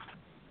 29.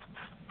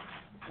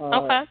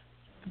 Okay.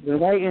 Been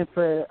writing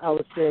for, I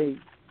would say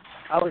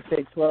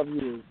 12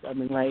 years. I've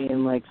been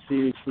writing, like,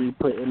 seriously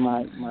putting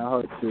my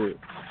heart to it.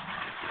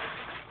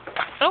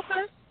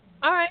 Okay.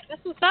 All right, that's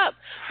what's up.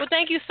 Well,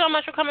 thank you so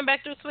much for coming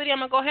back through, sweetie. I'm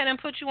going to go ahead and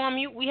put you on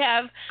mute. We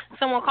have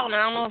someone calling.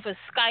 I don't know if it's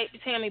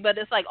Skype, Tammy, but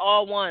it's like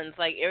all ones.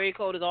 Like area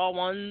code is all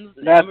ones.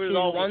 Number is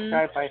all ones.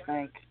 Skype, I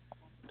think.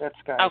 That's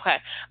Skype. Okay.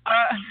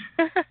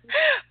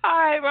 All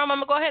right, Rom, I'm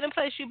going to go ahead and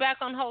place you back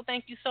on hold.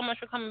 Thank you so much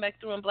for coming back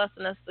through and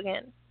blessing us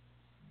again.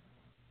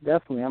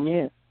 Definitely, I'm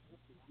here.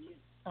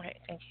 All right,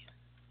 thank you.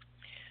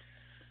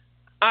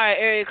 All right,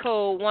 area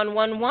code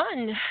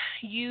 111.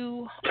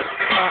 You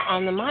are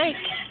on the mic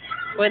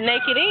with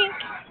Naked Ink.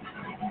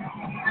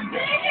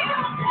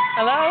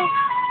 Hello?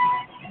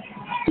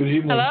 Good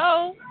evening.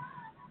 Hello?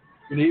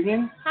 Good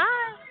evening.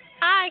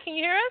 Hi, can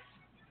you hear us?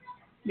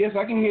 Yes,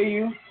 I can hear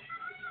you.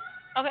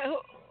 Okay,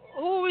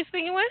 who are we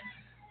speaking with?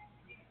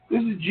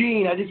 This is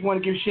Gene. I just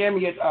want to give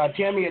Tammy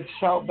a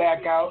shout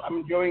back out. I'm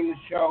enjoying the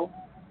show.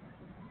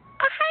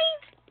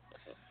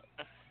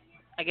 Hi.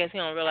 I guess he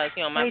don't realize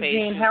he on my page.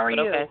 Hey, Gene, how are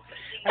you? Okay.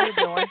 How you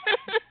doing?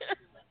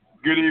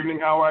 Good evening.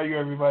 How are you,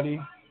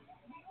 everybody?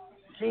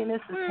 Gene,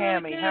 this is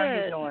Tammy. How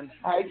are you doing?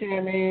 Hi,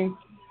 Tammy.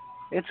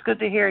 It's good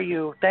to hear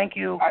you. Thank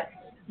you.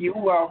 You're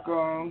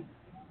welcome.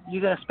 You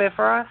going to spit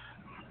for us?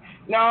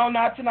 No,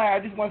 not tonight. I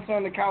just want to sit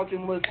on the couch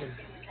and listen.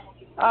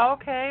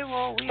 Okay,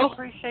 well, we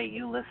appreciate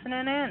you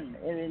listening in.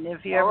 And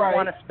if you ever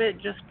want to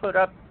spit, just put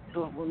up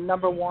the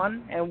number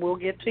 1, and we'll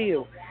get to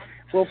you.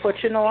 We'll put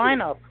you in the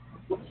lineup.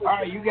 All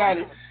right, you got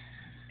it.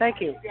 Thank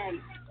you.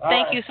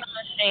 Thank you so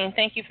much, Shane.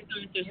 Thank you for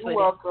coming through, sweetie. You're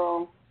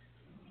welcome.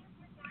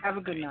 Have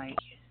a good night.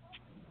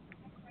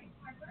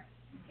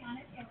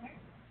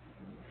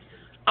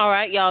 All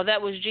right, y'all.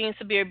 That was Gene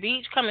Sabir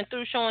Beach coming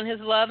through, showing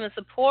his love and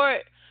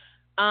support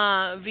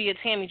via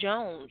Tammy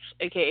Jones,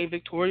 a.k.a.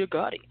 Victoria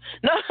Gotti.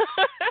 No.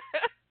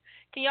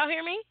 Can y'all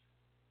hear me?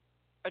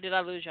 Or did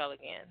I lose y'all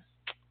again?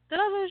 Did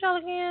I lose y'all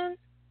again?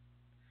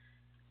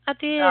 I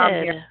did.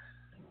 I'm here.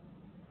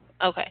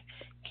 Okay.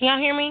 Can y'all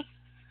hear me?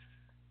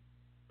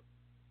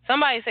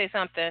 Somebody say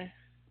something.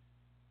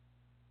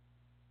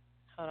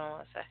 Hold on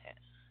 1 second.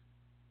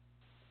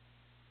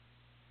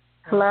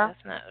 Hello? Oh,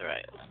 that's not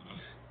right.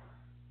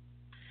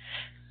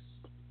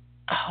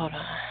 Hold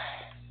on.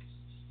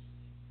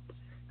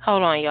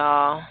 Hold on,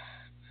 y'all.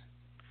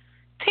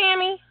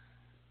 Tammy?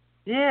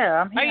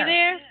 Yeah, I'm here. Are you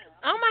there?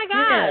 Oh, my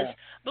gosh. Yeah.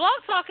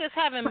 Blog Talk is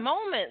having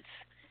moments.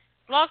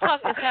 Blog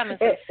Talk is having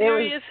some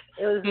serious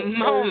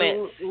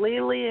moments. It was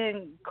Lily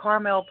and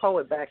Carmel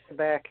Poet back to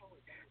back.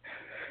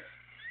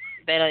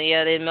 They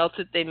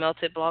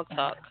melted Blog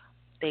Talk.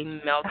 They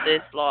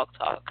melted Blog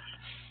Talk.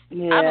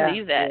 Yeah, I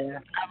believe that. Yeah.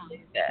 I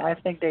believe that. I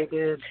think they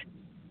did.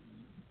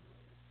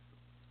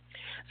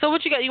 So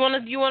what you got? You wanna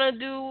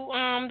do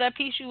that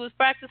piece you was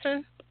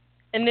practicing,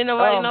 and then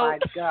nobody knows?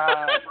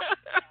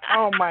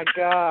 Oh my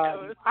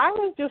god! I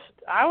was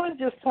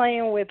just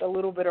playing with a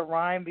little bit of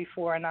rhyme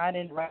before, and I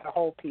didn't write a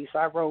whole piece.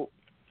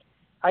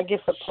 I guess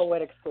a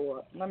poetic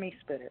thought. Let me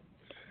spit it.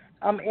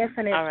 I'm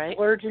infinite,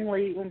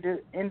 splurgingly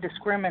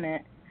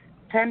indiscriminate,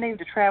 tending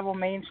to travel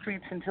main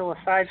streets until a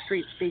side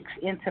street speaks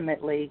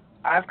intimately.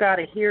 I've got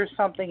to hear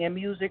something in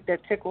music that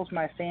tickles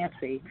my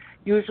fancy.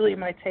 Usually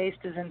my taste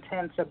is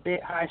intense, a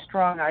bit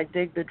high-strung. I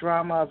dig the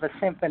drama of a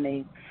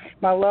symphony.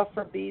 My love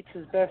for beats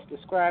is best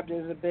described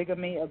as a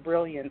bigamy of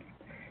brilliance.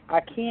 I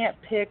can't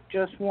pick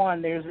just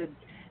one. There's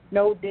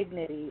no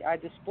dignity. I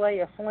display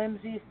a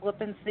flimsy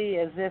flippancy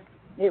as if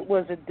it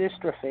was a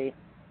dystrophy.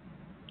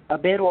 A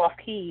bit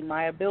off-key,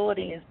 my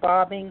ability is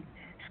bobbing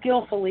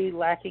skillfully,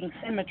 lacking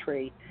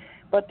symmetry.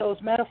 But those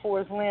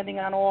metaphors landing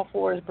on all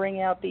fours bring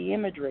out the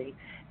imagery.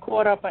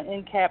 Caught up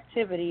in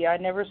captivity, I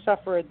never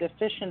suffer a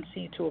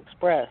deficiency to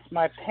express.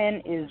 My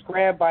pen is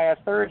grabbed by a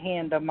third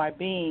hand of my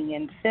being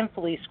and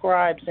simply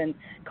scribes in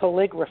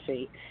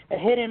calligraphy. A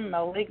hidden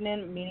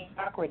malignant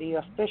mediocrity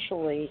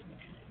officially,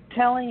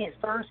 telling it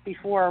first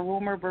before a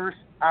rumor bursts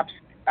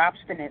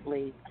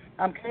obstinately.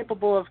 I'm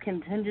capable of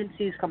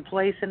contingencies,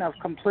 complacent of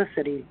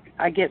complicity.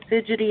 I get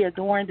fidgety,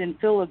 adorned in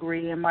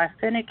filigree, and my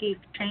finicky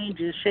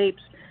changes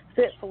shapes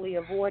fitfully,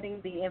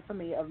 avoiding the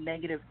infamy of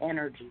negative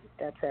energy.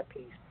 That's that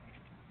piece.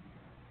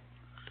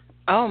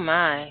 Oh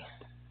my.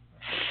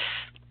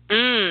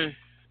 Y'all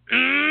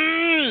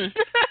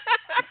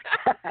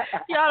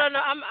don't know.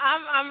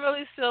 I'm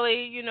really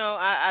silly. You know,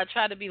 I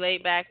try to be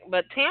laid back,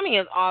 but Tammy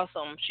is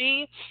awesome.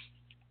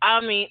 I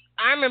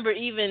remember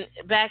even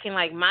back in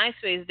like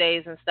MySpace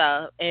days and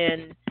stuff,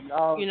 and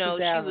you know,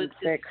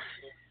 2006.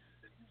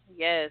 she would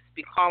just,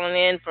 be calling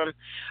in from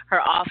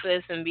her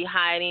office and be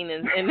hiding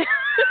and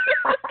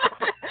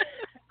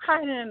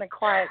hiding in a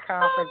quiet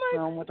conference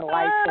room with the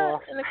lights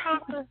off. In the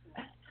conference.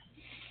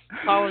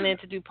 Calling in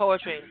to do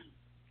poetry.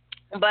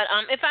 But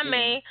if I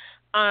may,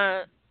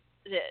 no,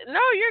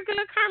 you're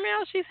good,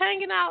 Carmel. She's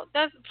hanging out.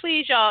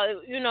 Please,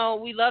 y'all. You know,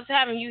 we loved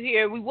having you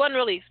here. We wasn't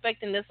really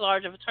expecting this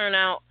large of a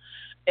turnout.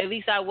 At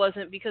least I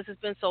wasn't, because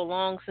it's been so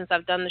long since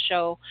I've done the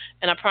show,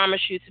 and I promise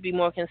you to be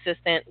more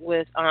consistent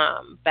with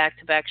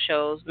back-to-back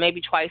shows,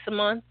 maybe twice a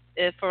month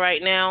for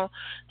right now,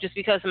 just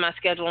because of my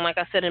schedule. And like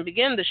I said in the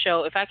beginning of the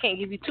show, if I can't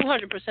give you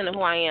 200% of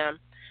who I am,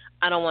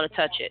 I don't want to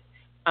touch it.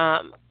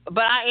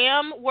 But I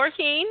am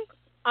working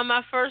on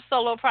my first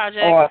solo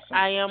project. Awesome.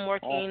 I am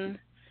working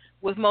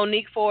with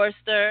Monique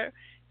Forrester,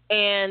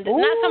 and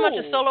not so much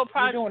a solo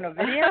project. You're doing a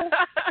video?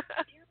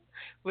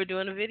 We're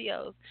doing the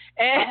videos.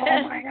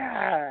 And, oh my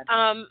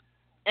God.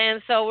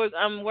 And so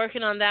I'm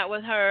working on that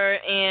with her.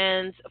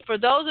 And for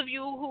those of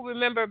you who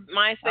remember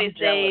MySpace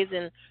days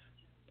and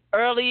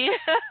early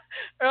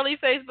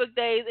Facebook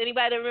days,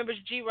 anybody that remembers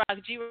G-Rock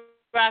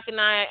and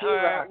I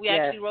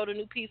actually wrote a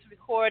new piece,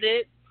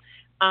 recorded.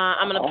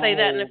 I'm going to play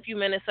that in a few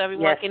minutes so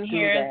everyone can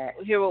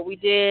hear what we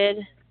did.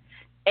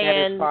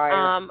 And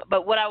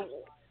but what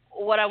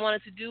I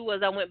wanted to do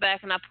was I went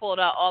back and I pulled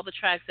out all the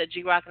tracks that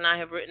G-Rock and I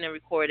have written and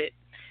recorded.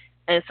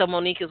 And so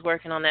Monique is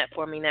working on that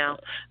for me now.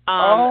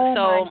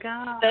 my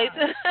God.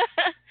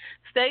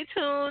 Stay stay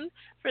tuned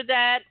for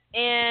that,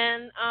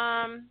 and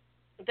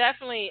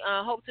definitely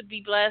hope to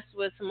be blessed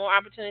with some more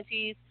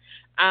opportunities.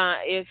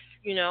 If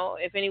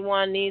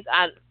anyone needs,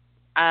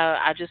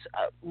 I just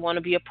want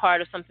to be a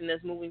part of something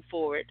that's moving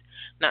forward,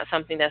 not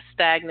something that's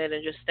stagnant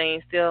and just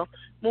staying still.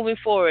 Moving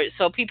forward.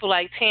 So people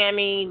like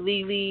Tammy,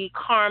 Lily,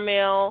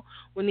 Carmel,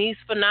 when these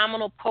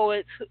phenomenal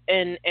poets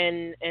and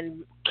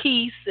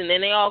Keith, and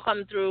then they all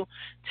come through,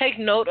 take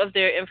note of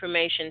their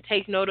information.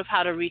 Take note of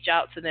how to reach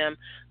out to them,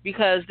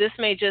 because this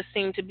may just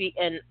seem to be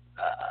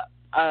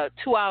a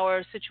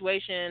 2-hour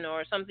situation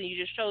or something you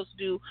just chose to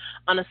do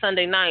on a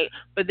Sunday night,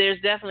 but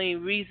there's definitely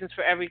reasons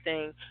for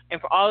everything. And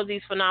for all of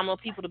these phenomenal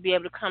people to be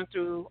able to come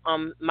through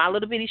my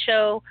little bitty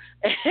show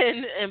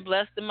and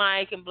bless the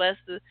mic and bless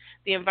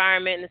the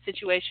environment and the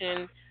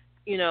situation,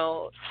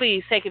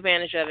 please take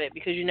advantage of it,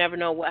 because you never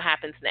know what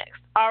happens next.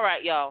 All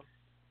right, y'all.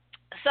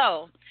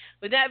 So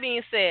with that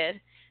being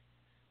said,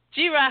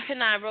 G-Rock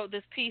and I wrote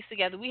this piece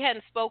together. We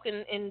hadn't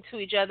spoken to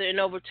each other in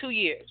over 2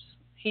 years.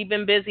 He'd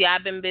been busy.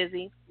 I've been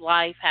busy.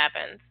 Life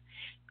happens.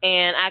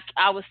 And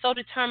I was so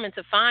determined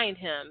to find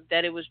him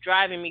that it was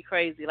driving me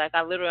crazy. Like,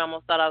 I literally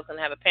almost thought I was going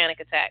to have a panic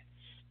attack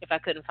if I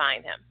couldn't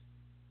find him.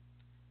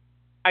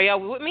 Are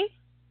y'all with me?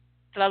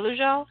 Did I lose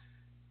y'all?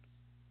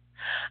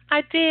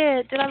 I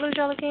did. Did I lose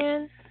y'all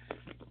again?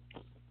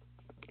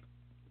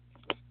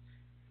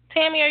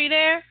 Tammy, are you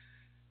there?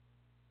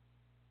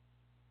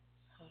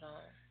 Hold on.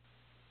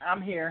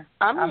 I'm here.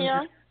 I'm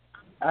here.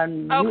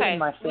 I'm muting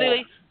myself.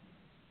 Lily.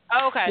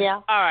 Okay.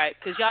 Yeah. All right.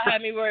 Because y'all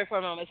had me worried for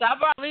a moment. So I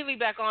brought Lily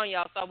back on,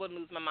 y'all, so I wouldn't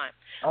lose my mind.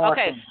 Awesome.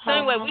 Okay. So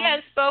anyway, we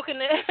hadn't spoken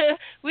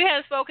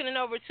in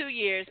over 2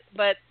 years.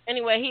 But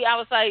anyway, I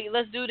was like,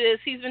 let's do this.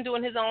 He's been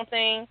doing his own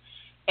thing.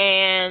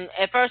 And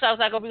at first I was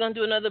like, we're going to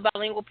do another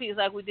bilingual piece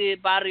like we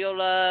did Barrio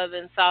Love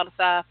and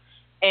Salsa.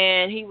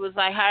 And he was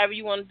like, however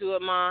you want to do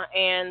it, Ma.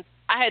 And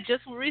I had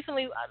just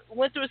recently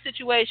went through a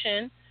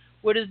situation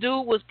where this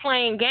dude was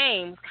playing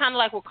games, kind of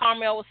like what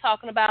Carmel was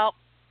talking about.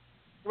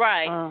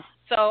 Right.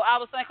 So I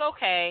was like,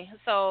 okay.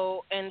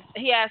 So, and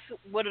he asked,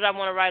 what did I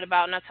want to write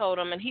about? And I told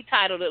him, and he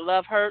titled it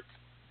Love Hurts.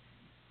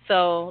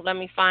 So let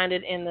me find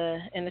it in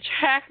the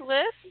track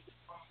list.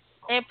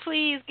 And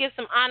please give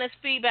some honest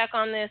feedback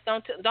on this.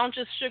 Don't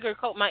just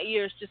sugarcoat my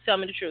ears. Just tell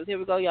me the truth. Here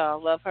we go,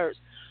 y'all. Love Hurts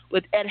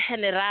with El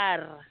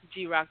General,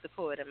 G-Rock the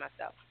Poet, and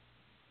myself.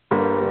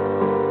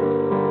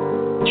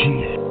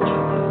 Gee,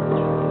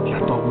 I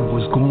thought we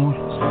was going.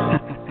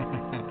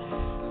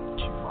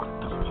 G-Rock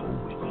the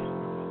Poet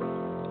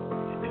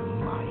and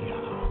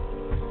Maiyah.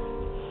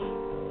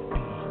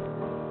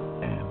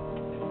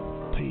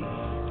 BMP,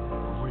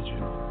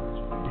 original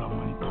Blood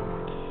Money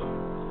Poets.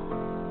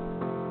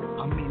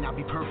 I may not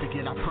be perfect,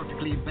 yet I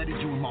perfectly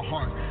embedded you in my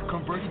heart.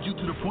 Converted you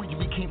to the point you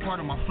became part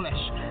of my flesh.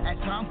 At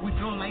times we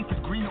feel life is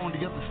greener on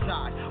the other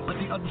side, but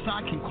the other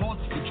side can cause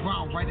us to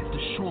drown right at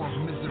the shore of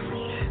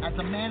misery. As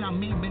a man, I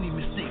made many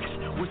mistakes,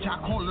 which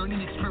I call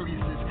learning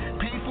experiences.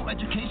 Painful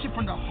education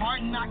from the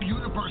hard knock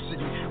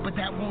university, but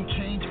that won't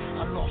change.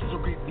 I lost a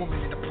great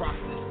woman in the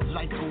process.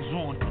 Life goes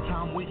on,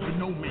 time waits for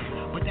no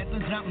man, but that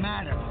does not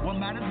matter.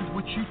 What matters is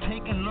what you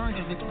take and learn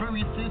as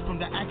experiences from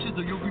the actions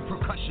of your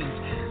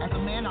repercussions. As a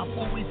man, I've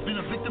always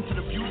been a victim to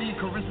the beauty and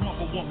charisma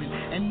of a woman,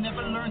 and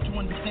never learned to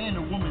understand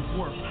a woman's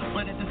worth.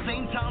 But at the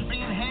same time,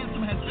 being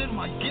handsome has been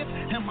my gift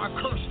and my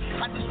curse.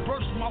 I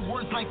disperse my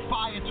words like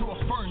fire to a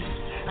furnace.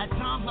 At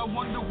times I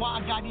wonder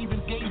why God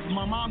even gave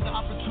my mom the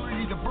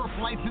opportunity to birth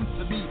life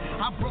into me.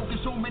 I've broken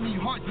so many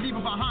hearts,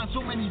 leaving behind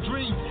so many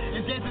dreams.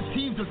 And then it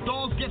seems the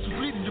dogs get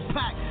leading the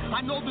pack. I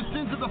know the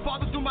sins of the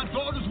father through my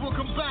daughters will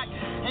come back.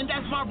 And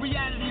that's my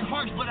reality,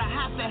 harsh, but I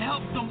have to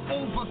help them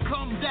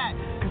overcome that.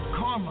 Cause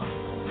karma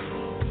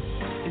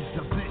is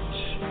the bitch,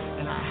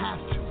 and I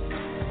have to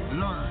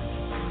learn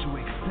to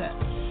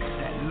accept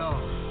that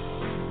love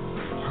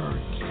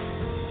hurts.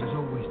 There's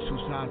always two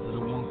sides of the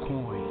one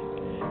coin,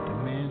 the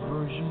man's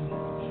version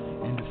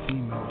and the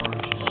female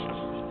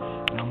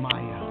version. Now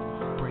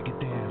Maiyah, break it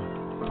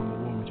down from a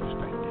woman's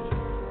perspective.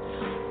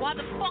 Why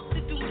the fuck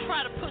did dude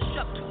try to push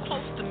up too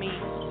close to me?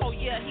 Oh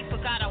yeah, he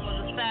forgot I was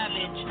a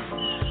savage.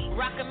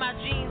 Rocking my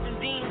jeans and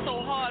being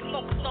so hard,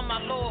 focused on my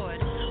lord,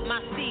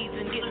 my seeds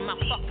and getting my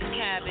fucking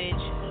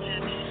cabbage.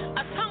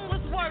 A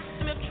tongueless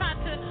wordsmith tried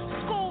to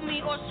school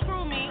me or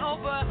screw me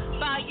over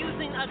by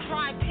using a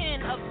dry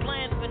pen of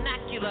bland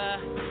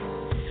vernacular.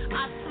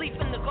 I sleep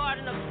in the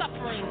garden of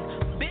suffering.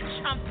 Bitch,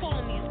 I'm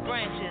pulling these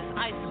branches,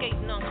 ice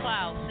skating on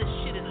clouds. This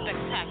shit is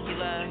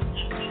spectacular.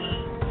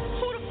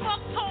 Who the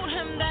fuck told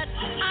him that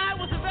I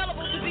was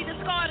available to be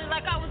discarded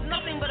like I was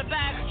nothing but a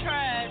bag of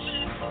trash?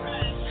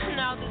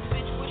 Now this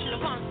bitch wishing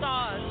upon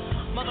stars.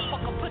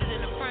 Motherfucker, put it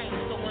in a frame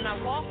so when I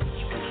walk,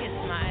 you can kiss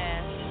my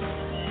ass.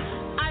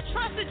 I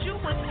trusted you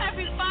with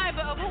every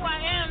fiber of who I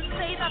am.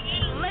 Stayed up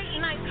late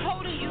nights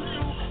holding you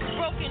through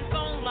broken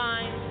phone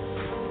lines.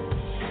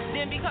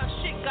 Then because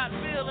shit got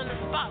real and the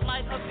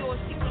spotlight of your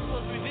secrets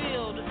was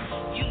revealed,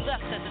 you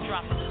left at the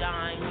drop of a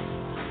dime.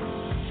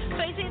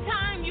 Facing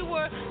time, you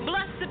were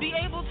blessed to be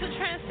able to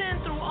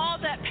transcend through all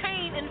that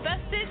pain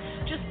invested,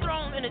 just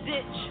thrown in a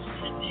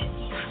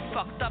ditch.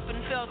 Fucked up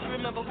and failed to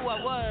remember who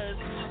I was.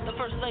 The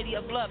first lady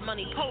of blood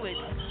money poet,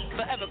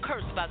 forever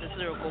cursed by this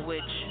lyrical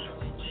witch.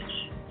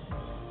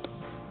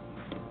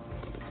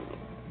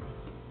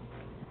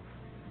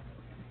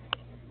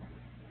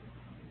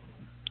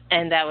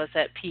 And that was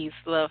At Peace,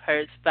 Love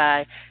Hurts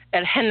by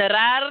El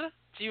General,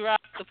 G-Rock,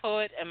 the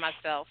poet, and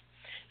myself.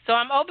 So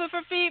I'm open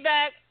for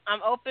feedback.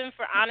 I'm open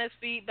for honest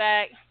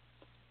feedback.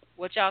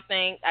 What y'all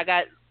think? I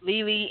got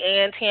Lily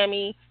and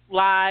Tammy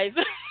live.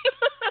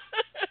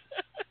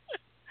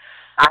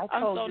 I'm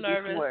so you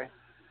nervous. Before,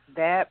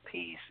 that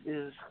piece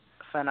is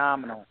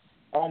phenomenal.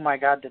 Oh my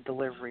God, the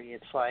delivery.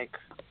 It's like,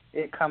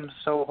 it comes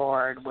so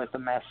hard with the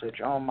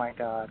message. Oh my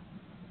God.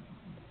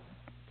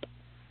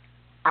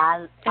 I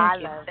loved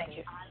Thank it.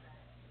 you.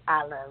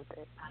 I loved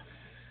it.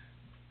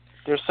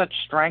 There's such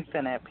strength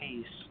in that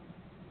piece.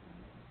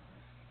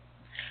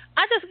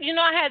 I just,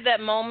 I had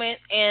that moment,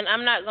 and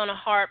I'm not going to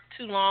harp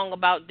too long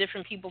about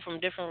different people from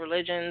different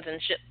religions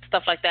and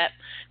stuff like that,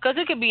 because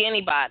it could be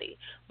anybody.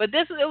 But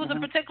it was a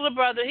particular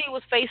brother. He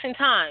was facing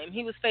time.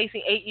 He was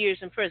facing 8 years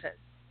in prison.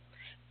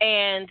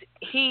 And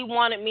he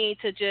wanted me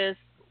to just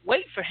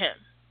wait for him.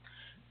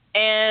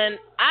 And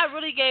I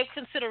really gave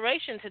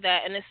consideration to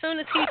that. And as soon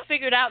as he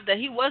figured out that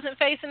he wasn't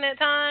facing that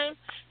time,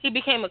 he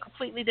became a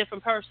completely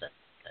different person.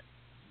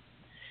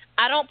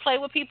 I don't play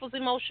with people's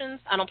emotions.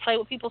 I don't play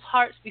with people's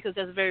hearts, because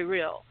that's very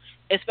real,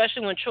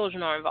 especially when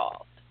children are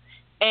involved.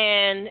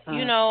 And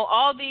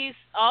all these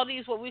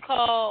what we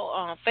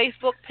call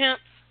Facebook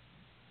pimps,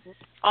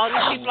 all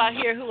these people out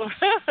here who are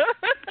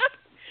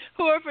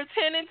who are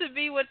pretending to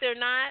be what they're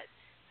not.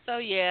 So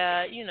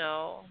yeah,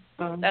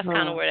 that's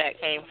kind of where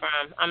that came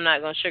from. I'm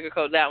not gonna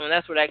sugarcoat that one.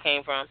 That's where that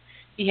came from.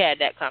 He had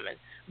that coming,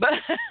 but.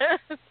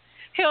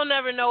 He'll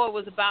never know it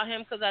was about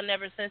him, because I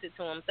never sent it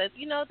to him. Said,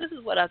 this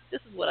is what I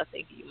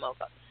think of you,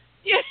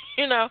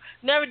 motherfucker.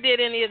 Never did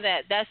any of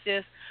that. That's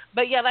just.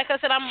 But yeah, like I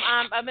said,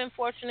 I've been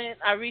fortunate.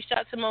 I reached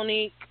out to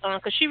Monique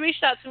because she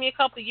reached out to me a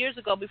couple of years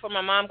ago before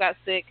my mom got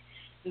sick,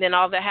 and then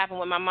all that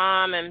happened with my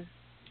mom, and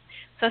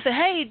so I said,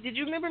 hey, did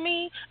you remember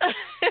me?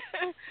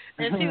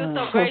 And she was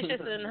so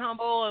gracious and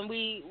humble, and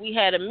we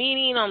had a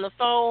meeting on the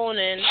phone,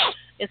 and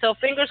so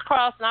fingers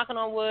crossed, knocking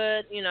on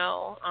wood,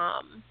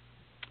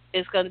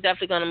 it's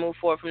definitely going to move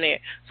forward from there.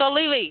 So,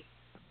 Lily,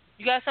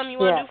 you got something you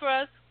want to do for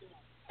us?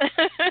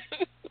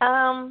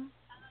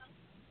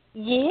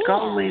 Yeah.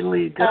 Go,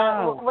 Lily,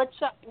 go. What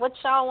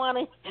y'all want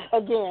to,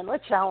 again,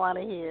 what y'all want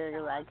to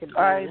hear? I could do.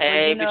 All right,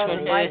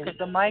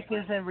 the mic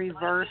is in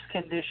reverse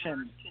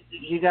condition.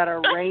 You got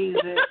to raise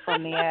it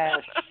from the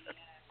ash.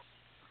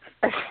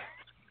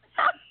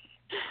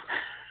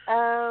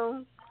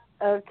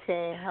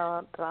 Okay,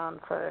 hold on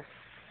for a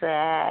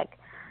sec.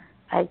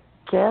 I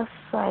guess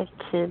I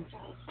could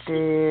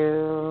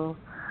do.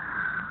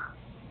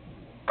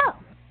 Oh,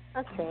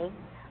 okay.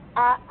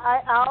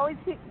 I always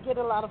get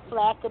a lot of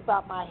flack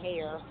about my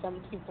hair. Some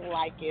people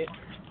like it,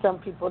 some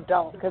people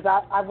don't, because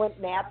I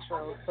went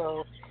natural,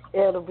 so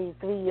it'll be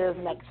 3 years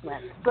next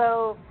month.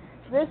 So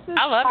this is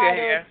I love your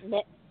hair.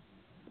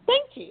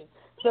 Thank you.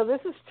 So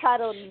this is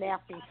titled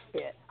Nappy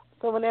Spit.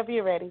 So whenever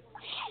you're ready.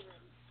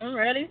 I'm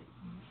ready.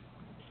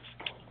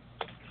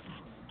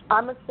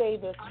 I'm going to say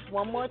this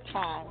one more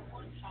time,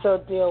 so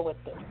deal with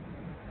it.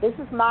 This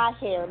is my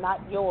hair,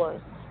 not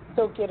yours,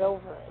 so get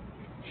over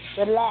it.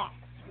 Relax,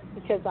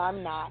 because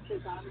I'm not.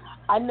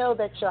 I know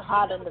that you're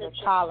hot under the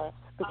collar,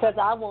 because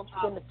I won't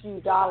spend a few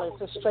dollars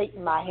to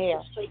straighten my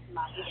hair.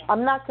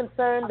 I'm not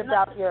concerned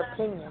about your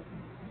opinion.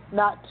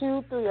 Not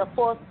 2, 3, or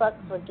 4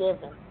 fucks are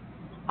given.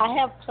 I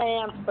have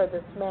plans for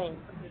this man.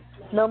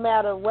 No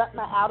matter what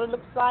my outer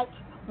looks like,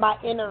 my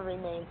inner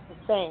remains the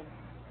same.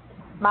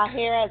 My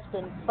hair has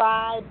been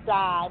fried,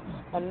 dyed,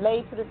 and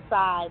laid to the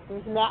side.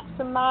 These naps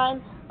of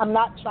mine, I'm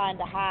not trying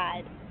to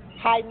hide.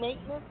 High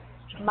maintenance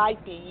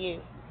might be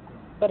you,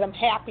 but I'm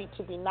happy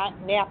to be not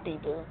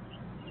nappy, boo.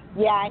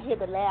 Yeah, I hear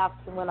the laughs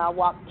when I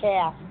walk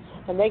past,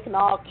 and they can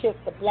all kiss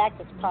the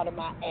blackest part of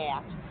my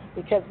ass,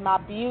 because my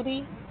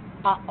beauty,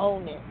 I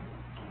own it,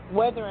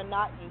 whether or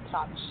not you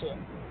talk shit.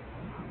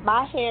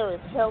 My hair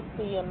is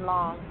healthy and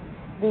long.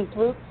 These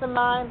roots of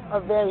mine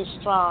are very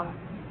strong.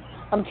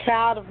 I'm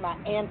proud of my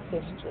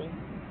ancestry.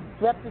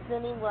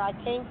 Representing where I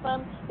came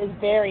from is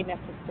very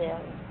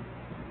necessary.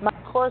 My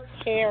coarse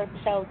hair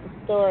tells the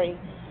story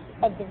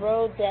of the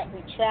road that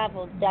we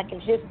traveled back in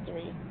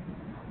history.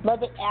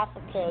 Mother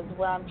Africa is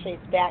where I'm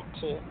traced back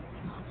to.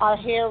 Our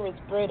hair is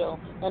brittle,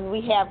 and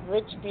we have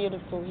rich,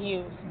 beautiful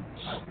hues.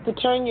 To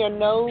turn your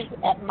nose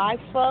at my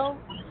fro,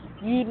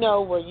 you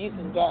know where you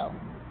can go.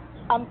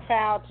 I'm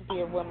proud to be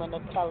a woman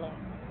of color.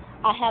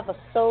 I have a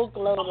soul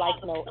glow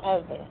like no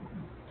other.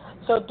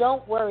 So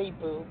don't worry,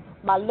 boo.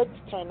 My looks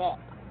turn up.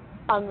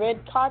 On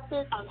red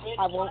carpet,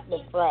 I won't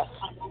look rough.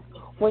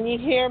 When you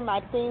hear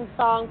my theme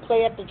song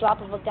play at the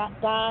drop of a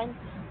dime,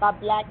 my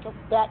black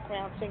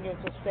background singers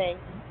will say,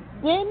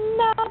 didn't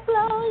I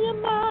blow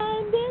your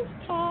mind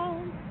this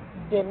time?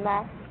 Didn't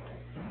I?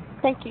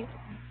 Thank you.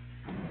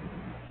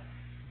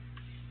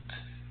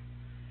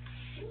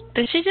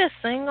 Did she just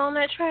sing on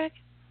that track?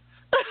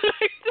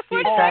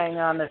 He sang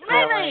on the tail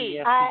end. Really?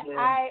 Yes, he did.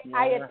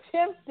 I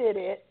attempted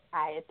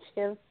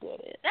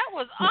it. That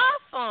was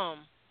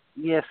awesome.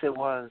 Yes, it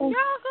was. Y'all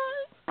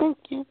good? Thank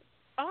you.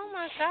 Oh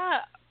my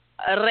God.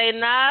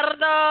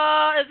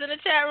 Reynardo is in the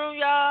chat room,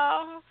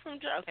 y'all.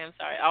 Okay, I'm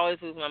sorry. I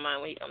always lose my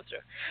mind when he comes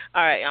through.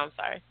 All right, y'all, I'm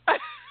sorry.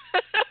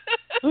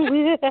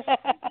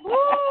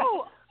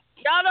 Woo!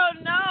 Y'all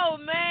don't know,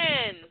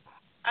 man.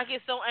 I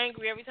get so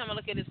angry every time I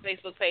look at his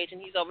Facebook page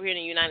and he's over here in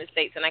the United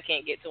States and I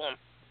can't get to him.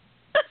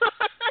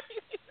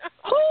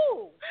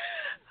 Who?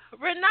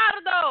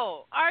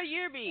 Renardo, our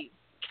yearby.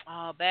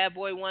 Oh, Bad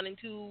Boy 1 and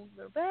 2.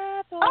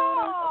 Bad Boy.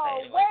 Oh,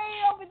 okay, anyway.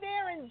 way over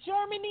there in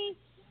Germany.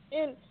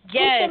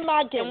 Yes.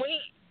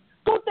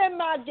 Guten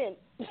Morgen.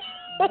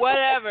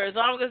 Whatever. As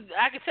long as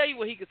I can tell you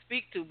what he could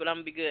speak to, but I'm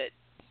gonna be good.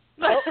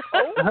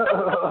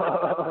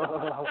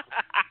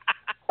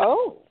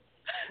 Oh.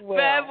 Well.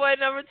 Bad Boy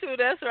number 2.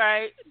 That's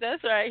right.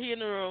 That's right. He in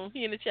the room.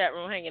 He in the chat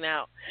room hanging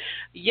out.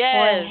 Yes.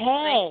 Well,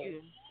 hey.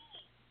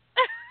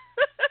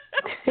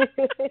 Thank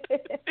you.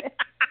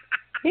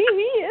 he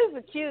is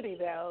a cutie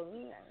though.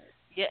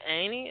 Yeah,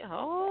 ain't he?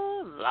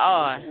 Oh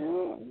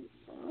Lord.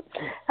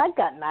 I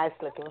got nice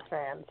looking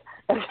friends.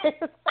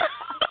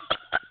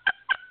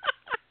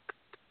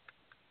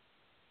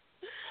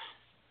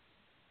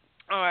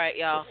 All right,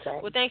 y'all.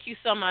 Well, thank you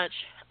so much.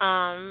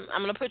 I'm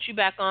gonna put you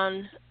back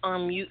on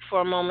mute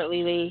for a moment,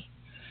 Lily.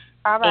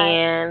 All right.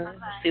 And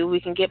see what we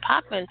can get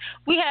popping.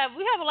 We have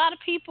a lot of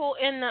people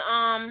in the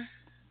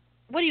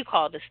what do you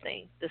call this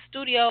thing? The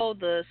studio,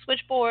 the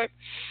switchboard.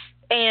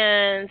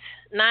 And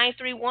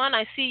 931,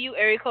 I see you.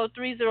 Area code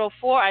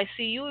 304, I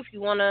see you. If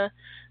you wanna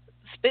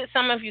spit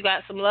some, if you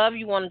got some love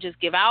you want to just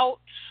give out,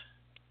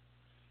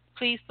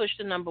 please push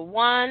the number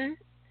 1.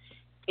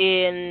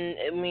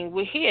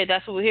 We're here.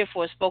 That's what we're here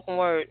for. Spoken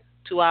word.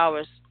 2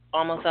 hours,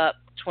 almost up.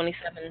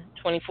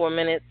 24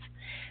 minutes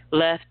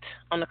left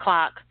on the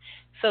clock.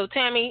 So,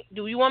 Tammy,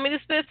 do you want me to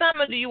spit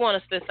some or do you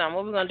want to spit some?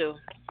 What are we going to do?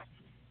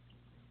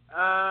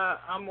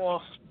 I'm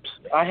off.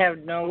 I have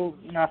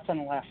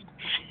nothing left.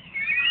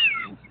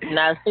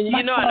 Now,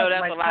 you know I know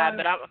that's a lie,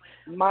 but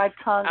my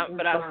tongue is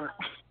burnt.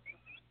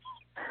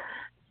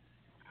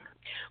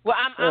 Well,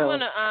 I'm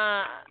gonna.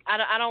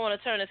 I don't want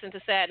to turn this into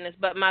sadness,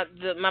 but my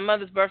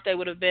mother's birthday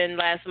would have been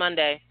last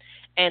Monday,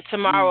 and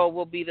tomorrow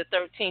will be the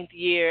 13th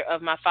year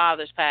of my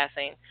father's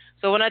passing.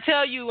 So when I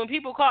tell you, when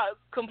people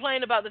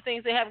complain about the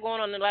things they have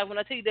going on in their life, when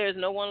I tell you there's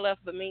no one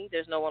left but me,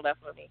 there's no one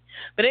left but me.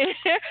 But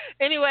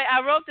anyway,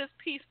 I wrote this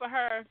piece for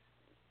her,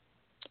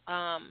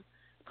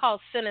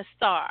 called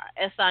Sinistar,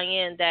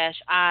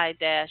 SIN-I-STAR.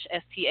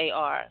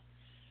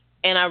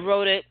 And I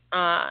wrote it,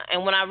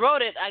 and when I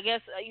wrote it, I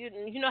guess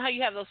you know how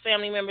you have those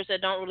family members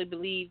that don't really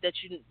believe that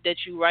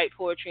you write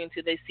poetry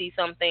until they see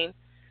something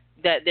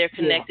that they're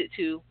connected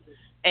to.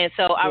 And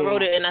so I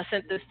wrote it, and I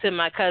sent this to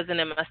my cousin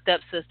and my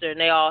stepsister, and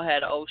they all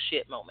had an oh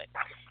shit moment.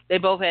 They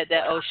both had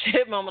that oh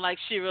shit moment, like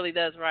she really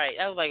does write.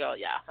 I was like, oh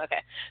yeah,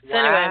 okay. So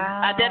anyway,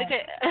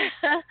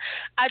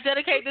 I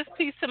dedicate this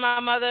piece to my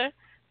mother.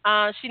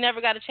 She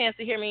never got a chance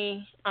to hear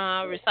me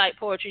recite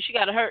poetry.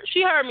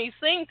 She heard me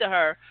sing to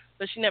her,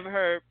 but she never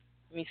heard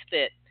me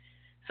spit.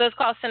 So it's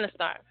called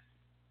Sinistar.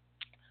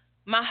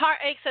 My heart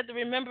aches at the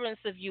remembrance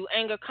of you.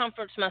 Anger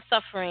comforts my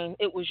suffering.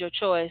 It was your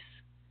choice.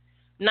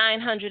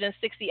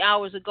 960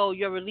 hours ago,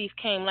 your relief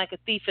came like a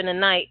thief in the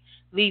night,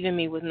 leaving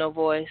me with no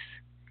voice.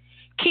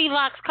 Key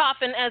locks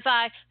coffin as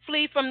I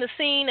flee from the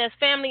scene, as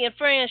family and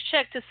friends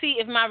check to see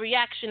if my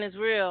reaction is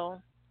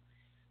real.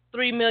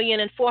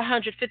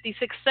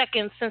 3,456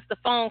 seconds since the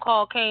phone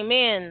call came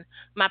in.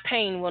 My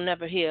pain will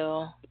never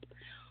heal.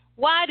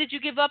 Why did you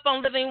give up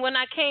on living when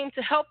I came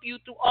to help you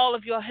through all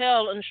of your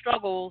hell and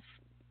struggles?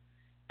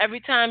 Every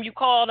time you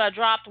called, I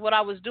dropped what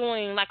I was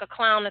doing like a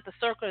clown at the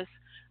circus.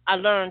 I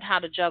learned how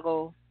to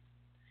juggle.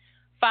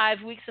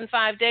 5 weeks and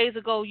 5 days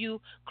ago,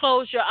 you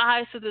closed your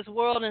eyes to this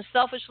world and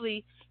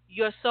selfishly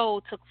your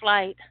soul took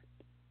flight.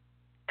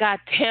 God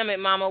damn it,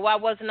 Mama, why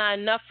wasn't I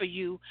enough for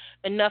you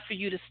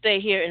to stay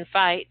here and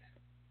fight?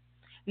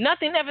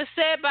 Nothing ever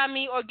said by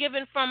me or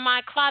given from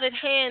my clotted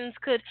hands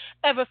could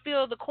ever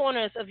fill the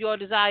corners of your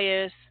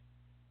desires.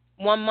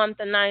 1 month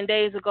and 9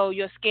 days ago,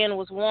 your skin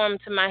was warm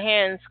to my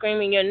hands,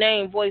 screaming your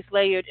name, voice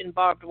layered in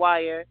barbed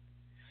wire.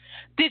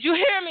 Did you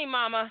hear me,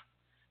 Mama?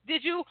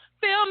 Did you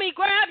feel me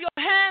grab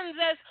your hands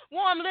as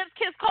warm lips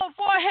kiss cold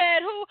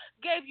forehead? Who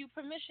gave you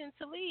permission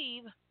to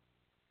leave?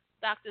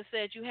 Doctor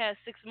said you had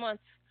 6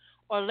 months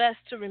or less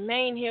to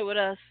remain here with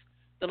us.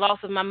 The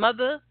loss of my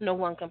mother, no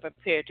one can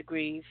prepare to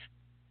grieve.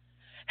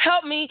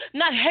 Help me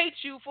not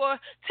hate you for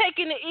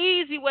taking the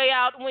easy way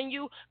out when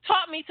you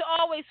taught me to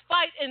always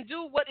fight and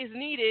do what is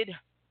needed.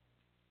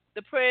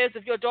 The prayers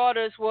of your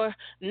daughters were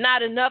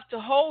not enough to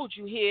hold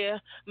you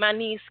here. My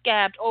knees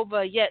scabbed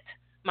over, yet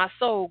my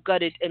soul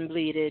gutted and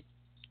bleeded.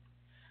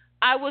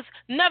 I was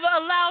never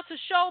allowed to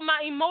show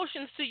my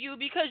emotions to you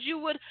because you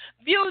would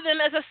view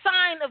them as a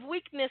sign of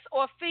weakness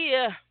or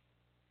fear.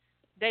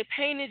 They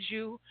painted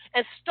you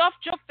and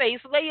stuffed your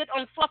face, laid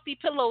on fluffy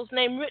pillows,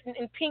 name written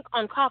in pink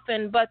on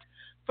coffin, but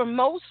for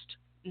most,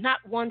 not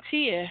one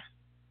tear.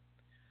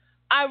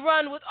 I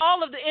run with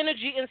all of the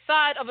energy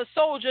inside of a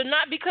soldier,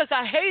 not because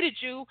I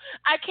hated you.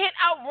 I can't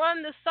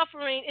outrun the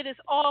suffering. It is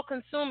all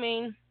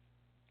consuming.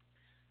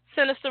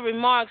 Sinister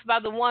remarks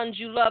by the ones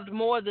you loved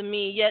more than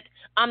me, yet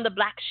I'm the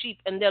black sheep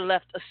and they're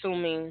left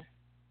assuming.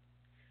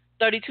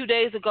 32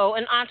 days ago,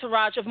 an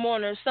entourage of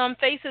mourners, some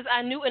faces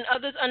I knew and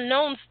others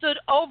unknown, stood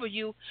over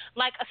you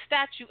like a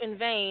statue in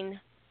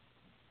vain.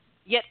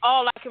 Yet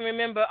all I can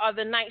remember are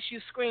the nights you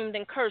screamed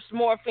and cursed,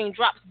 morphine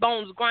drops,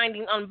 bones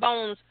grinding on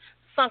bones,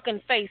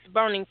 sunken face,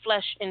 burning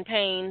flesh in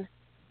pain.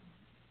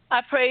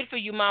 I prayed for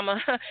you,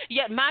 Mama,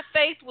 yet my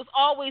faith was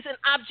always an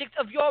object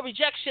of your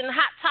rejection,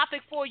 hot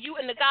topic for you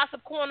in the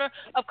gossip corner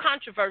of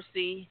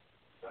controversy.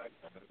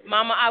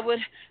 Mama, I would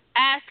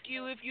ask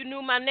you if you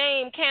knew my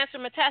name. Cancer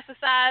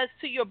metastasized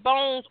to your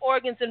bones,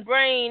 organs, and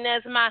brain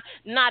as my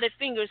knotted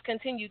fingers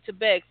continue to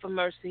beg for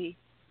mercy.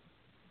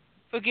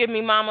 Forgive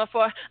me, Mama,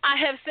 for I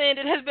have sinned.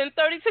 It has been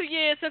 32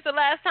 years since the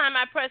last time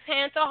I pressed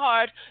hand to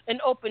heart in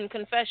open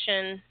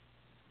confession.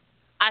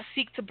 I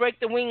seek to break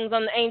the wings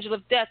on the angel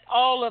of death.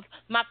 All of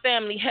my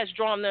family has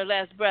drawn their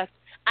last breath.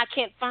 I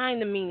can't find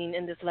the meaning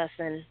in this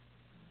lesson.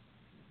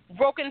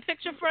 Broken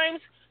picture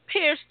frames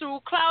pierce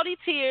through cloudy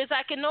tears.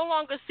 I can no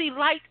longer see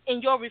light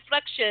in your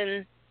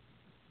reflection.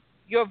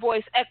 Your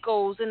voice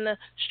echoes in the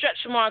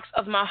stretch marks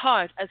of my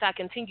heart as I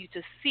continue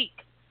to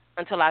seek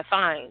until I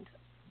find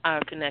our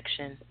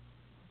connection.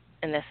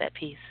 And that's at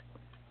peace.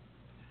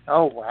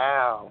 Oh,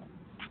 wow.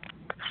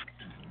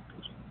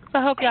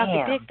 I hope y'all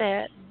Damn. can pick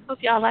that.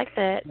 Hope y'all like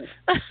that.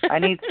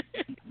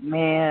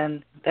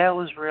 Man, that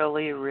was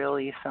really,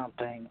 really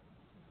something.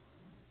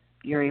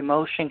 Your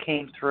emotion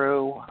came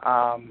through.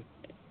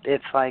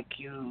 It's like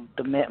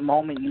the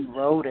moment you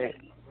wrote it,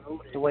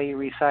 the way you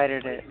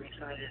recited it.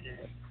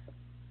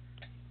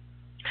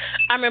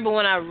 I remember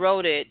when I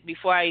wrote it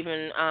before I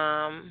even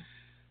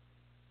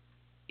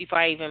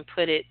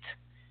put it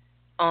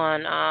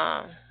on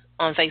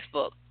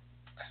Facebook.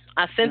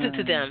 I sent it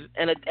to them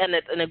in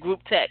a group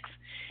text.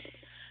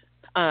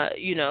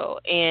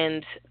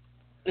 And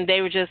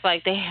they were just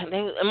like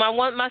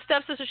my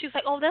stepsister. She's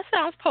like, "Oh, that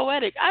sounds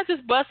poetic." I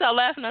just bust out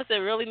laughing. I said,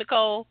 "Really,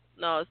 Nicole?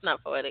 No, it's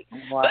not poetic."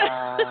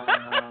 Wow.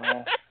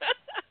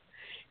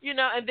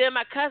 And then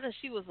my cousin,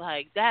 she was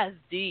like, "That's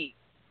deep."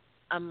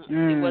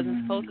 It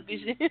wasn't supposed to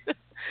be.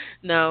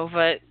 No,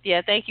 but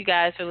yeah, thank you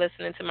guys for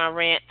listening to my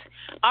rant.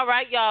 All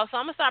right, y'all. So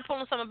I'm gonna start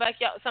pulling some of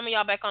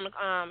y'all back on the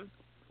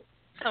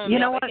Some of you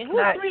know what? Who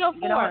is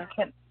 304? You know what?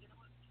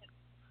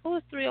 Who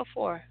is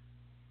 304?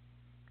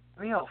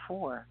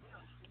 304.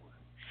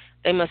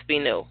 They must be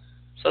new.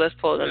 So let's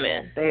pull them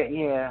in.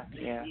 Yeah.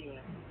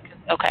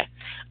 Okay.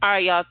 All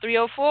right, y'all.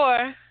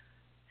 304.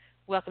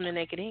 Welcome to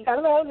Naked Ink.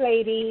 Hello,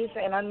 ladies.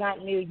 And I'm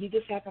not new. You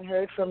just haven't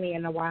heard from me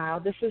in a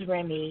while. This is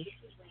Remy.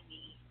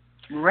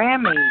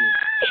 Remy.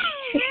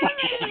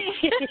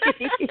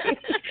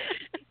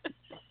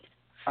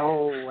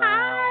 Oh, wow.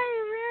 Hi,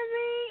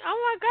 Remy. Oh,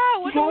 my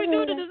God. What do we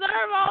do to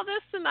deserve all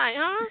this tonight,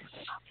 huh?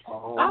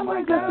 I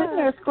was just sitting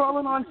there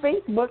scrolling on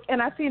Facebook,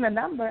 and I seen a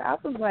number. I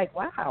was like,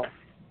 wow.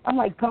 I'm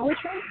like,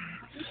 poetry?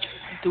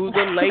 Do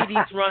the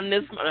ladies run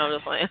this? No, I'm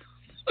just playing.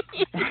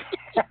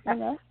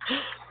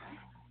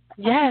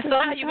 Yeah, so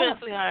how you been,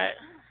 sweetheart?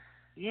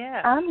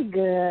 Yeah. I'm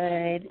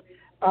good.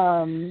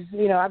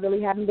 I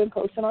really haven't been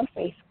posting on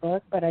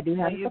Facebook, but I do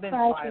have a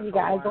surprise for you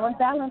guys on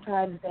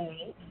Valentine's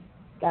Day.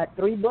 Got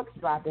 3 books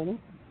dropping.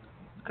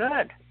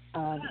 Good.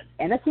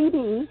 And a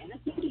CD.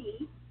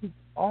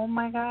 Oh,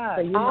 my God.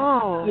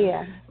 So,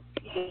 yeah.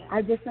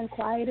 I've just been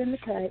quiet in the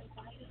cut.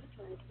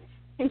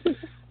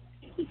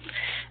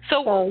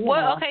 So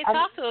what? Okay,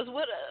 talk to us.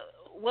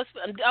 What's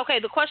okay?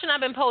 The question I've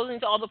been posing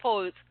to all the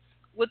poets,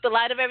 with the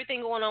light of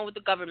everything going on with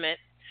the government,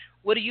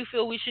 what do you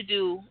feel we should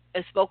do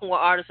as spoken word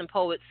artists and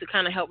poets to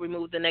kind of help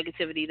remove the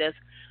negativity that's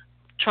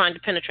trying to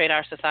penetrate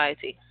our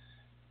society?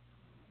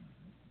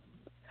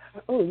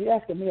 Oh, you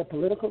asking me a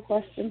political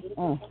question?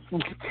 Oh.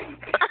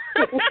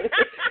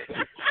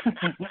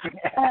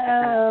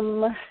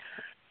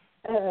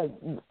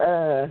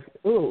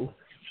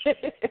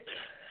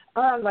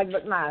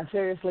 But nah,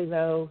 seriously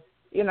though,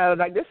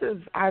 this is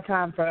our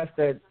time for us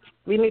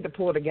we need to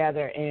pull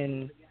together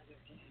and,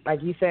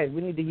 like you said,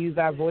 we need to use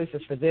our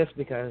voices for this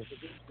because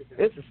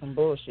this is some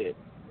bullshit.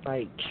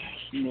 Like,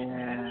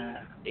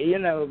 yeah,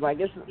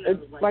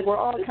 it's like we're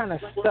all kind of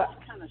stuck.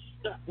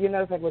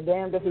 It's like we're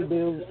damned if we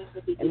do,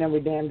 and then we're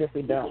damned if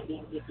we don't.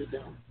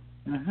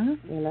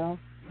 Mhm.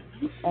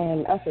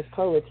 And us as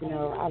poets,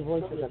 our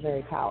voices are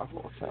very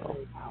powerful. So,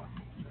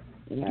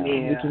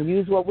 we can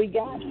use what we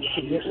got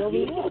to get where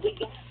we want.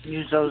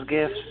 Use those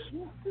gifts.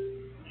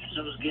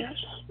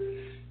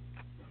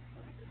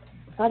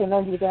 If I didn't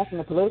know he was asking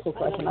a political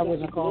question, I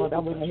wouldn't have called. I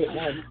wouldn't have hit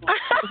one.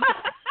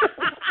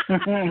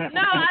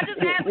 No, I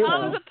just asked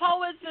all of the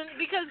poets, and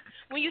because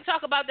when you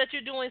talk about that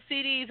you're doing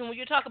CDs, and when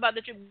you talk about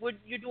that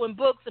you're doing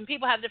books, and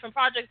people have different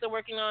projects they're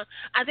working on,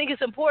 I think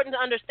it's important to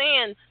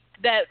understand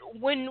that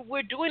when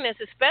we're doing this,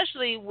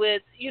 especially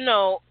with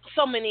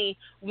so many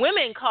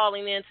women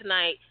calling in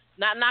tonight,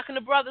 not knocking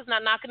the brothers,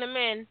 not knocking the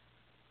men,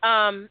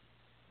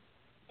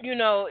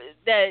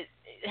 that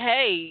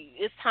hey,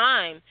 it's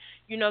time.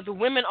 You know, the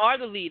women are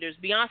the leaders.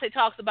 Beyonce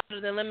talks about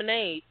it in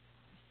Lemonade.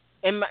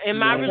 In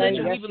my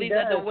religion, we believe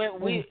that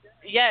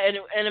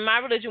and in my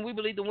religion, we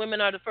believe the women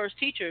are the first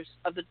teachers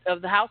of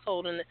the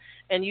household,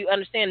 and you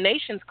understand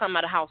nations come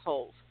out of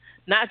households,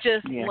 not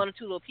just one or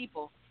two little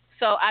people.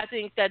 So I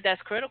think that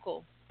that's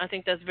critical. I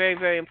think that's very,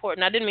 very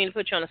important. I didn't mean to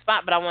put you on the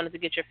spot, but I wanted to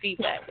get your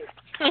feedback.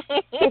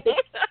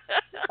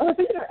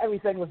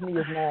 Everything with me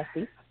is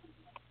nasty.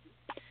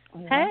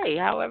 Hey,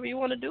 however you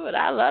want to do it,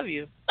 I love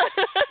you.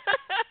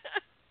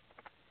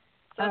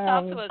 So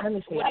talk to us.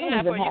 What do you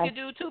have for you? You can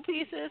do 2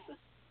 pieces.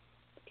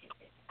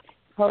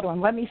 Hold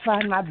on, let me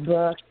find my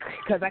book,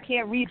 because I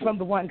can't read from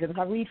the one, because if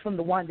I read from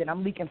the one, then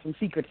I'm leaking some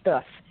secret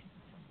stuff.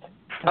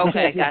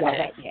 Okay, got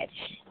it.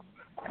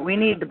 We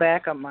need the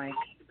backup mic.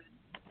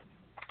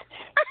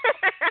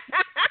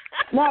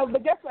 No,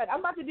 but guess what? I'm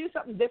about to do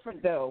something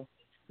different, though.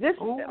 This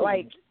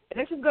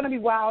is going to be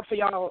wild for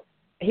y'all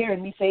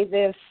hearing me say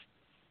this,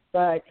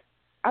 but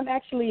I'm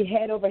actually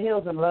head over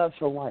heels in love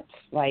for once.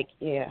 Oh,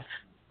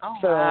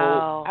 so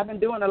wow. I've been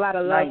doing a lot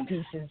of love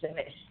pieces,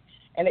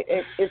 and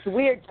it's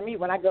weird to me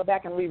when I go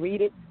back and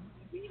reread it.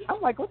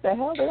 I'm like, what the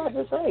hell did I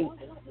just write?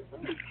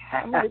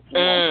 I'm like,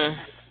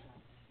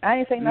 I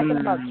ain't saying nothing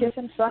about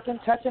kissing, sucking,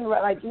 touching.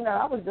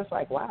 I was just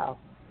like, wow.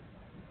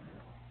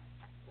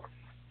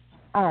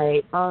 All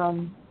right.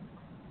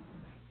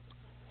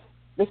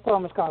 This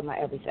poem is called My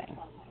Everything.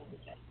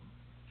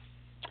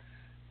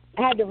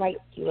 I had to write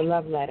you a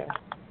love letter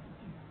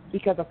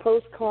because a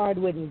postcard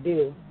wouldn't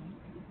do.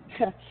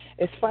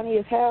 It's funny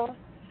as hell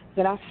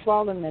that I've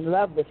fallen in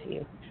love with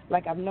you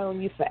like I've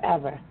known you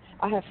forever.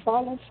 I have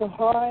fallen so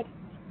hard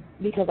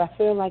because I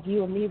feel like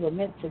you and me were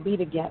meant to be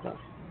together.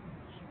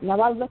 Now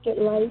I look at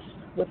life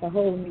with a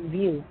whole new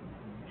view,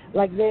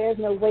 like there's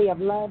no way of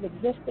love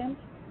existing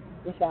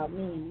without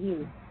me and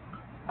you.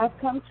 I've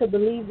come to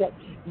believe that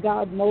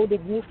God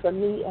molded you for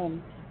me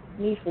and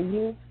me for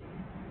you.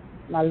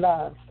 My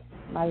love,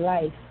 my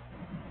life.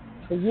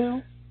 For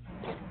you,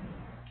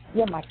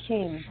 you're my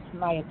king,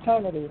 my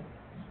eternity.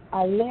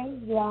 I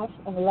live, laugh,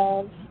 and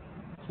love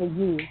for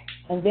you.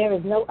 And there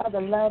is no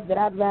other love that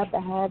I'd rather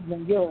have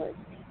than yours.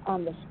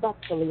 I'm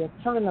respectfully,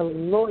 eternally,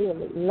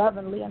 loyally,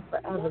 lovingly, and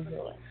forever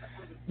yours.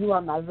 You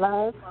are my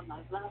love.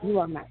 You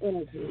are my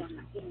energy.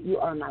 You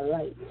are my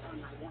light.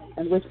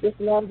 And with this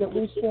love that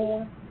we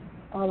share,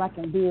 all I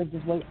can do is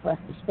just wait for us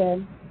to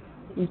spend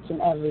each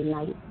and every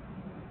night.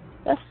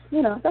 That's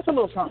a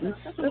little something.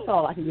 That's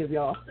all I can give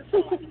y'all.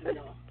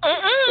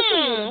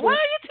 Why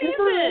are you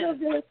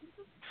teasing?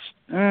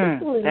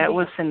 That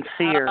was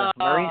sincere,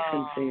 very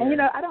sincere.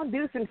 And I don't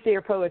do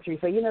sincere poetry,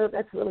 so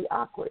that's really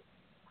awkward.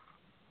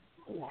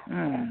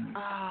 Yeah.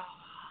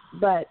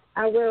 But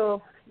I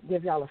will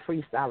give y'all a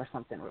freestyle or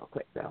something real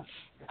quick, though.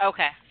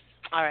 Okay.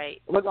 All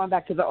right. We're going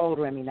back to the old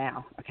Remy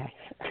now. Okay.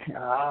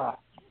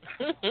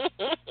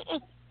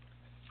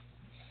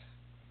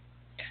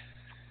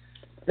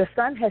 The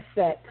sun has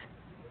set,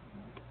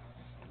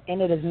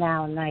 and it is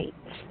now night.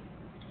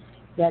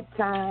 That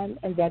time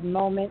and that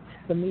moment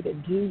for me to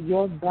do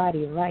your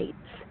body right.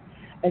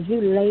 As you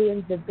lay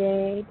in the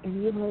bed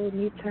and you hold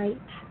me tight,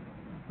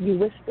 you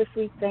whisper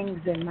sweet things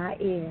in my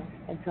ear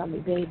and tell me,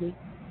 baby,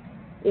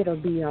 it'll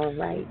be all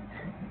right.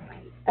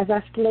 As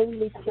I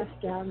slowly kiss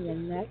down your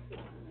neck,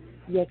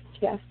 your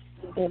chest,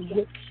 and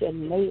hit your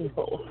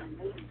navel.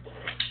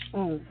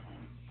 So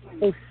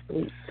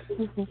sweet.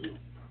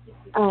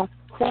 I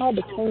crawl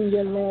between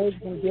your legs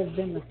and give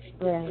them a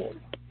spread.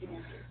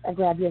 I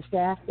grab your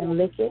shaft and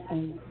lick it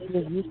and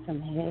give you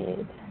some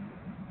head.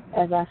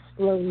 As I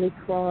slowly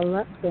crawl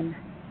up and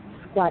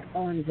squat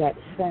on that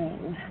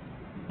thing.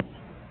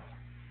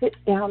 Sit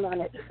down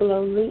on it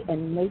slowly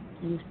and make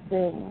you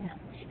sing.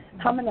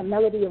 Humming a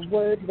melody of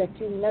words that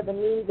you never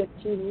knew that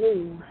you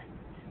knew.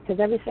 Because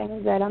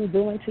everything that I'm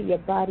doing to your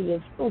body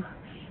is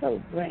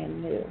so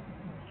brand new.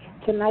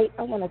 Tonight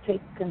I want to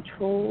take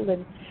control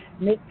and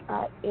make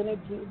our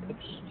energies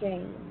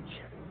exchange.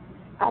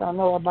 I don't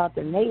know about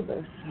the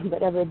neighbors,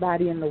 but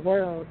everybody in the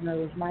world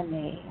knows my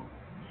name.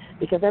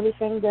 Because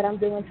everything that I'm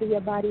doing to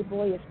your body,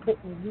 boy, is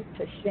putting you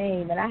to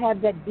shame. And I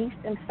have that beast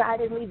inside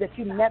of me that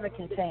you never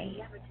can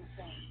tame.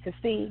 To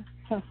see,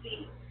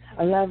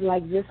 a love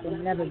like this will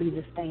never be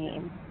the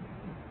same.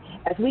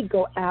 As we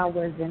go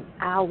hours and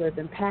hours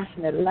in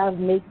passionate love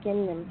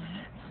making and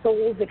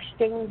souls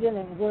exchanging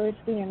and words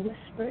being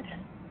whispered,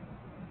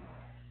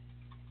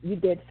 you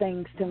did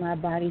things to my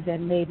body that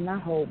made my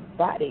whole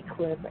body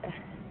quiver.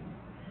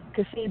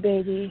 Because see,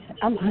 baby,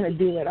 I'm going to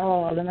do it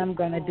all, and I'm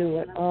going to do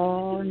it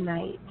all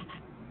night.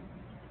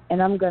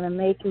 And I'm going to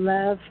make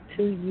love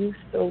to you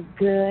so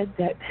good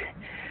that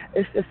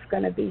it's just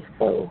going to be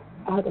so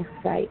out of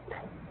sight.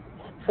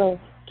 So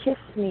kiss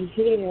me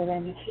here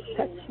and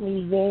touch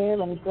me there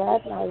and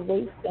grab my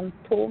waist and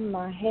pull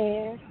my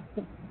hair.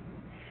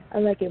 I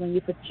like it when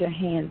you put your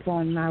hands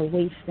on my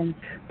waist and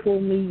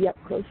pull me up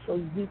close so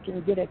you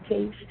can get a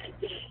taste.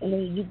 And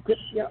then you grip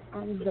your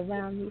arms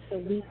around me so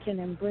we can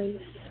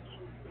embrace.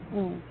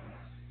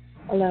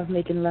 I love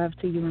making love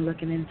to you and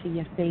looking into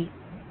your face.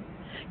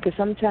 'Cause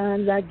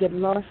sometimes I get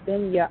lost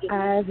in your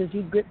eyes as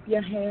you grip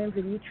your hands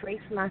and you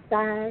trace my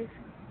thighs.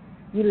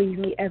 You leave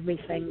me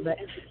everything but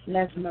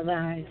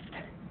mesmerized.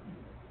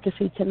 'Cause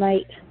see,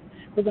 tonight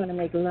we're going to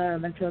make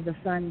love until the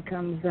sun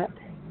comes up.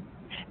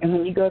 And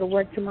when you go to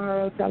work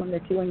tomorrow, tell them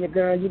that you and your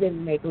girl, you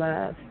didn't make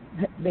love.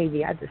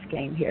 Baby, I just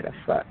came here to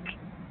fuck.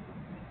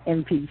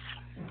 In peace.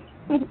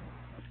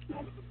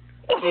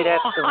 See,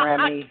 that's the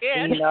Remy.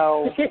 You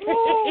know.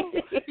 Ooh,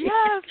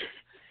 yes.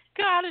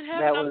 God in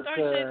heaven, That I'm was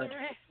thirsty.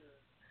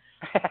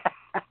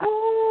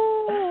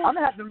 I'm going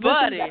to have to listen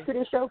Buddy. back to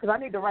this show because I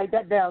need to write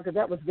that down because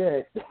that was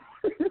good.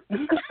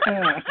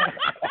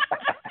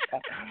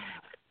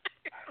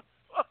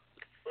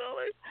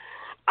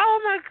 Oh,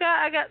 my God.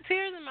 I got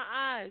tears in my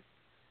eyes.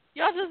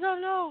 Y'all just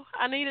don't know.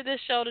 I needed this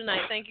show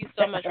tonight. Thank you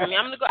so much, Remy.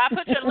 I'm gonna go. I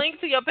put your link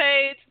to your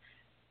page.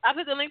 I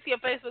put the link to your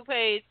Facebook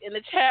page in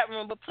the chat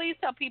room, but please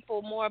tell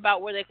people more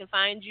about where they can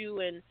find you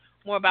and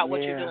more about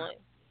what you're doing.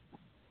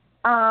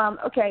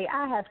 Okay,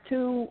 I have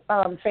 2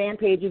 fan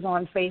pages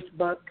on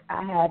Facebook.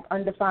 I have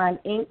Undefined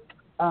Ink,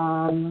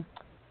 and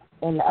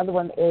the other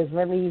one is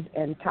Remy's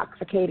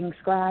Intoxicating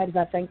Scribes.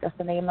 I think that's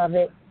the name of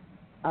it.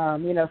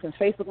 Since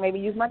Facebook maybe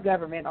use my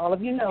government, all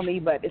of you know me,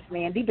 but it's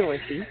Mandy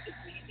Dorsey.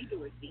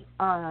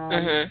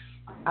 I'm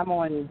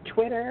on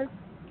Twitter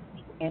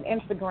and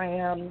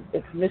Instagram.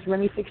 It's Miss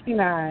Remy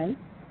 69.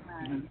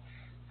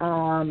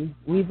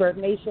 Reverb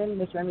Nation,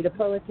 Miss Remy the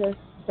Poetess.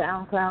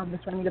 SoundCloud,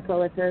 Miss Remy the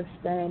Poetess,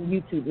 and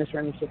YouTube, Miss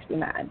Remy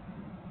 69.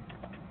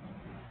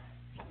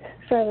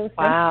 So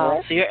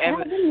wow, so you're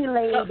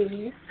everywhere,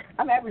 ladies.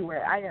 I'm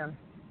everywhere. I am.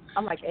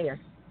 I'm like air.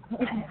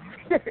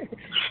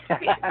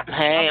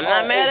 Hey, I'm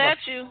not mad at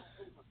you.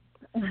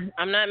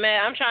 I'm not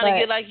mad. I'm trying to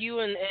get like you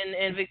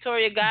and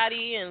Victoria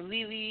Gotti and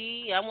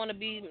Lily. I want to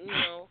be,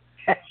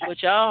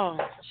 with y'all.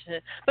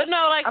 But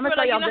no, like, I'm gonna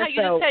for, tell like, y'all you know how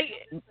you just take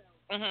it.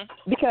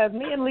 Because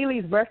me and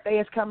Lily's birthday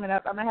is coming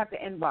up, I'm gonna have to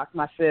inbox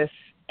my sis,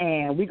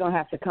 and we're gonna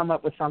have to come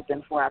up with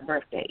something for our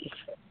birthdays.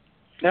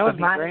 That would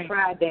be mine great. Is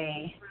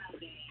Friday,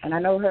 and I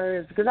know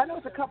hers because I know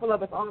it's a couple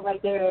of us all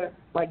right there,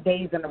 like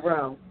days in a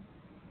row.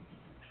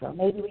 So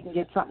maybe we can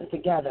get something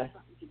together.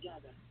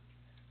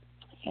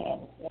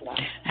 And,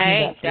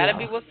 hey, that'll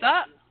be what's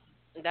up.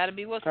 That'll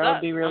be what's up.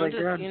 That'll be really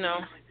good.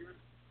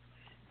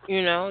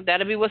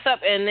 That'll be what's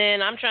up. And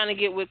then I'm trying to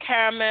get with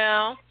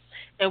Caramel,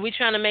 and we're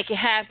trying to make it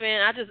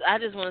happen. I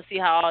just want to see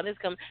how all this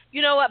comes.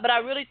 You know what? But I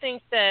really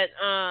think that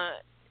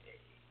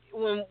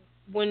when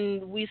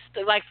we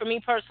like, for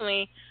me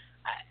personally,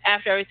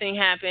 after everything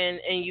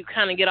happened, and you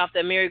kind of get off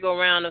that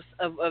merry-go-round of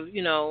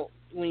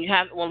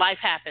when life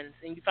happens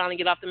and you finally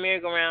get off the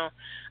merry-go-round,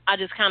 I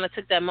just kind of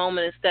took that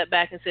moment and stepped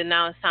back and said,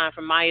 now it's time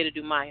for Maiyah to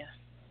do Maiyah.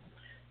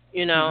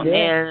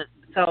 And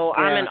so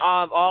I'm in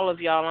awe of all of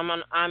y'all.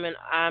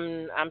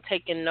 I'm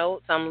taking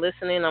notes. I'm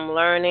listening. I'm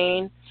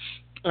learning.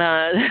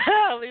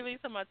 Lily,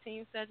 to my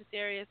team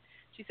Sagittarius,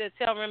 she said,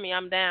 "Tell Remy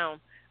I'm down."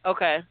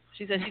 Okay,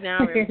 she said she's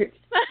down. Remy.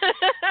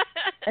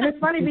 And it's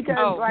funny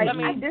because I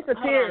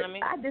disappear. Hold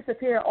on, I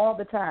disappear all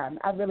the time.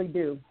 I really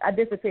do. I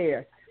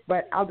disappear,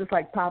 but I'll just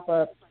like pop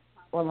up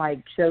on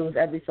like shows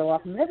every so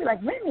often. They'll be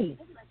like, Remy.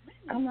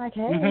 I'm like,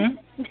 hey.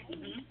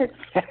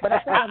 But I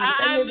tell them the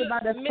thing is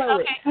about us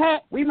poets. Okay.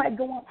 We might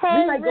go on.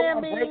 We might go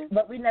on break,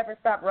 but we never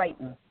stop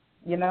writing.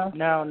 No,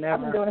 never.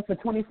 I've been doing it for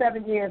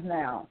 27 years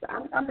now. So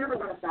I'm never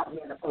going to stop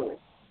being a poet.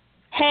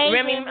 Hey,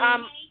 Remy.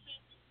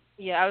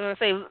 Yeah, I was going to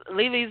say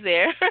Lily's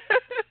there.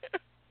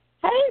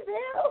 Hey,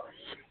 Bill.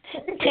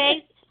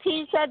 Okay,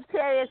 Team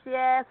Sagittarius,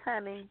 yes,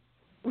 honey.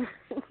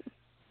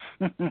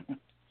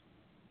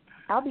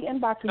 I'll be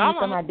inboxing you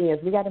some ideas.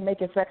 We got to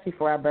make it sexy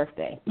for our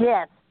birthday.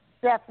 Yes,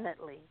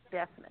 definitely.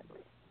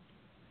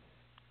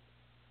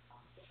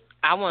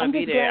 I want to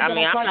be there. I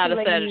mean, I'm not a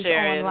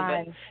Sagittarius,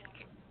 but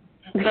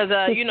because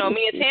me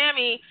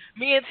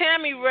and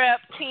Tammy rep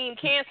Team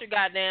Cancer.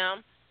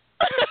 Goddamn.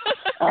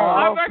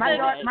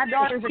 My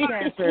daughter's a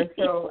Cancer,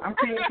 so I'm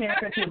Team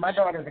Cancer too. My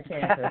daughter's a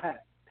Cancer.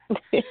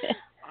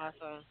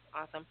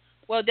 Awesome.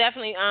 Well,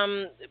 definitely.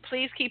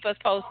 Please keep us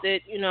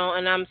posted.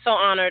 And I'm so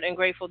honored and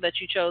grateful that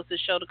you chose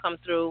this show to come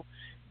through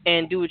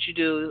and do what you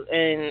do,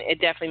 and it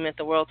definitely meant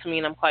the world to me,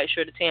 and I'm quite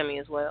sure to Tammy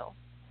as well.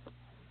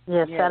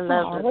 Yes, I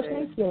love it. Well,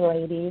 thank you,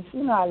 ladies.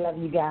 I love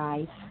you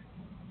guys.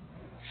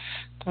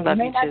 I love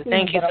you too.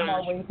 Thank you so much. I'm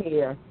always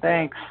here.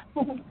 Thanks.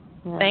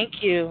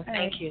 Thank you.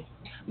 Thank you.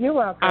 You're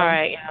welcome. All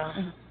right.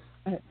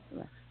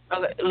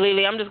 Okay,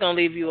 Lily, I'm just gonna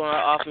leave you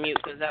off mute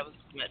because that was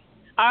good.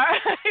 All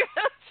right.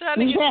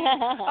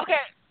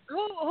 Okay.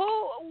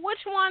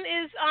 Which one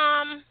is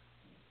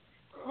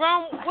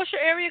Rome? What's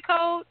your area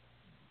code?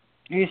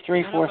 He's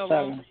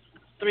 347.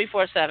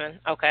 347.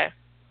 Okay.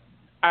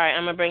 All right,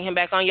 I'm gonna bring him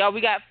back on, y'all. We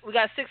got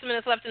 6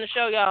 minutes left in the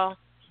show, y'all.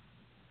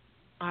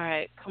 All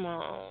right, come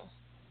on.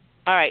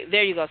 All right,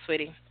 there you go,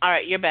 sweetie. All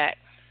right, you're back.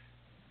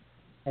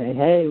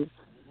 Hey,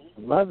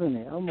 loving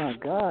it. Oh my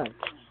God,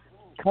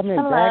 coming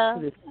back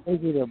to the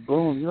stage of the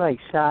boom. You're like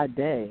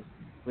Sade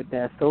with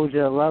that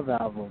Soldier of Love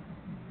album.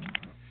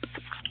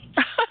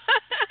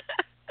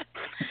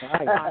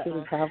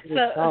 Awesome.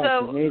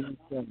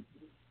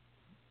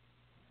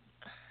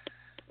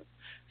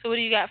 So what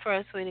do you got for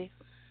us, sweetie?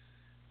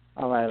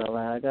 All right.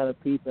 I got a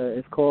piece.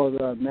 It's called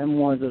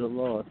Memoirs of the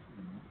Lost.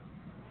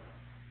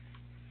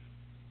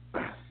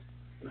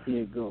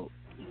 Here it goes.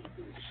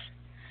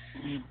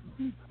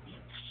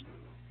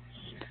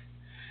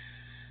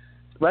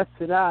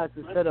 Rested eyes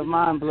instead of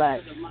mind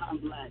black.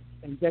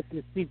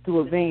 Injected sleep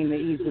through a vein to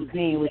ease the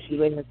pain which she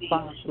lay her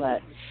spine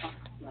flat.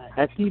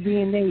 As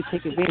CB&A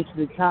take advantage of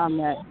the time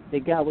that they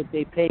got what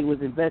they paid was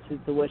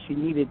invested to what she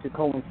needed to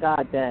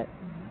coincide that.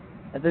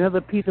 As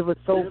another piece of her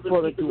soul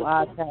floated through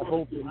eyes half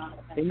open,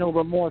 they no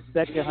remorse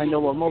beckoned her,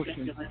 no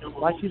emotion.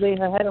 While she lay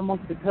her head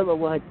amongst the pillow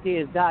where her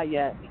tears died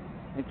at,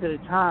 until the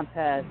time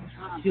passed,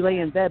 she lay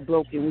in bed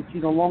broken when she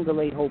no longer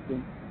lay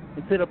hoping.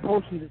 Until the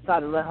potion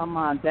decided to let her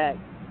mind back.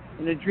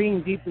 In a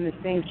dream deep in the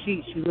same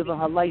sheet she living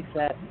her life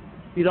at.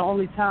 See, the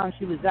only time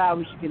she was out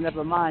when she could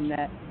never mind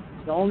that.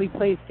 The only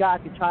place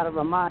God could try to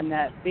remind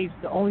that. Faith's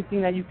the only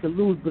thing that you can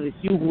lose, but it's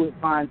you who it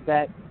finds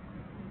back.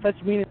 Such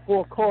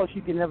meaningful cause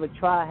she could never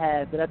try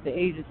have, but at the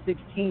age of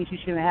 16 she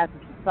shouldn't have to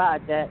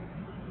decide that.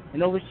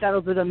 And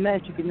overshadows of the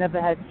men she could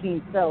never have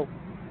seen self.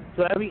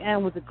 So every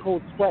end was a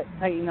cold sweat,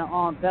 tightening her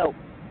arm belt.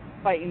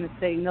 Fighting to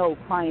say no,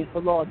 crying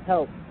for Lord's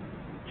help.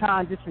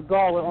 Trying to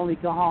disregard what only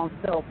can harm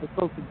self, but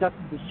so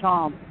seductive the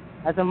charm.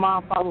 As her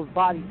mind follows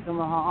body, feeling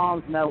her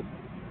arms melt.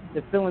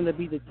 The feeling to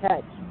be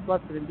detached,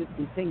 flustered and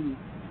discontinued.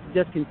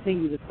 To just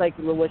continue the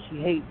cycle of what she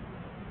hates.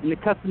 And the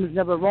customer's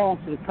never wrong,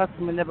 so the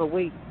customer never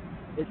waits.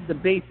 It's the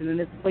base, and in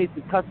this place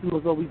the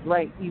customer's always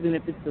right, even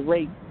if it's the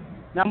rate.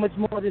 Not much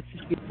more this she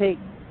could take.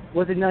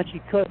 Wasn't none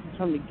she could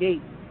from the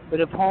gate.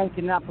 But if home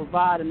cannot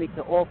provide and makes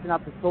an orphan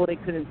out the soul they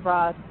couldn't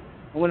prize,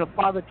 and when a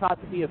father tried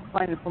to be a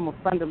friend and from a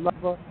friend to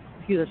lover,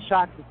 she's a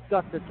shock,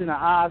 disgust that's in her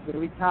eyes, but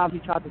every time he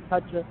tried to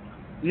touch her,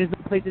 and there's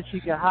no place that she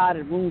can hide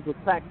in rooms with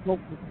cracked smoke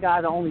in the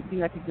sky, the only thing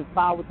that she can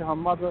find with her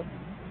mother,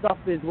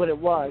 suffer is what it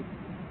was.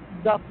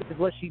 Suffer is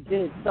what she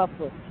did,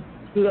 suffer.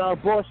 Through the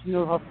abortion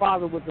of her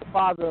father was the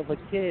father of a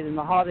kid, and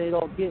the harder it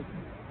all gets.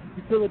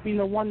 You feel it be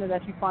no wonder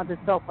that she finds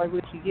herself right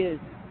where she is,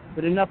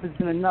 but enough has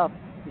been enough,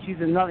 and she's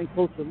in nothing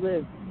close to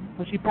live.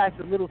 When she packs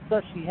the little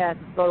stuff she has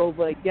to start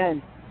over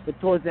again, but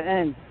towards the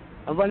end,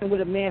 I'm running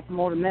with a man from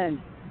all the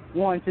men,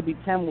 wanting to be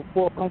 10 with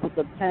 4 comforts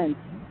of 10,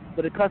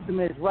 but the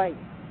customer is right,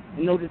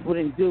 and know this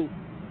wouldn't do,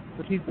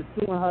 so she's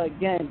pursuing her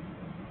again,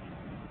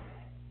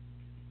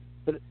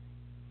 but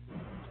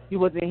he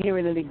wasn't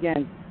hearing it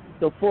again,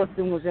 so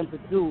forcing was in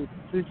pursuit,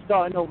 so she's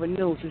starting over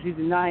new, so she's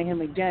denying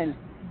him again,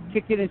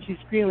 kicking and she's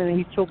screaming and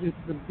he's choking to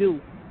subdue,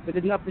 but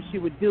there's nothing she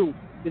would do,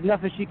 there's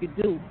nothing she could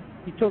do,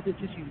 he choked her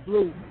till she's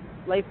blue,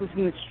 life was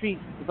in the street,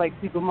 was like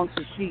sleep amongst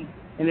the sheets,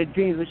 and the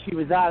dreams where she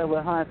resided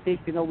where her and faith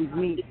can always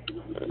meet.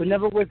 But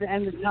never was the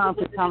end of time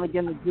for time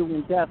again to do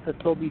in death, her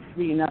soul be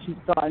free, and now she's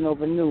starting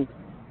over new.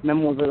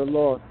 Memoirs of the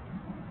Lord.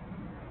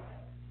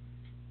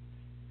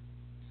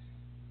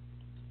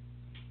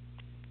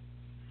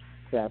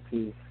 That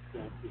piece.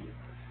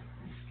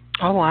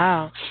 Oh,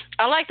 wow.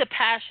 I like the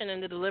passion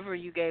and the delivery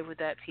you gave with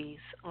that piece.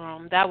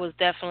 That was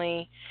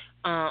definitely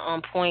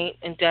on point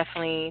and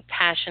definitely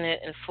passionate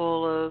and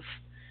full of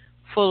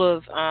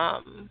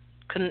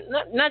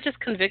not just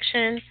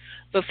conviction,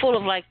 but full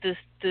of like this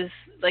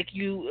like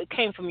it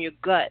came from your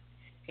gut.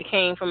 It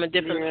came from a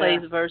different place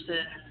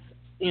versus,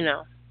 you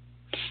know.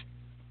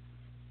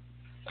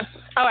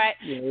 All right.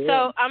 Yeah.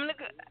 So I'm gonna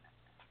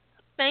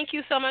thank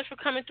you so much for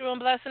coming through and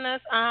blessing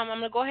us. I'm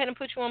gonna go ahead and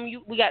put you on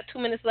mute. We got 2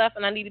 minutes left,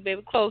 and I need to be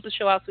able to close the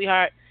show out,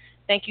 sweetheart.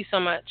 Thank you so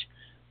much.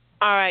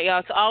 All right,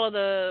 y'all. To all of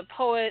the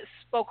poets,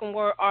 spoken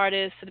word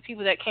artists, to the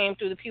people that came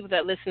through, the people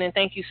that listening,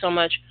 thank you so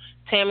much.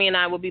 Tammy and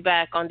I will be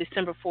back on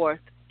December 4th,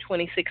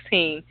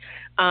 2016,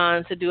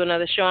 to do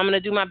another show. I'm going to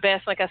do my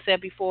best, like I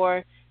said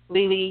before.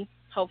 Lily,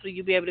 hopefully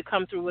you'll be able to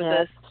come through with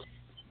us.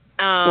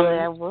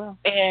 I will.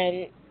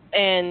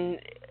 And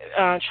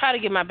try to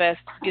give my best,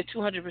 get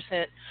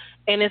 200%.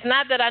 And it's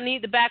not that I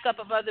need the backup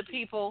of other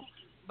people,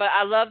 but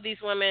I love these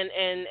women,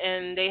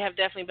 and they have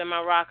definitely been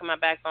my rock and my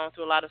backbone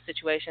through a lot of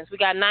situations. We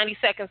got 90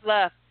 seconds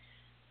left.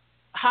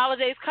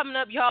 Holidays coming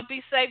up. Y'all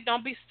be safe.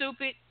 Don't be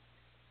stupid.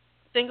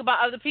 Think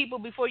about other people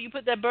before you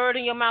put that bird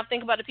in your mouth.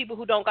 Think about the people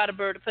who don't got a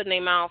bird to put in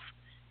their mouth.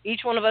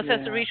 Each one of us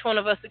has to reach one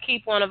of us to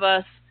keep one of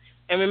us.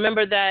 And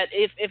remember that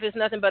if it's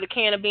nothing but a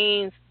can of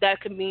beans,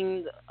 that could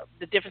mean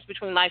the difference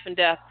between life and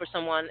death for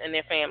someone and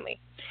their family.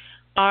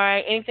 All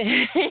right.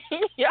 Anything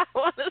y'all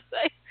want to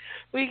say?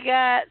 We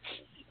got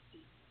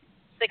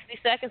 60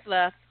 seconds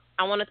left.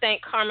 I want to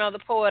thank Carmel the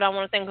poet. I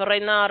want to thank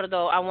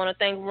Reynardo. I want to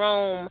thank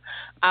Rome.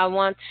 I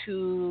want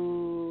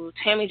to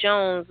Tammy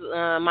Jones,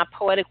 my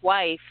poetic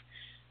wife.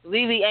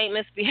 Lily ain't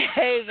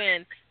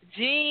misbehaving.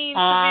 Jean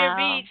Severe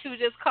Beach, who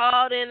just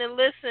called in and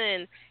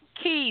listened.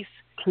 Keith.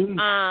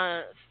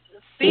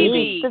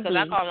 CB, because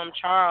I call him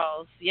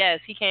Charles.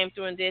 Yes, he came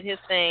through and did his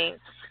thing.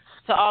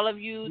 To all of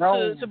you,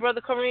 to Brother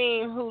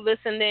Kareem, who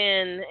listened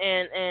in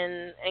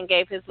and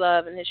gave his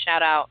love and his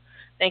shout out.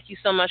 Thank you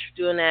so much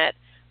for doing that.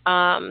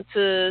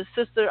 To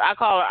Sister, I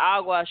call her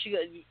Agua.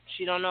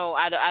 She don't know.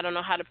 I don't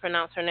know how to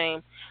pronounce her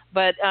name,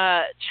 but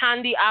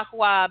Chandi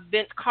Aqua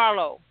Bint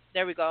Carlo.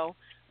 There we go.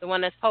 the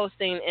one that's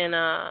posting in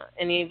the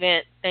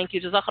event. Thank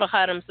you, Jazakallah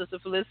khairan, sister,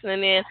 for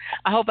listening in.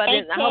 I hope I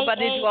did you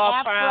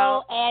all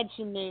proud.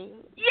 Afro-Agnew.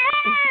 Yes.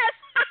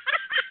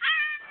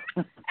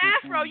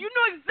 Afro, you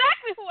know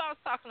exactly who I was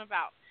talking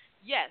about.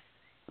 Yes,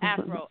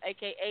 Afro,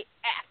 aka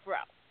Afro.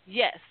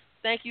 Yes.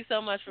 Thank you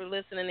so much for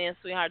listening in,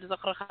 sweetheart.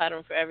 Jazakallah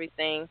khairan for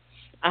everything.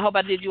 I hope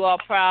I did you all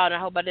proud. I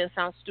hope I didn't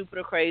sound stupid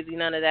or crazy.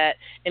 None of that.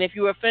 And if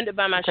you were offended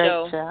by my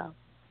show,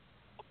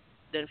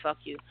 then fuck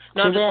you.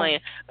 No, I'm just playing.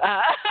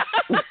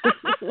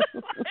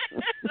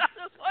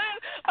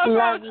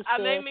 I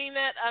may mean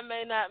that. I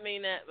may not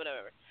mean that.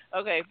 Whatever.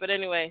 Okay, but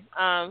anyway,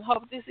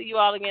 hope to see you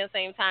all again,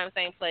 same time,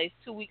 same place,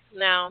 2 weeks from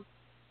now.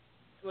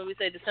 When we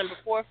say December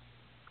 4th,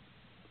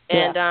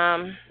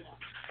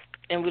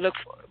 and we look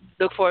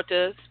forward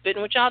to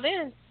spitting with y'all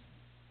then.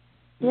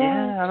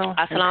 Yeah.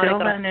 Until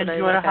then,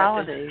 enjoy the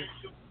holidays.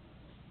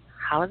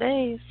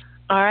 Holidays.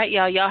 All right,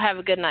 y'all. Y'all have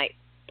a good night.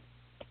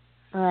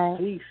 All right.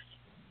 Peace.